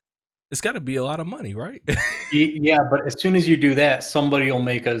sell. It's got to be a lot of money, right? Yeah, but as soon as you do that, somebody will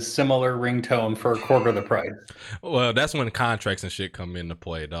make a similar ringtone for a quarter of the price. Well, that's when contracts and shit come into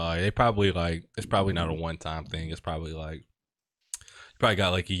play, dog. They probably it's probably not a one-time thing. It's probably like, you probably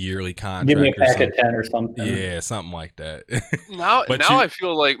got like a yearly contract. Give me a pack of 10 or something. Yeah, something like that. Now I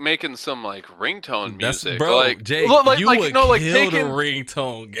feel like making some like ringtone music, bro. like Jake, like you like would you know, like kill taking the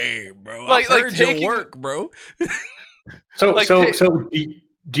ringtone game, bro. Like I heard taking your work, bro. So Like,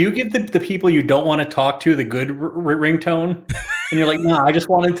 do you give the people you don't want to talk to the good ringtone? And you're like, nah, I just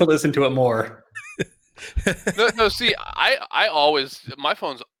wanted to listen to it more. No, see, I always, my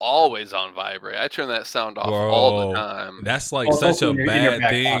phone's always on vibrate. I turn that sound off Bro, all the time. That's like such a bad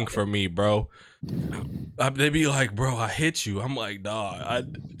thing for me, bro. They be like, bro, I hit you. I'm like, dog, I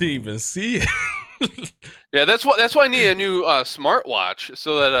didn't even see it. Yeah, that's why I need a new smartwatch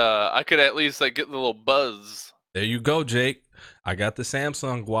so that I could at least like get the little buzz. There you go, Jake. I got the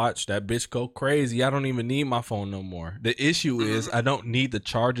Samsung watch. That bitch go crazy. I don't even need my phone no more. The issue is I don't need to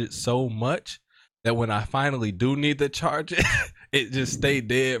charge it so much that when I finally do need to charge it, it just stay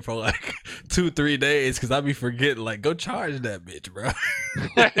dead for like 2-3 days because I be forgetting, like, go charge that bitch, bro.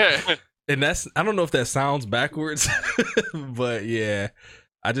 And that's, I don't know if that sounds backwards, but yeah,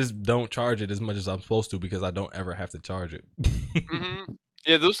 I just don't charge it as much as I'm supposed to because I don't ever have to charge it. Mm-hmm.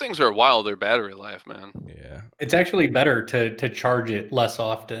 Yeah, those things are wild. Their battery life, man. Yeah. It's actually better to charge it less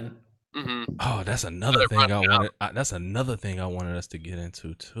often. Mm-hmm. Oh, that's another thing I wanted. That's another thing I wanted us to get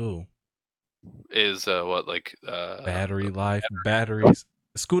into too. Is what like Battery life, batteries.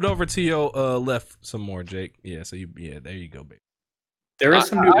 Scoot over to your left some more, Jake. Yeah, so there you go, baby. There is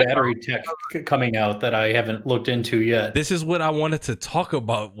some new battery tech coming out that I haven't looked into yet. This is what I wanted to talk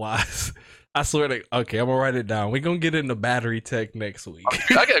about, Wise. I swear to, okay, I'm gonna write it down. We're gonna get into battery tech next week.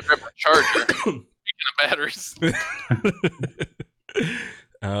 I gotta grab my charger. Speaking of batteries.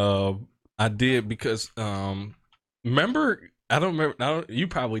 I did because remember, I don't remember, you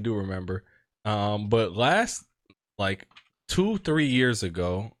probably do remember. But last like 2-3 years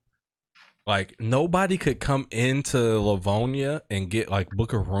ago, like nobody could come into Livonia and get like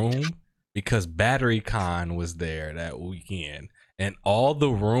book a room because BatteryCon was there that weekend and all the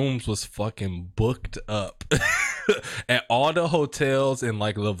rooms was fucking booked up. At all the hotels in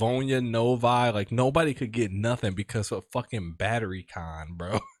like Livonia, Novi, like nobody could get nothing because of fucking BatteryCon,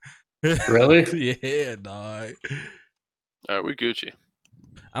 bro. Really? Yeah, dog. All right, we Gucci.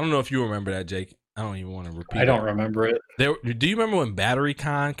 I don't know if you remember that, Jake. I don't even want to repeat. I don't remember it. Do you remember when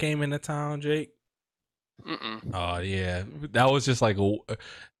BatteryCon came into town, Jake? Mm-mm. Oh yeah, that was just like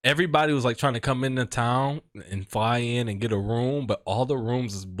everybody was like trying to come into town and fly in and get a room, but all the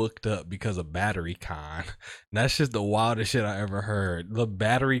rooms is booked up because of BatteryCon. And that's just the wildest shit I ever heard. The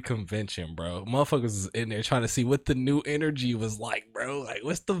battery convention, bro. Motherfuckers is in there trying to see what the new energy was like, bro. Like,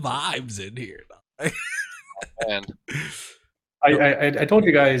 what's the vibes in here? Man. I told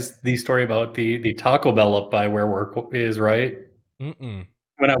you guys the story about the Taco Bell up by where work is, right? Mm-mm.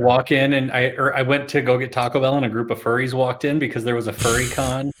 When I walk in and I went to go get Taco Bell and a group of furries walked in because there was a furry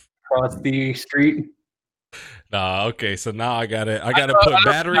con across the street. Nah, okay, so now I gotta put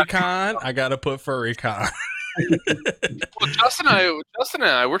BatteryCon, I gotta put FurryCon. Well, Justin and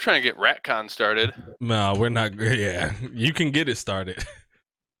I, we're trying to get RatCon started. No, we're not. Yeah, you can get it started.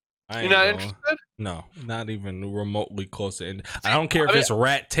 You're not interested? No, not even remotely close to it. I don't care if it's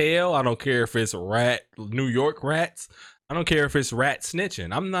rat tail. I don't care if it's rat New York rats. I don't care if it's rat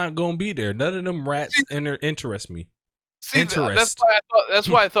snitching. I'm not gonna be there. None of them rats interest me. That's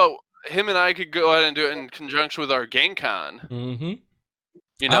why I thought him and I could go out and do it in conjunction with our GangCon. Mm-hmm.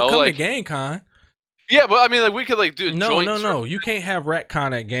 You know, I'll come like to GangCon. Yeah, but I mean, like we could like do a joint. No. You can't have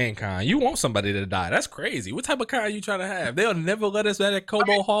RatCon at GangCon. You want somebody to die. That's crazy. What type of con are you trying to have? They'll never let us back at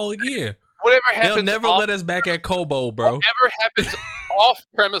Kobo Hall again. Whatever happens, they'll never let us back at Kobo, bro. Whatever happens off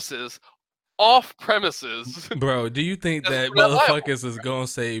premises. Bro, do you think that motherfuckers is gonna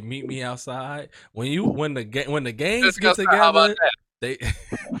say meet me outside when the gangs get together?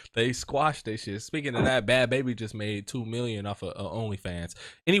 They squash this shit. Speaking of that, Bad Baby just made $2 million off of OnlyFans.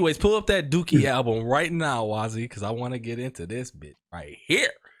 Anyways, pull up that Dookie album right now, Wazzy, because I want to get into this bit right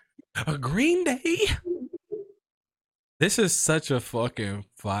here. A Greenday. This is such a fucking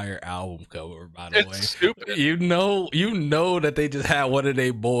fire album cover, by the way. Stupid. You know that they just had one of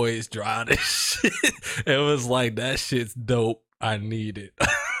their boys draw this shit. It was like, that shit's dope. I need it.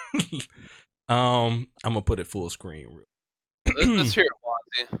 I'm gonna put it full screen real. Let's hear it,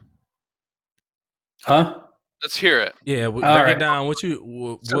 Wazzy. Huh? Let's hear it. Yeah, break it down. What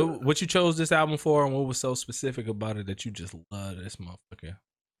you chose this album for, and what was so specific about it that you just love this motherfucker?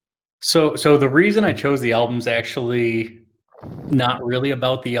 So the reason I chose the album's actually not really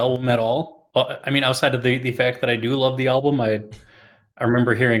about the album at all. I mean, outside of the fact that I do love the album, I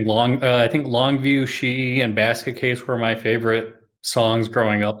remember hearing I think Longview, She, and Basket Case were my favorite songs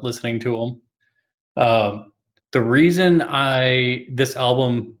growing up, listening to them. The reason this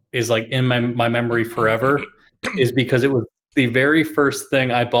album is like in my memory forever is because it was the very first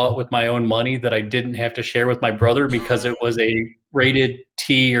thing I bought with my own money that I didn't have to share with my brother because it was a rated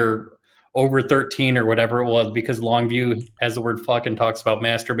T or over 13 or whatever it was, because Longview has the word fuck and talks about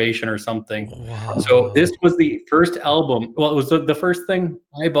masturbation or something. Wow. So this was the first album. Well, it was the first thing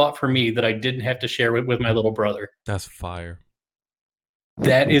I bought for me that I didn't have to share with my little brother. That's fire.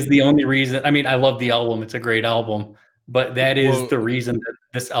 That is the only reason. I mean, I love the album. It's a great album. But that is the reason that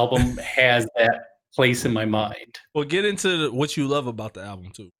this album has that place in my mind. Well, get into what you love about the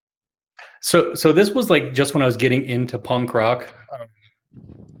album, too. So this was like just when I was getting into punk rock.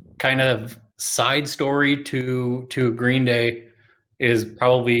 Kind of side story to Greenday is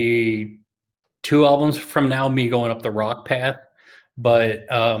probably 2 albums from now, me going up the rock path. But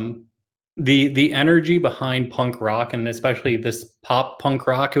the energy behind punk rock, and especially this pop punk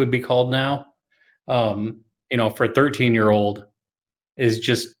rock, it would be called now, for a 13-year-old, is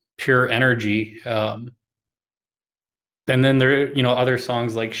just pure energy. And then there, other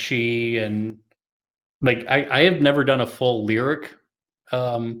songs like She, and like I have never done a full lyric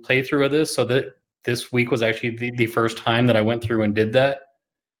playthrough of this, so that this week was actually the first time that I went through and did that.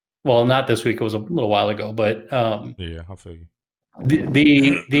 Well, not this week, it was a little while ago, but Yeah, I feel you.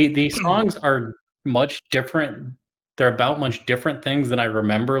 the songs are much different. They're about much different things than I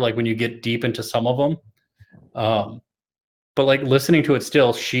remember, like when you get deep into some of them. But like listening to it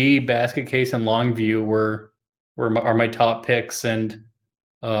still, She, Basket Case, and Longview are my top picks. And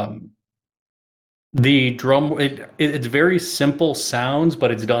the drum, it's very simple sounds,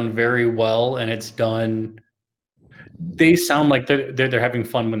 but it's done very well, and they sound like they're having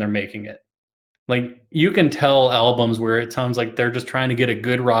fun when they're making it. Like you can tell albums where it sounds like they're just trying to get a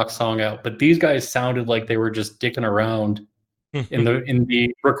good rock song out, but these guys sounded like they were just dicking around in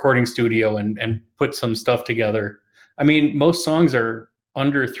the recording studio and put some stuff together. I mean, most songs are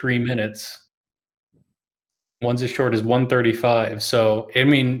under 3 minutes. One's as short as 1:35. So I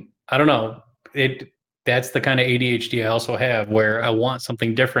mean, I don't know. That's the kind of ADHD I also have, where I want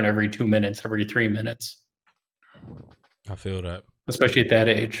something different every 2 minutes, every 3 minutes. I feel that, especially at that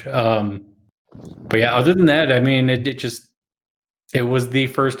age. But yeah, other than that, I mean, it was the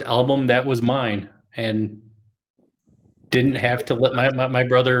first album that was mine, and didn't have to let my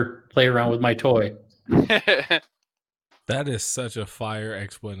brother play around with my toy. That is such a fire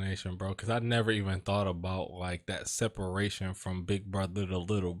explanation, bro, because I never even thought about like that separation from big brother to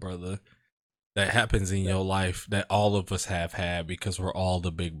little brother that happens in your life, that all of us have had because we're all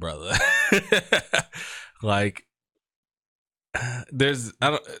the big brother. Like I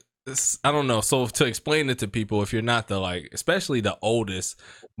don't know. So to explain it to people, if you're not the, like, especially the oldest,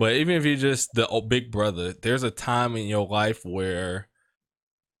 but even if you're just the big brother, there's a time in your life where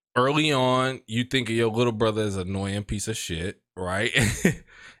early on you think of your little brother as an annoying piece of shit, right?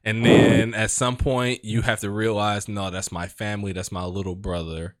 And then at some point you have to realize, no, that's my family, that's my little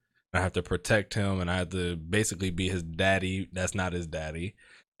brother. I have to protect him, and I have to basically be his daddy. That's not his daddy.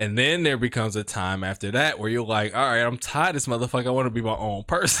 And then there becomes a time after that where you're like, all right, I'm tired of this motherfucker. I want to be my own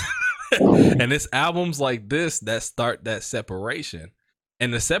person. And it's albums like this that start that separation.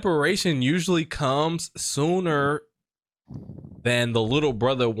 And the separation usually comes sooner than the little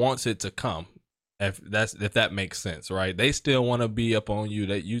brother wants it to come. If that makes sense, right? They still want to be up on you.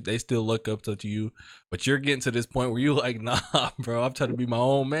 They still look up to you, but you're getting to this point where you're like, nah, bro, I'm trying to be my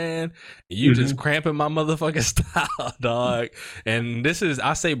own man. And you just cramping my motherfucking style, dog. And this is,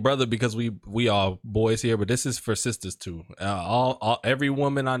 I say brother because we all boys here, but this is for sisters too. Every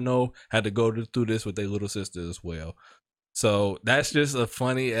woman I know had to go through this with their little sister as well. So that's just a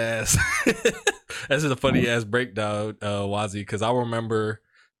funny ass. That's just a funny ass breakdown, Wazzy, because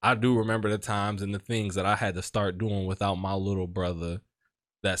I do remember the times and the things that I had to start doing without my little brother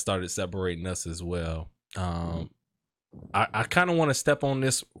that started separating us as well. I kind of want to step on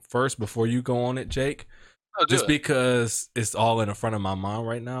this first before you go on it, Jake. Just because it's all in the front of my mind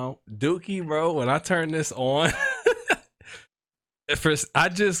right now. Dookie, bro, when I turn this on, first I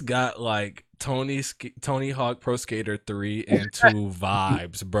just got like Tony Hawk Pro Skater 3 and 2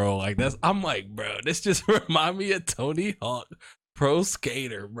 vibes, bro. Like I'm like, bro, this just remind me of Tony Hawk Pro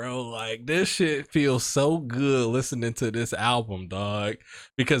Skater, bro. Like this shit feels so good listening to this album, dog,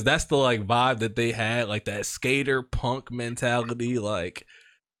 because that's the like vibe that they had, like that skater punk mentality. Like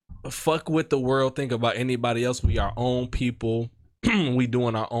fuck what the world think about anybody else. We our own people. We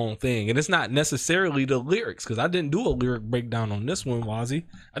doing our own thing, and it's not necessarily the lyrics, because I didn't do a lyric breakdown on this one, Wazzy.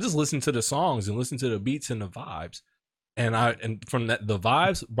 I just listened to the songs and listened to the beats and the vibes, and from that, the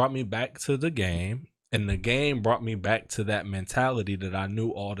vibes brought me back to the game. And the game brought me back to that mentality that I knew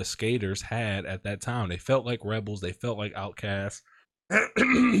all the skaters had at that time. They felt like rebels. They felt like outcasts.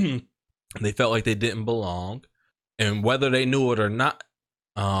 They felt like they didn't belong. And whether they knew it or not,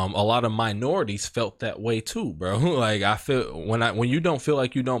 a lot of minorities felt that way too, bro. Like I feel when you don't feel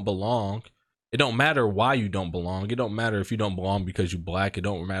like you don't belong, it don't matter why you don't belong. It don't matter if you don't belong because you black. It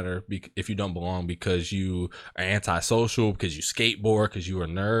don't matter if you don't belong because you are antisocial, because you skateboard, because you are a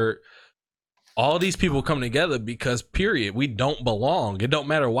nerd. All these people come together because, period, we don't belong. It don't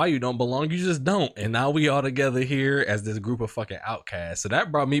matter why you don't belong, you just don't. And now we all together here as this group of fucking outcasts. So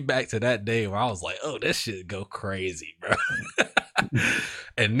that brought me back to that day where I was like, oh, this shit go crazy, bro.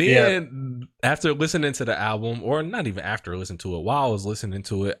 And then after listening to the album, or not even after listening to it, while I was listening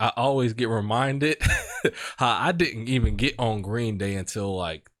to it, I always get reminded how I didn't even get on Greenday until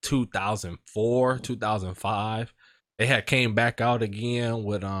like 2004, 2005. They had came back out again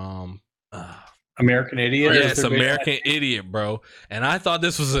with American Idiot. Yes, American Idiot, bro. And I thought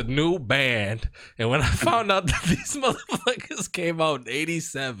this was a new band. And when I found out that these motherfuckers came out in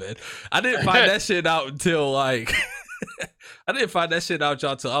 87, I didn't find that shit out until like I didn't find that shit out,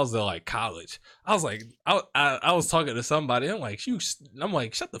 y'all, till I was in like college. I was like, I was talking to somebody. I'm like,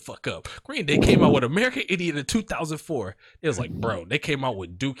 shut the fuck up. Greenday came out with American Idiot in 2004. It was like, bro, they came out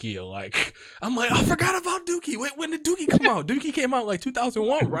with Dookie. Like, I'm like, I forgot about Dookie. Wait, when did Dookie come out? Dookie came out like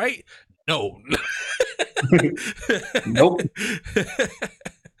 2001, right? No. Nope.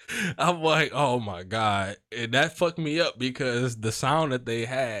 I'm like, oh my God. And that fucked me up because the sound that they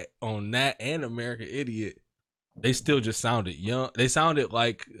had on that and American Idiot, they still just sounded young. They sounded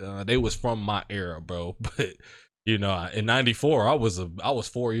like they was from my era, bro. But you know, in '94, I was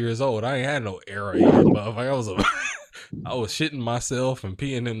 4 years old. I ain't had no era yet, motherfucker. I was shitting myself and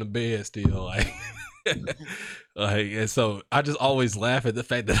peeing in the bed still, like. Like, and so I just always laugh at the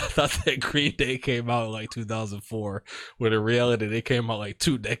fact that I thought that Green Day came out in like 2004, when in reality they came out like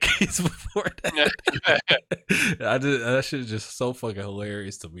 2 decades before that. That shit is just so fucking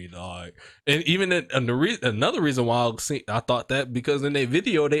hilarious to me, dog. And even another reason why I thought that, because in their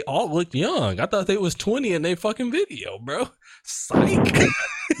video they all looked young. I thought they was 20 in their fucking video, bro. Psych.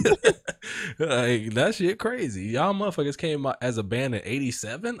 Like, that shit crazy. Y'all motherfuckers came out as a band in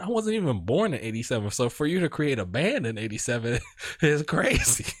 87. I wasn't even born in 87, so for you to create a band in 87 is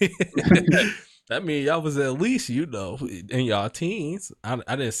crazy. That means y'all was at least, you know, in y'all teens. I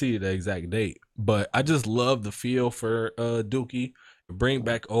didn't see the exact date, but I just love the feel for Dookie. Bring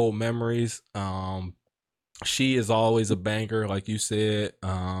back old memories. She is always a banger, like you said.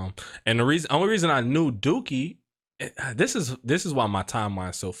 And the only reason I knew Dookie, this is why my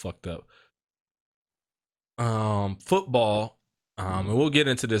timeline's so fucked up. Football, and we'll get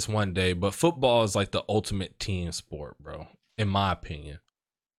into this one day, but football is like the ultimate team sport, bro, in my opinion.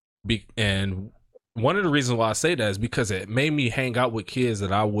 And one of the reasons why I say that is because it made me hang out with kids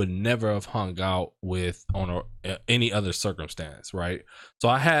that I would never have hung out with on any other circumstance, right? So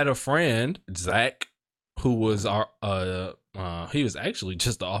I had a friend, Zach, who was he was actually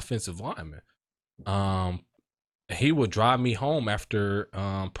just the offensive lineman. He would drive me home after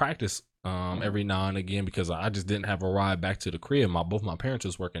practice every now and again, because I just didn't have a ride back to the crib. Both my parents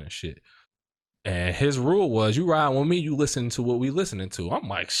was working and shit. And his rule was, you ride with me, you listen to what we listening to. I'm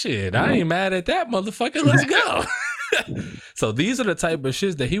like, shit, I ain't mad at that, motherfucker. Let's go. So these are the type of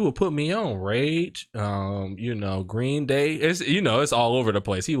shits that he would put me on. Rage, you know, Green Day. It's all over the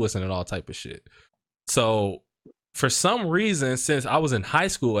place. He listened to all type of shit. So for some reason, since I was in high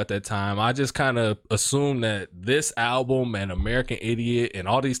school at that time, I just kind of assumed that this album and American Idiot and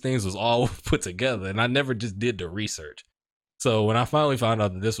all these things was all put together, and I never just did the research. So when I finally found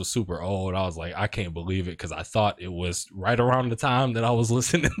out that this was super old, I was like, I can't believe it, because I thought it was right around the time that I was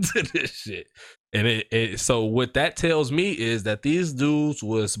listening to this shit. And so what that tells me is that these dudes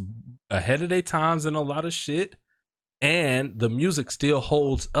was ahead of their times in a lot of shit, and the music still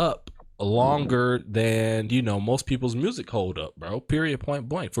holds up longer than, you know, most people's music hold up, bro. Period, point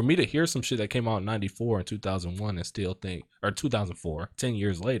blank. For me to hear some shit that came out in 94 and 2001 and still think, or 2004, 10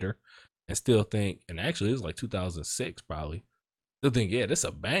 years later, and still think, and actually it was like 2006 probably, still think, yeah, this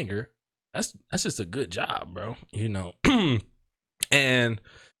a banger. That's just a good job, bro. You know. And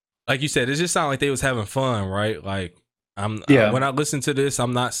like you said, it just sounded like they was having fun, right? Like, when I listen to this,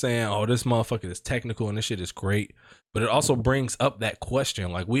 I'm not saying, oh, this motherfucker is technical and this shit is great, but it also brings up that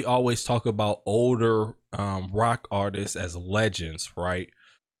question. Like, we always talk about older rock artists as legends, right?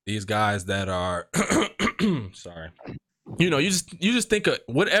 These guys that are sorry, you know, you just think of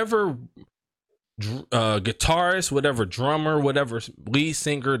whatever guitarist, whatever drummer, whatever lead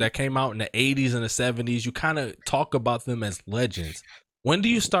singer that came out in the 80s and the 70s, you kind of talk about them as legends. When do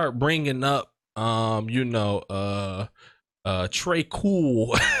you start bringing up Trey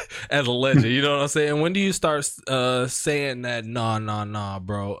Cool as a legend? You know what I'm saying? When do you start saying that, nah,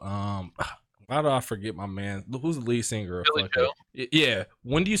 bro? Why do I forget my man? Who's the lead singer? Billy Joe. Yeah.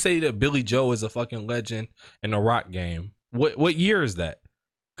 When do you say that Billy Joe is a fucking legend in the rock game? What year is that?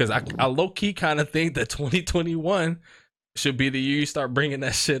 Because I low key kind of think that 2021 should be the year you start bringing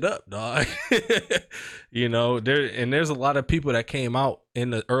that shit up, dog. You know, there's a lot of people that came out in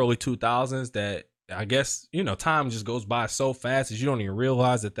the early 2000s that, I guess, you know, time just goes by so fast that you don't even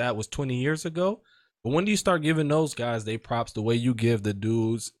realize that was 20 years ago. But when do you start giving those guys they props the way you give the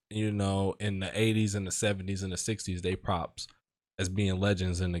dudes, you know, in the 80s and the 70s and the 60s they props as being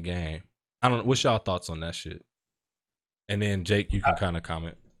legends in the game? I don't know. What's y'all thoughts on that shit? And then Jake, you can kind of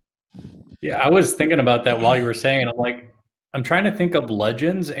comment. Yeah, I was thinking about that while you were saying it. I'm trying to think of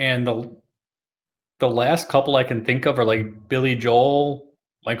legends, and the last couple I can think of are like Billy Joel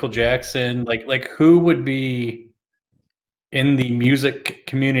Michael Jackson, like who would be in the music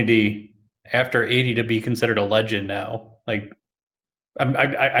community after 80 to be considered a legend now? Like,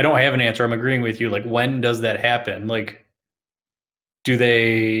 I don't have an answer. I'm agreeing with you. Like, when does that happen? Like, do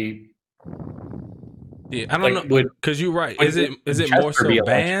they? Yeah, I don't Like, know, because you're right. Is it more Chester be so a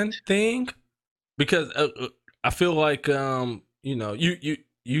band thing? Because I feel like you know, you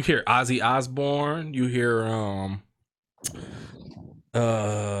hear Ozzy Osbourne, you hear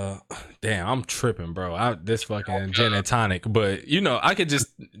damn, I'm tripping, bro. This fucking gin and tonic, but you know,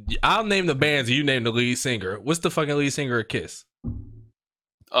 I'll name the bands and you name the lead singer. What's the fucking lead singer of Kiss?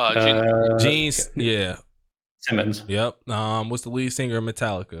 Gene, Yeah. Simmons. Yep. What's the lead singer of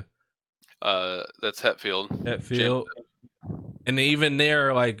Metallica? that's Hetfield. Hetfield. And even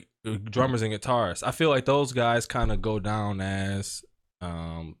they're like drummers and guitarists. I feel like those guys kind of go down as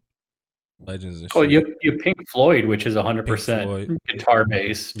legends and shit. Oh, you Pink Floyd, which is Pink 100% Floyd. guitar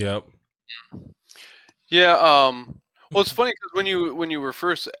based. Yep. Yeah. Well, it's funny because when you were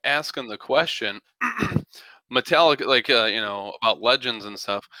first asking the question, Metallica, like you know, about legends and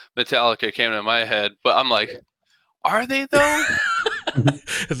stuff, Metallica came to my head, but I'm like, are they though?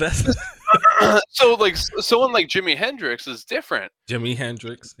 That's So like someone like Jimi Hendrix is different. Jimi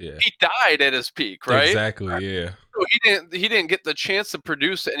Hendrix. Yeah. He died at his peak, right? Exactly. Yeah. So he didn't get the chance to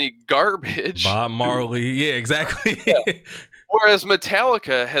produce any garbage. Bob Marley. Yeah. Exactly. Whereas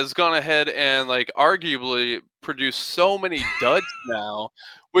Metallica has gone ahead and like arguably produced so many duds now,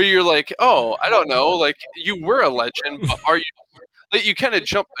 where you're like, oh, I don't know, like you were a legend, but are you? Like, you kind of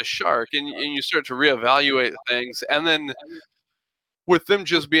jump the shark and you start to reevaluate things, and then with them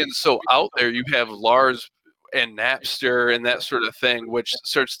just being so out there, you have Lars and Napster and that sort of thing, which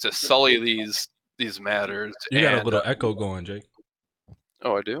starts to sully these matters. You got a little echo going, Jake.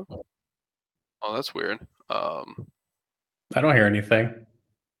 Oh, I do. Oh, that's weird. I don't hear anything.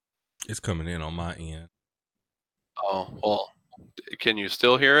 It's coming in on my end. Oh, well, can you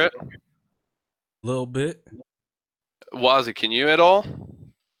still hear it? A little bit. Wozzy, can you at all?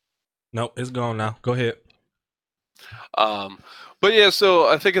 Nope, it's gone now. Go ahead. But yeah, so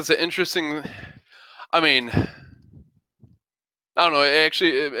I think it's an interesting. I mean, I don't know.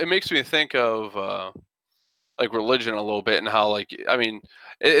 It makes me think of like religion a little bit, and how like I mean,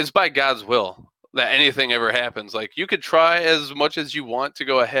 it's by God's will that anything ever happens. Like you could try as much as you want to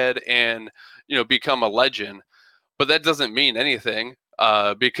go ahead and become a legend, but that doesn't mean anything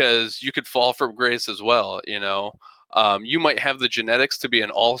because you could fall from grace as well. You might have the genetics to be an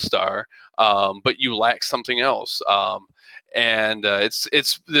all-star, but you lack something else. And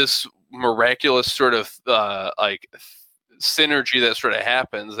it's this miraculous sort of like synergy that sort of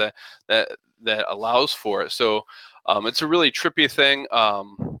happens that allows for it. So it's a really trippy thing.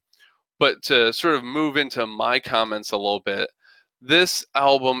 But to sort of move into my comments a little bit, this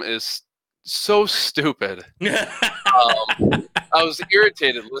album is so stupid. I was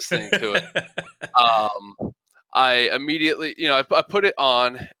irritated listening to it. I immediately, I put it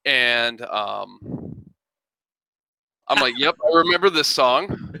on and I'm like, yep, I remember this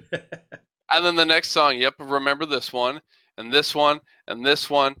song. And then the next song, yep, remember this one, and this one, and this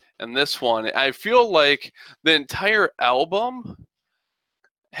one, and this one. I feel like the entire album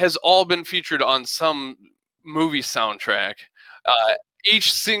has all been featured on some movie soundtrack.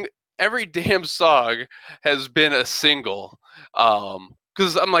 Every damn song has been a single.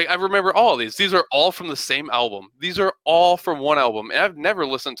 Because I'm like, I remember all of these. These are all from the same album. These are all from one album, and I've never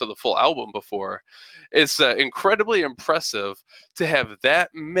listened to the full album before. It's incredibly impressive to have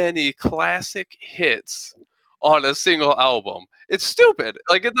that many classic hits on a single album. It's stupid.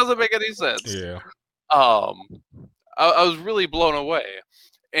 Like, it doesn't make any sense. Yeah. I was really blown away.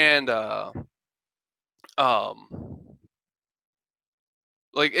 And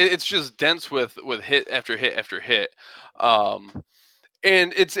like it's just dense with hit after hit after hit.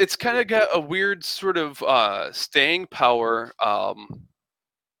 And it's kind of got a weird sort of staying power.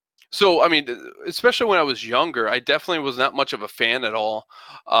 So I mean, especially when I was younger, I definitely was not much of a fan at all.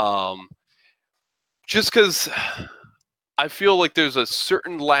 Just because I feel like there's a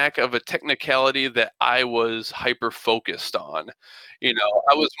certain lack of a technicality that I was hyper focused on.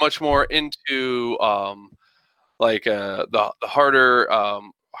 I was much more into like the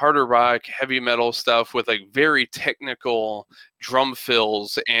harder rock, heavy metal stuff with like very technical drum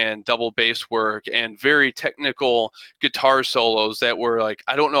fills and double bass work and very technical guitar solos that were like,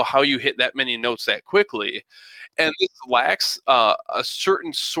 I don't know how you hit that many notes that quickly. And this lacks a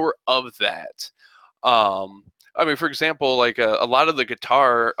certain sort of that. I mean, for example, like a lot of the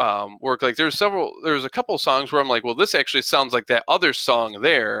guitar work, like there's a couple of songs where I'm like, well, this actually sounds like that other song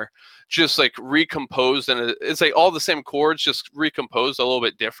there, just like recomposed, and it's like all the same chords, just recomposed a little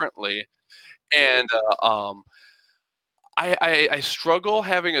bit differently. And I struggle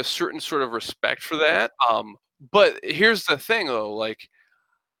having a certain sort of respect for that. But here's the thing, though, like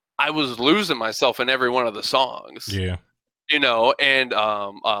I was losing myself in every one of the songs. Yeah. And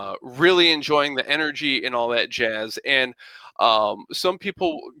really enjoying the energy and all that jazz. And some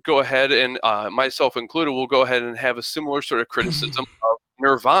people go ahead and myself included will go ahead and have a similar sort of criticism of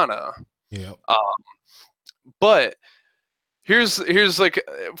Nirvana. Yeah. But here's like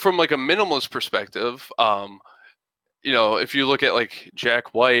from like a minimalist perspective, if you look at like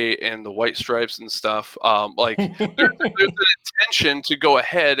Jack White and the White Stripes and stuff, like there's an intention to go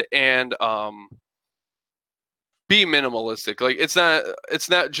ahead and be minimalistic. Like it's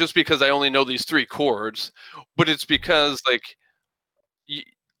not just because I only know these 3 chords, but it's because like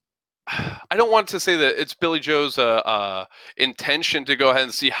I don't want to say that it's Billy Joe's intention to go ahead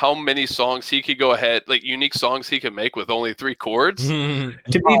and see how many songs he could go ahead, like unique songs he can make with only 3 chords. To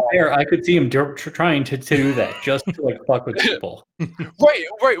be fair, I could see him trying to do that just to like fuck with people.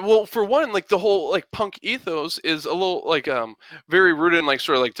 Right. Well, for one, like the whole like punk ethos is a little like very rooted in like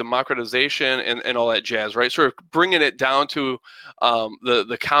sort of like democratization and all that jazz, right? Sort of bringing it down to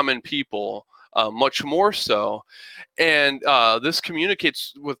the common people much more so. And this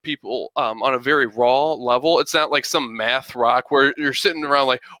communicates with people on a very raw level. It's not like some math rock where you're sitting around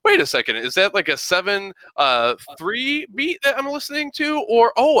like, wait a second, is that like a 7/3 beat that I'm listening to?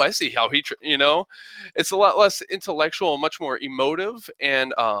 Or, oh, I see how it's a lot less intellectual and much more emotive.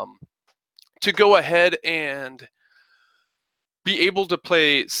 And to go ahead and be able to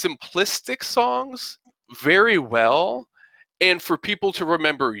play simplistic songs very well, and for people to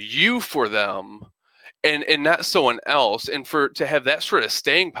remember you for them, and not someone else, and to have that sort of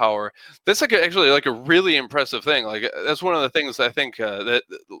staying power, that's like actually like a really impressive thing. Like that's one of the things I think that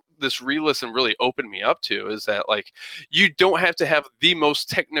this re-listen really opened me up to, is that like you don't have to have the most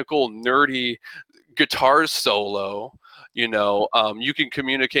technical nerdy guitar solo. You can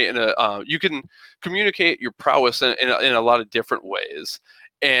communicate your prowess in a lot of different ways,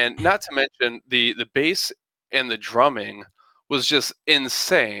 and not to mention the bass and the drumming was just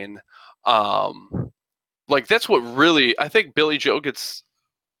insane. Like that's what really, I think Billy Joe gets.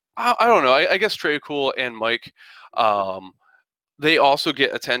 I don't know. I guess Trey Cool and Mike, they also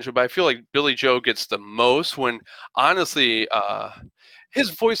get attention, but I feel like Billy Joe gets the most. When honestly,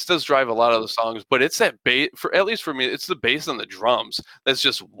 his voice does drive a lot of the songs, but it's that bass. At least for me, it's the bass and the drums that's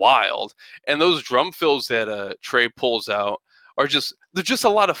just wild. And those drum fills that Trey pulls out they're just a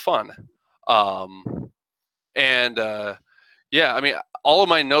lot of fun. Yeah, I mean, all of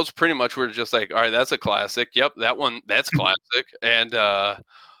my notes pretty much were just like, all right, that's a classic. Yep, that's classic. And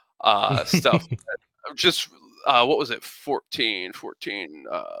stuff. Just what was it? 14.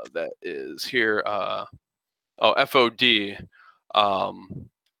 That is here. FOD.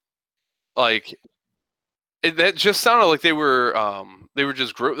 Like that just sounded like they were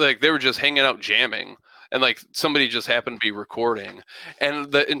just they were just hanging out jamming, and like somebody just happened to be recording,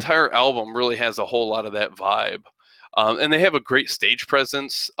 and the entire album really has a whole lot of that vibe. And they have a great stage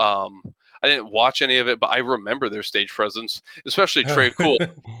presence. I didn't watch any of it, but I remember their stage presence, especially Trey Cool.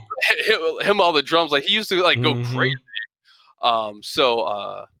 him all the drums, like he used to like go crazy.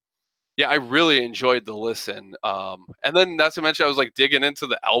 Yeah, I really enjoyed the listen. And then not to mention, I was like digging into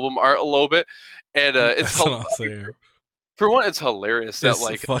the album art a little bit, and it's for one, it's hilarious that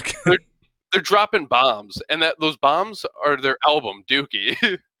like they're dropping bombs, and that those bombs are their album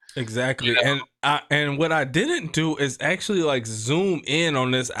Dookie. Exactly. And what I didn't do is actually like zoom in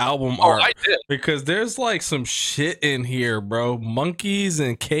on this album art. I did. Because there's like some shit in here, bro. Monkeys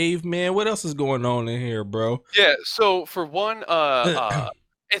and caveman. What else is going on in here, bro? Yeah, so for one,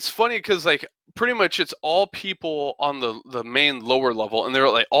 it's funny because like pretty much it's all people on the main lower level, and they're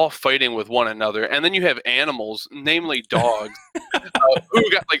like all fighting with one another. And then you have animals, namely dogs, who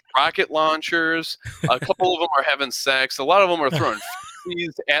got like rocket launchers. A couple of them are having sex. A lot of them are throwing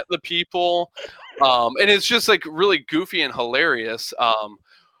at the people, and it's just like really goofy and hilarious.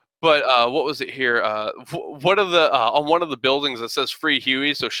 But what was it here? One of the on one of the buildings that says "Free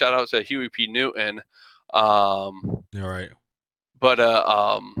Huey," so shout out to Huey P. Newton. All right. But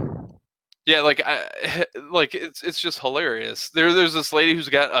yeah, like it's just hilarious. There's this lady who's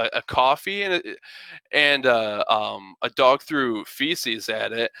got a coffee and a dog threw feces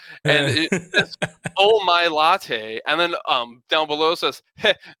at it, and it's oh my latte, and then down below says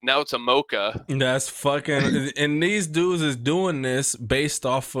now it's a mocha. That's fucking, and these dudes is doing this based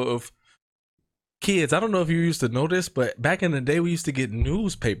off of kids, I don't know if you used to know this, but back in the day, we used to get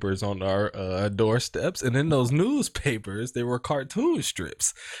newspapers on our doorsteps, and in those newspapers, there were cartoon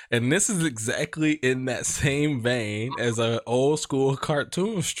strips, and this is exactly in that same vein as an old school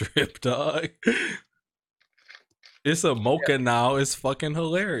cartoon strip, dog. It's a mocha now. It's fucking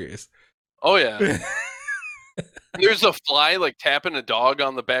hilarious. Oh yeah. There's a fly like tapping a dog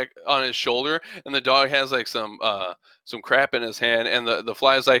on the back on his shoulder, and the dog has like some crap in his hand, and the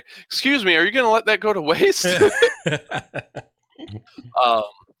fly is like, "Excuse me, are you gonna let that go to waste?"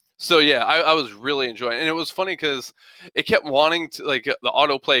 So yeah, I was really enjoying it. And it was funny because it kept wanting to, like, the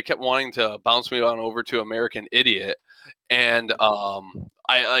autoplay kept wanting to bounce me on over to American Idiot, and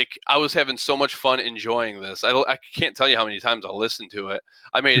I was having so much fun enjoying this. I can't tell you how many times I listened to it.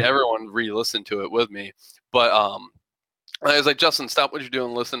 I made everyone re-listen to it with me, but I was like, Justin, stop what you're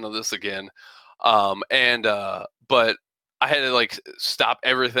doing, listen to this again. But I had to like stop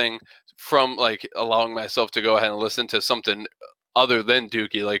everything from like allowing myself to go ahead and listen to something other than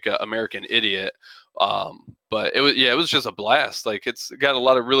Dookie, like American Idiot. But it was just a blast. Like, it's got a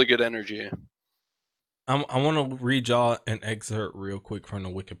lot of really good energy. I want to read y'all an excerpt real quick from the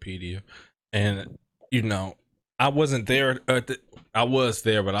Wikipedia, and I wasn't there. I was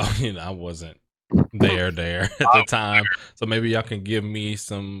there, but I wasn't there at the time. So maybe y'all can give me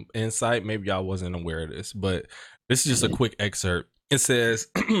some insight. Maybe y'all wasn't aware of this, but this is just a quick excerpt. It says,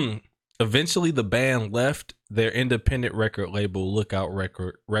 eventually the band left their independent record label, Lookout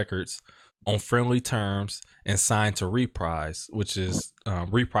Records, on friendly terms and signed to Reprise, which is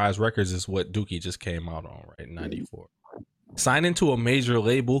Reprise Records is what Dookie just came out on, right, in 94. Signing to a major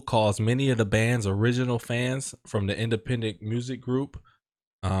label caused many of the band's original fans from the independent music group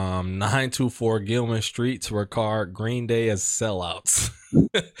 924 Gilman Street to regard Greenday as sellouts.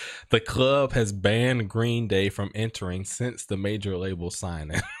 The club has banned Greenday from entering since the major label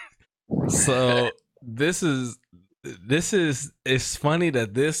signing. So it's funny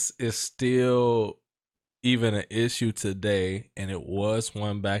that this is still even an issue today, and it was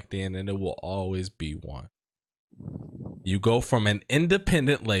one back then, and it will always be one. You go from an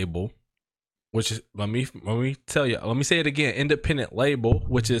independent label, which is, let me say it again, independent label,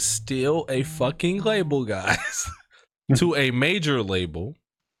 which is still a fucking label, guys, to a major label,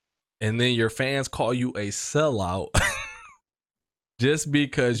 and then your fans call you a sellout just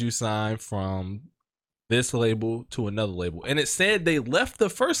because you signed from this label to another label. And it said they left the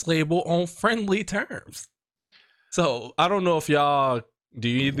first label on friendly terms. So I don't know if y'all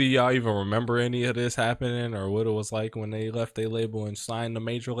even remember any of this happening, or what it was like when they left their label and signed the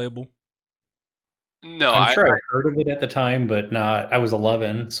major label? No, I'm sure I heard of it at the time, but not. I was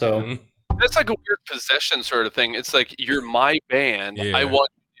 11, so that's like a weird possession sort of thing. It's like, you're my band. Yeah. I want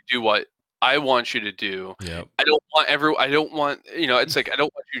you to do what I want you to do. Yep. I don't want, it's like, I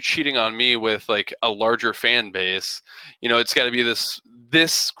don't want you cheating on me with like a larger fan base. It's got to be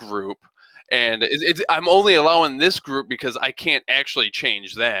this group, and I'm only allowing this group because I can't actually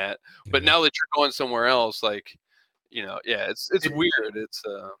change that. But now that you're going somewhere else, like, it's weird.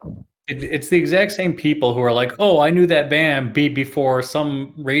 It's the exact same people who are like, "Oh, I knew that band before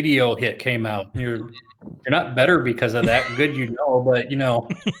some radio hit came out." You're not better because of that. Good, but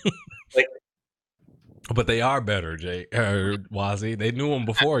like. But they are better, Jay Wozzy. They knew them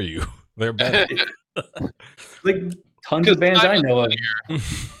before you. They're better. Like tons of bands I know of.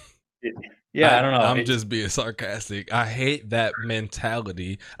 Yeah, I don't know. I'm just being sarcastic. I hate that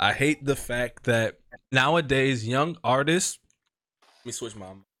mentality. I hate the fact that nowadays young artists. Let me switch my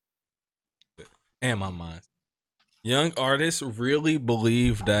mind. Young artists really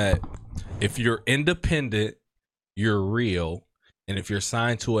believe that if you're independent, you're real, and if you're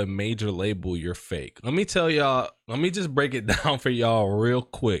signed to a major label, you're fake. Let me tell y'all. Let me just break it down for y'all real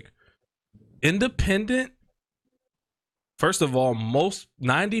quick. Independent. First of all,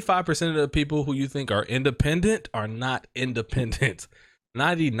 95% of the people who you think are independent are not independent.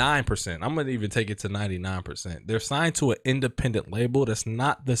 99%. I'm going to even take it to 99%. They're signed to an independent label. That's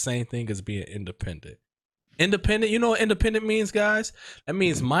not the same thing as being independent. Independent, you know what independent means, guys? That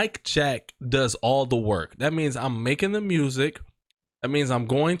means Mike Jack does all the work. That means I'm making the music. That means I'm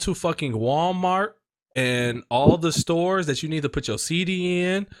going to fucking Walmart and all the stores that you need to put your CD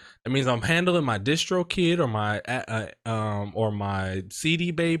in. That means I'm handling my DistroKid or my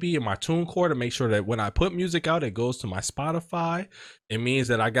CD Baby and my TuneCore to make sure that when I put music out, it goes to my Spotify. It means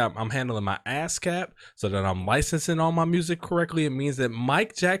that I'm handling my ASCAP so that I'm licensing all my music correctly. It means that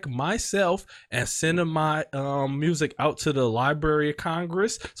Mike Jack myself and sending my music out to the Library of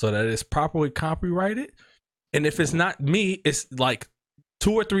Congress so that it's properly copyrighted. And if it's not me, it's like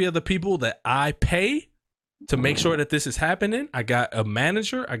 2 or 3 other people that I pay to make sure that this is happening. I got a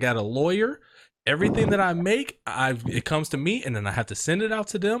manager, I got a lawyer, Everything that I make, it comes to me, and then I have to send it out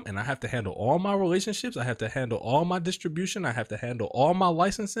to them, and I have to handle all my relationships. I have to handle all my distribution. I have to handle all my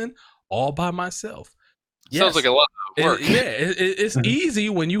licensing all by myself. Sounds like a lot of work. It's easy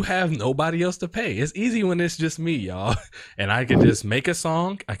when you have nobody else to pay. It's easy when it's just me, y'all. And I can just make a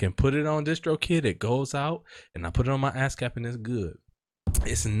song. I can put it on DistroKid. It goes out, and I put it on my ASCAP, and it's good.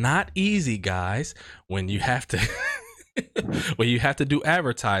 It's not easy, guys, when you have to when you have to do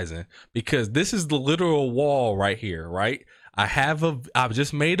advertising, because this is the literal wall right here, right? I've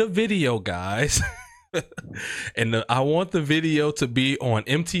just made a video, guys. And I want the video to be on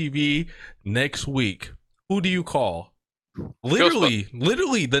MTV next week. Who do you call? Literally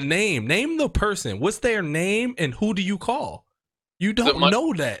the name the person. What's their name and who do you call? You don't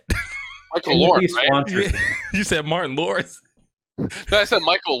know that. Michael Lawrence, right? Yeah. You said Martin Lawrence. No, I said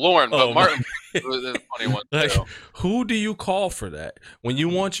Michael Lauren, but Martin was a funny one. Like, who do you call for that? When you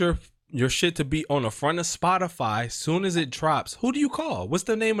want your shit to be on the front of Spotify, soon as it drops, who do you call? What's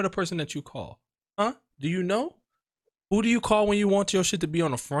the name of the person that you call? Huh? Do you know? Who do you call when you want your shit to be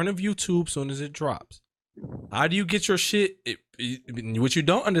on the front of YouTube soon as it drops? How do you get your shit? What you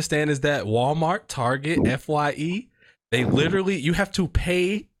don't understand is that Walmart, Target, FYE, they literally, you have to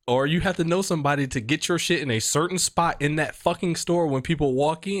pay, or you have to know somebody to get your shit in a certain spot in that fucking store when people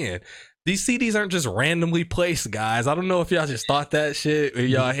walk in. These CDs aren't just randomly placed, guys. I don't know if y'all just thought that shit in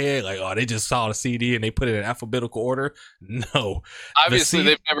y'all head, like, oh, they just saw the CD and they put it in alphabetical order. No. Obviously,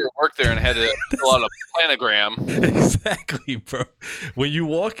 they've never worked there and had to fill out a planogram. Exactly, bro. When you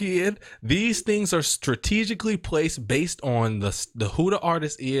walk in, these things are strategically placed based on the who the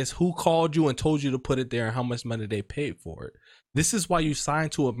artist is, who called you and told you to put it there, and how much money they paid for it. This is why you sign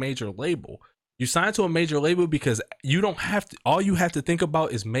to a major label. You sign to a major label because you don't have to, all you have to think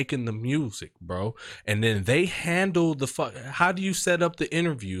about is making the music, bro. And then they handle how do you set up the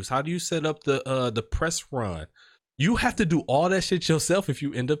interviews? How do you set up the press run? You have to do all that shit yourself if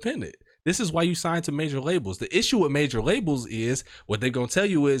you independent. This is why you sign to major labels. The issue with major labels is what they're going to tell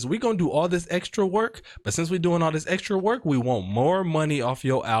you is we're going to do all this extra work, but since we're doing all this extra work, we want more money off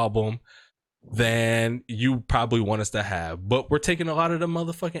your album than you probably want us to have, but we're taking a lot of the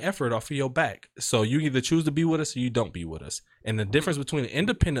motherfucking effort off of your back. So you either choose to be with us or you don't be with us. And the difference between an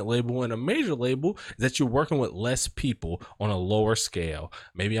independent label and a major label is that you're working with less people on a lower scale.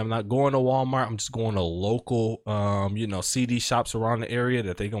 Maybe I'm not going to Walmart. I'm just going to local, CD shops around the area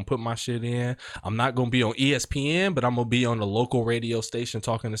that they're going to put my shit in. I'm not going to be on ESPN, but I'm going to be on the local radio station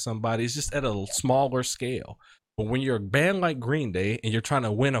talking to somebody. It's just at a smaller scale. But when you're a band like Greenday and you're trying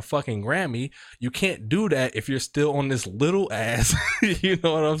to win a fucking Grammy, you can't do that if you're still on this little ass, you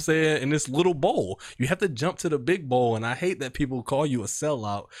know what I'm saying, in this little bowl. You have to jump to the big bowl. And I hate that people call you a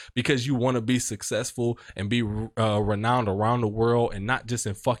sellout because you want to be successful and be renowned around the world and not just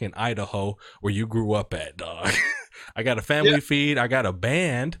in fucking Idaho where you grew up at, dog. I got a family feed. I got a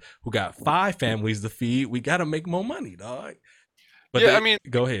band who got 5 families to feed. We got to make more money, dog. But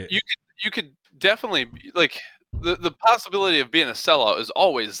go ahead. You could definitely, like, the possibility of being a sellout is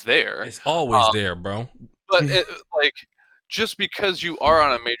always there. It's always there, bro. But just because you are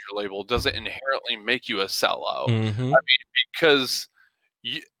on a major label doesn't inherently make you a sellout. Mm-hmm. I mean, because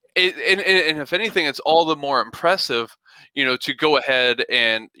and if anything, it's all the more impressive, to go ahead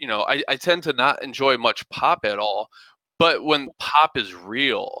and, I tend to not enjoy much pop at all, but when pop is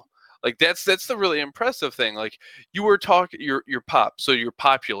real, like that's the really impressive thing. Like you were talking, you're pop, so you're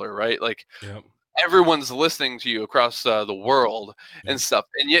popular, right? Like. Yep. Everyone's listening to you across the world and stuff,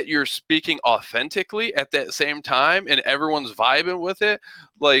 and yet you're speaking authentically at that same time, and everyone's vibing with it.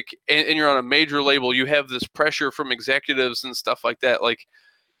 Like, and you're on a major label, you have this pressure from executives and stuff like that. Like,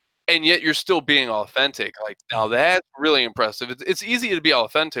 and yet you're still being authentic. Like, now that's really impressive. It's easy to be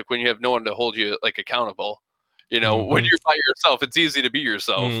authentic when you have no one to hold you like accountable. When you're by yourself, it's easy to be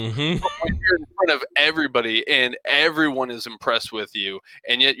yourself. Mm-hmm. But when you're in front of everybody and everyone is impressed with you,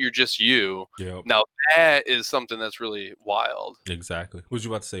 and yet you're just you. Yep. Now that is something that's really wild. Exactly. What you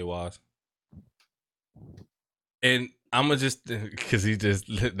about to say, Woz? And I'm gonna just, because he just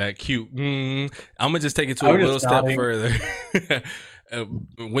lit that cute. I'm gonna just take it to a little step further.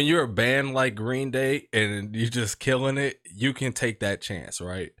 When you're a band like Greenday and you're just killing it, you can take that chance,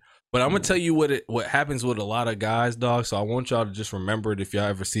 right? But I'm gonna tell you what happens with a lot of guys, dog. So I want y'all to just remember it. If y'all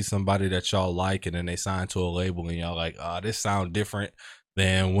ever see somebody that y'all like and then they sign to a label and y'all like, this sound different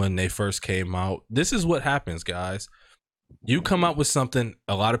than when they first came out. This is what happens, guys. You come out with something,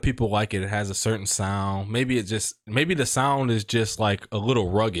 a lot of people like it. It has a certain sound. Maybe the sound is just like a little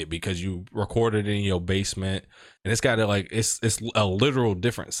rugged because you recorded it in your basement, and it's got it's a literal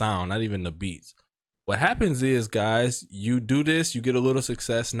different sound, not even the beats. What happens is, guys, you do this, you get a little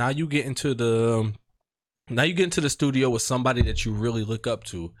success. Now you get into the studio with somebody that you really look up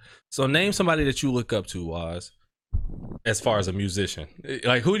to. So name somebody that you look up to, Woz, as far as a musician.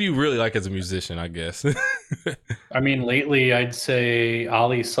 Like, who do you really like as a musician, I guess? I mean, lately I'd say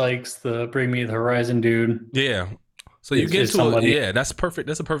Ollie Sykes, the Bring Me the Horizon dude. Yeah. So you get to it. Yeah, that's perfect.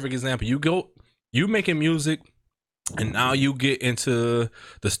 That's a perfect example. You making music, and now you get into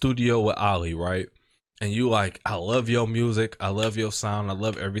the studio with Ollie, right? And you like, I love your music, I love your sound, I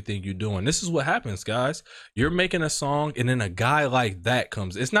love everything you're doing. This is what happens, guys. You're making a song, and then a guy like that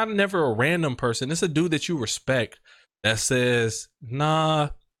comes. It's not never a random person. It's a dude that you respect that says, nah,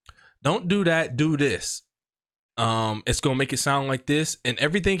 don't do that, do this. It's gonna make it sound like this, and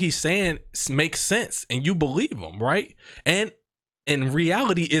everything he's saying makes sense, and you believe him, right? And in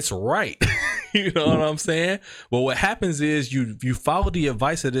reality, it's right. You know what I'm saying? Well, what happens is you follow the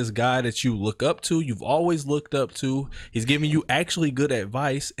advice of this guy that you look up to, you've always looked up to. He's giving you actually good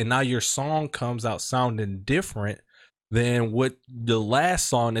advice, and now your song comes out sounding different than what the last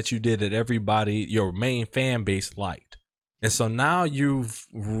song that you did that everybody, your main fan base, liked. And so now you've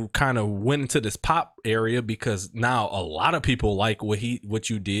kind of went into this pop area because now a lot of people like what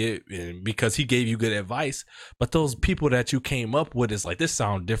you did, and because he gave you good advice. But those people that you came up with is like, this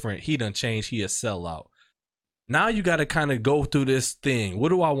sound different. He done changed. He a sellout. Now you got to kind of go through this thing. What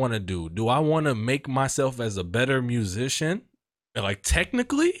do I want to do? Do I want to make myself as a better musician? Like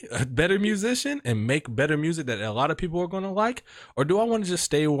technically a better musician and make better music that a lot of people are going to like? Or do I want to just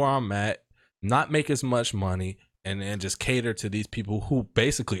stay where I'm at, not make as much money, and then just cater to these people who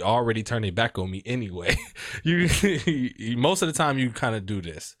basically already turned their back on me anyway? You most of the time you kind of do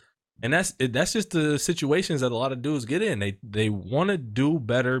this, and that's just the situations that a lot of dudes get in. They want to do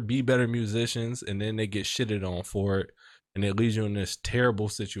better, be better musicians, and then they get shitted on for it, and it leaves you in this terrible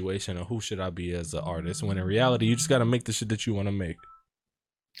situation of who should I be as an artist, when in reality you just got to make the shit that you want to make.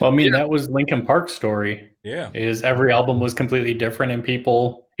 Well, I mean, that was Linkin Park's story. Yeah, is every album was completely different, and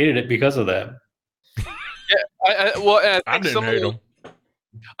people hated it because of that. I didn't hate them.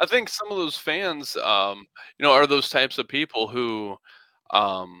 I think some of those fans, are those types of people who,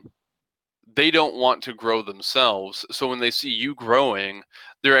 they don't want to grow themselves. So when they see you growing,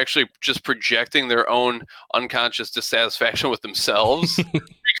 they're actually just projecting their own unconscious dissatisfaction with themselves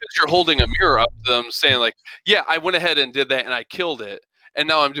because you're holding a mirror up to them, saying like, "Yeah, I went ahead and did that, and I killed it, and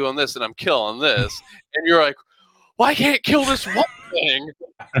now I'm doing this, and I'm killing this," and you're like, "Well, I can't kill this one thing."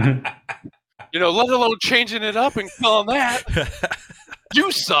 Let alone changing it up and killing that.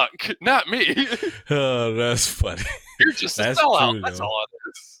 You suck, not me. Oh, that's funny. You're just a sellout. That's all it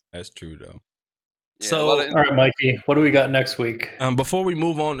is. That's true, though. Yeah, so, all right, Mikey, what do we got next week? Before we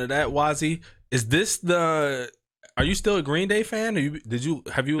move on to that, Wozzy, is this are you still a Greenday fan?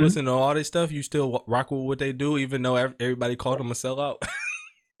 Have you listened to all this stuff? You still rock with what they do, even though everybody called them a sellout?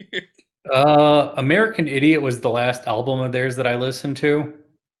 American Idiot was the last album of theirs that I listened to.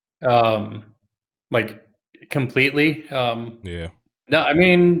 Like completely. Yeah. No, I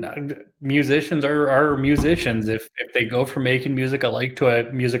mean, musicians are musicians. If they go from making music I like to a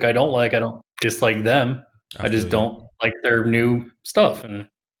music I don't like, I don't dislike them. I just don't like their new stuff. And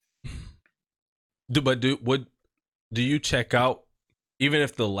do you check out, even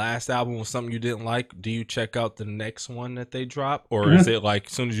if the last album was something you didn't like, do you check out the next one that they drop? Or is it like,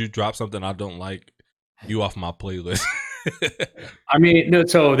 as soon as you drop something I don't like, you off my playlist? I mean, no,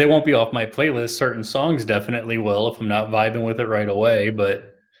 so they won't be off my playlist. Certain songs definitely will if I'm not vibing with it right away.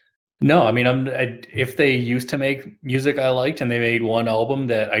 But no, I mean, if they used to make music I liked and they made one album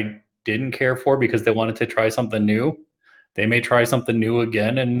that I didn't care for because they wanted to try something new, they may try something new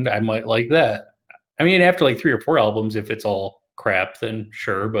again, and I might like that. I mean, after like 3 or 4 albums, if it's all crap, then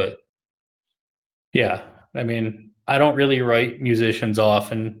sure. But yeah, I mean, I don't really write musicians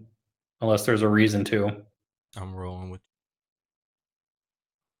off unless there's a reason to. I'm rolling with.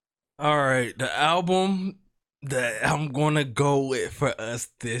 All right, the album that I'm gonna go with for us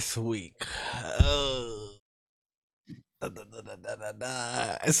this week.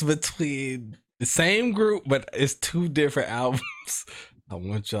 It's between the same group, but it's 2 different albums I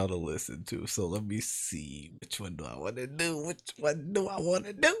want y'all to listen to. So let me see, which one do I want to do?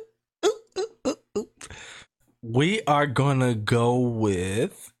 We are gonna go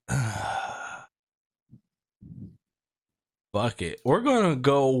with. Fuck it. We're gonna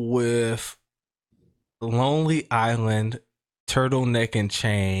go with Lonely Island, Turtleneck and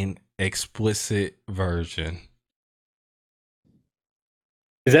Chain, explicit version.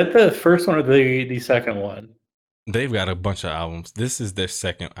 Is that the first one or the second one? They've got a bunch of albums. This is their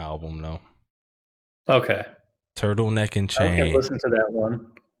second album, though. Okay. Turtleneck and Chain. Okay, listen to that one.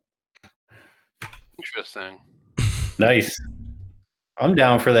 Interesting. Nice. I'm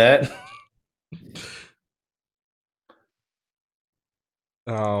down for that.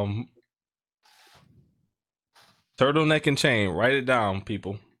 Turtleneck and chain. Write it down,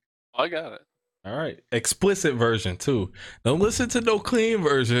 people. I got it. All right. Explicit version too. Don't listen to no clean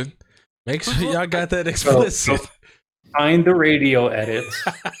version. Make sure y'all got that explicit. So find the radio edits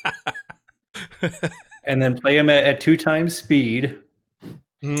and then play them at 2 times speed.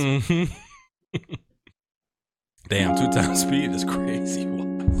 Mm-hmm. Damn, 2 times speed is crazy.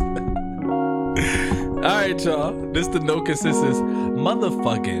 All right, y'all. This the No Consensus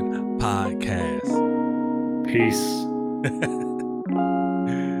motherfucking podcast. Peace.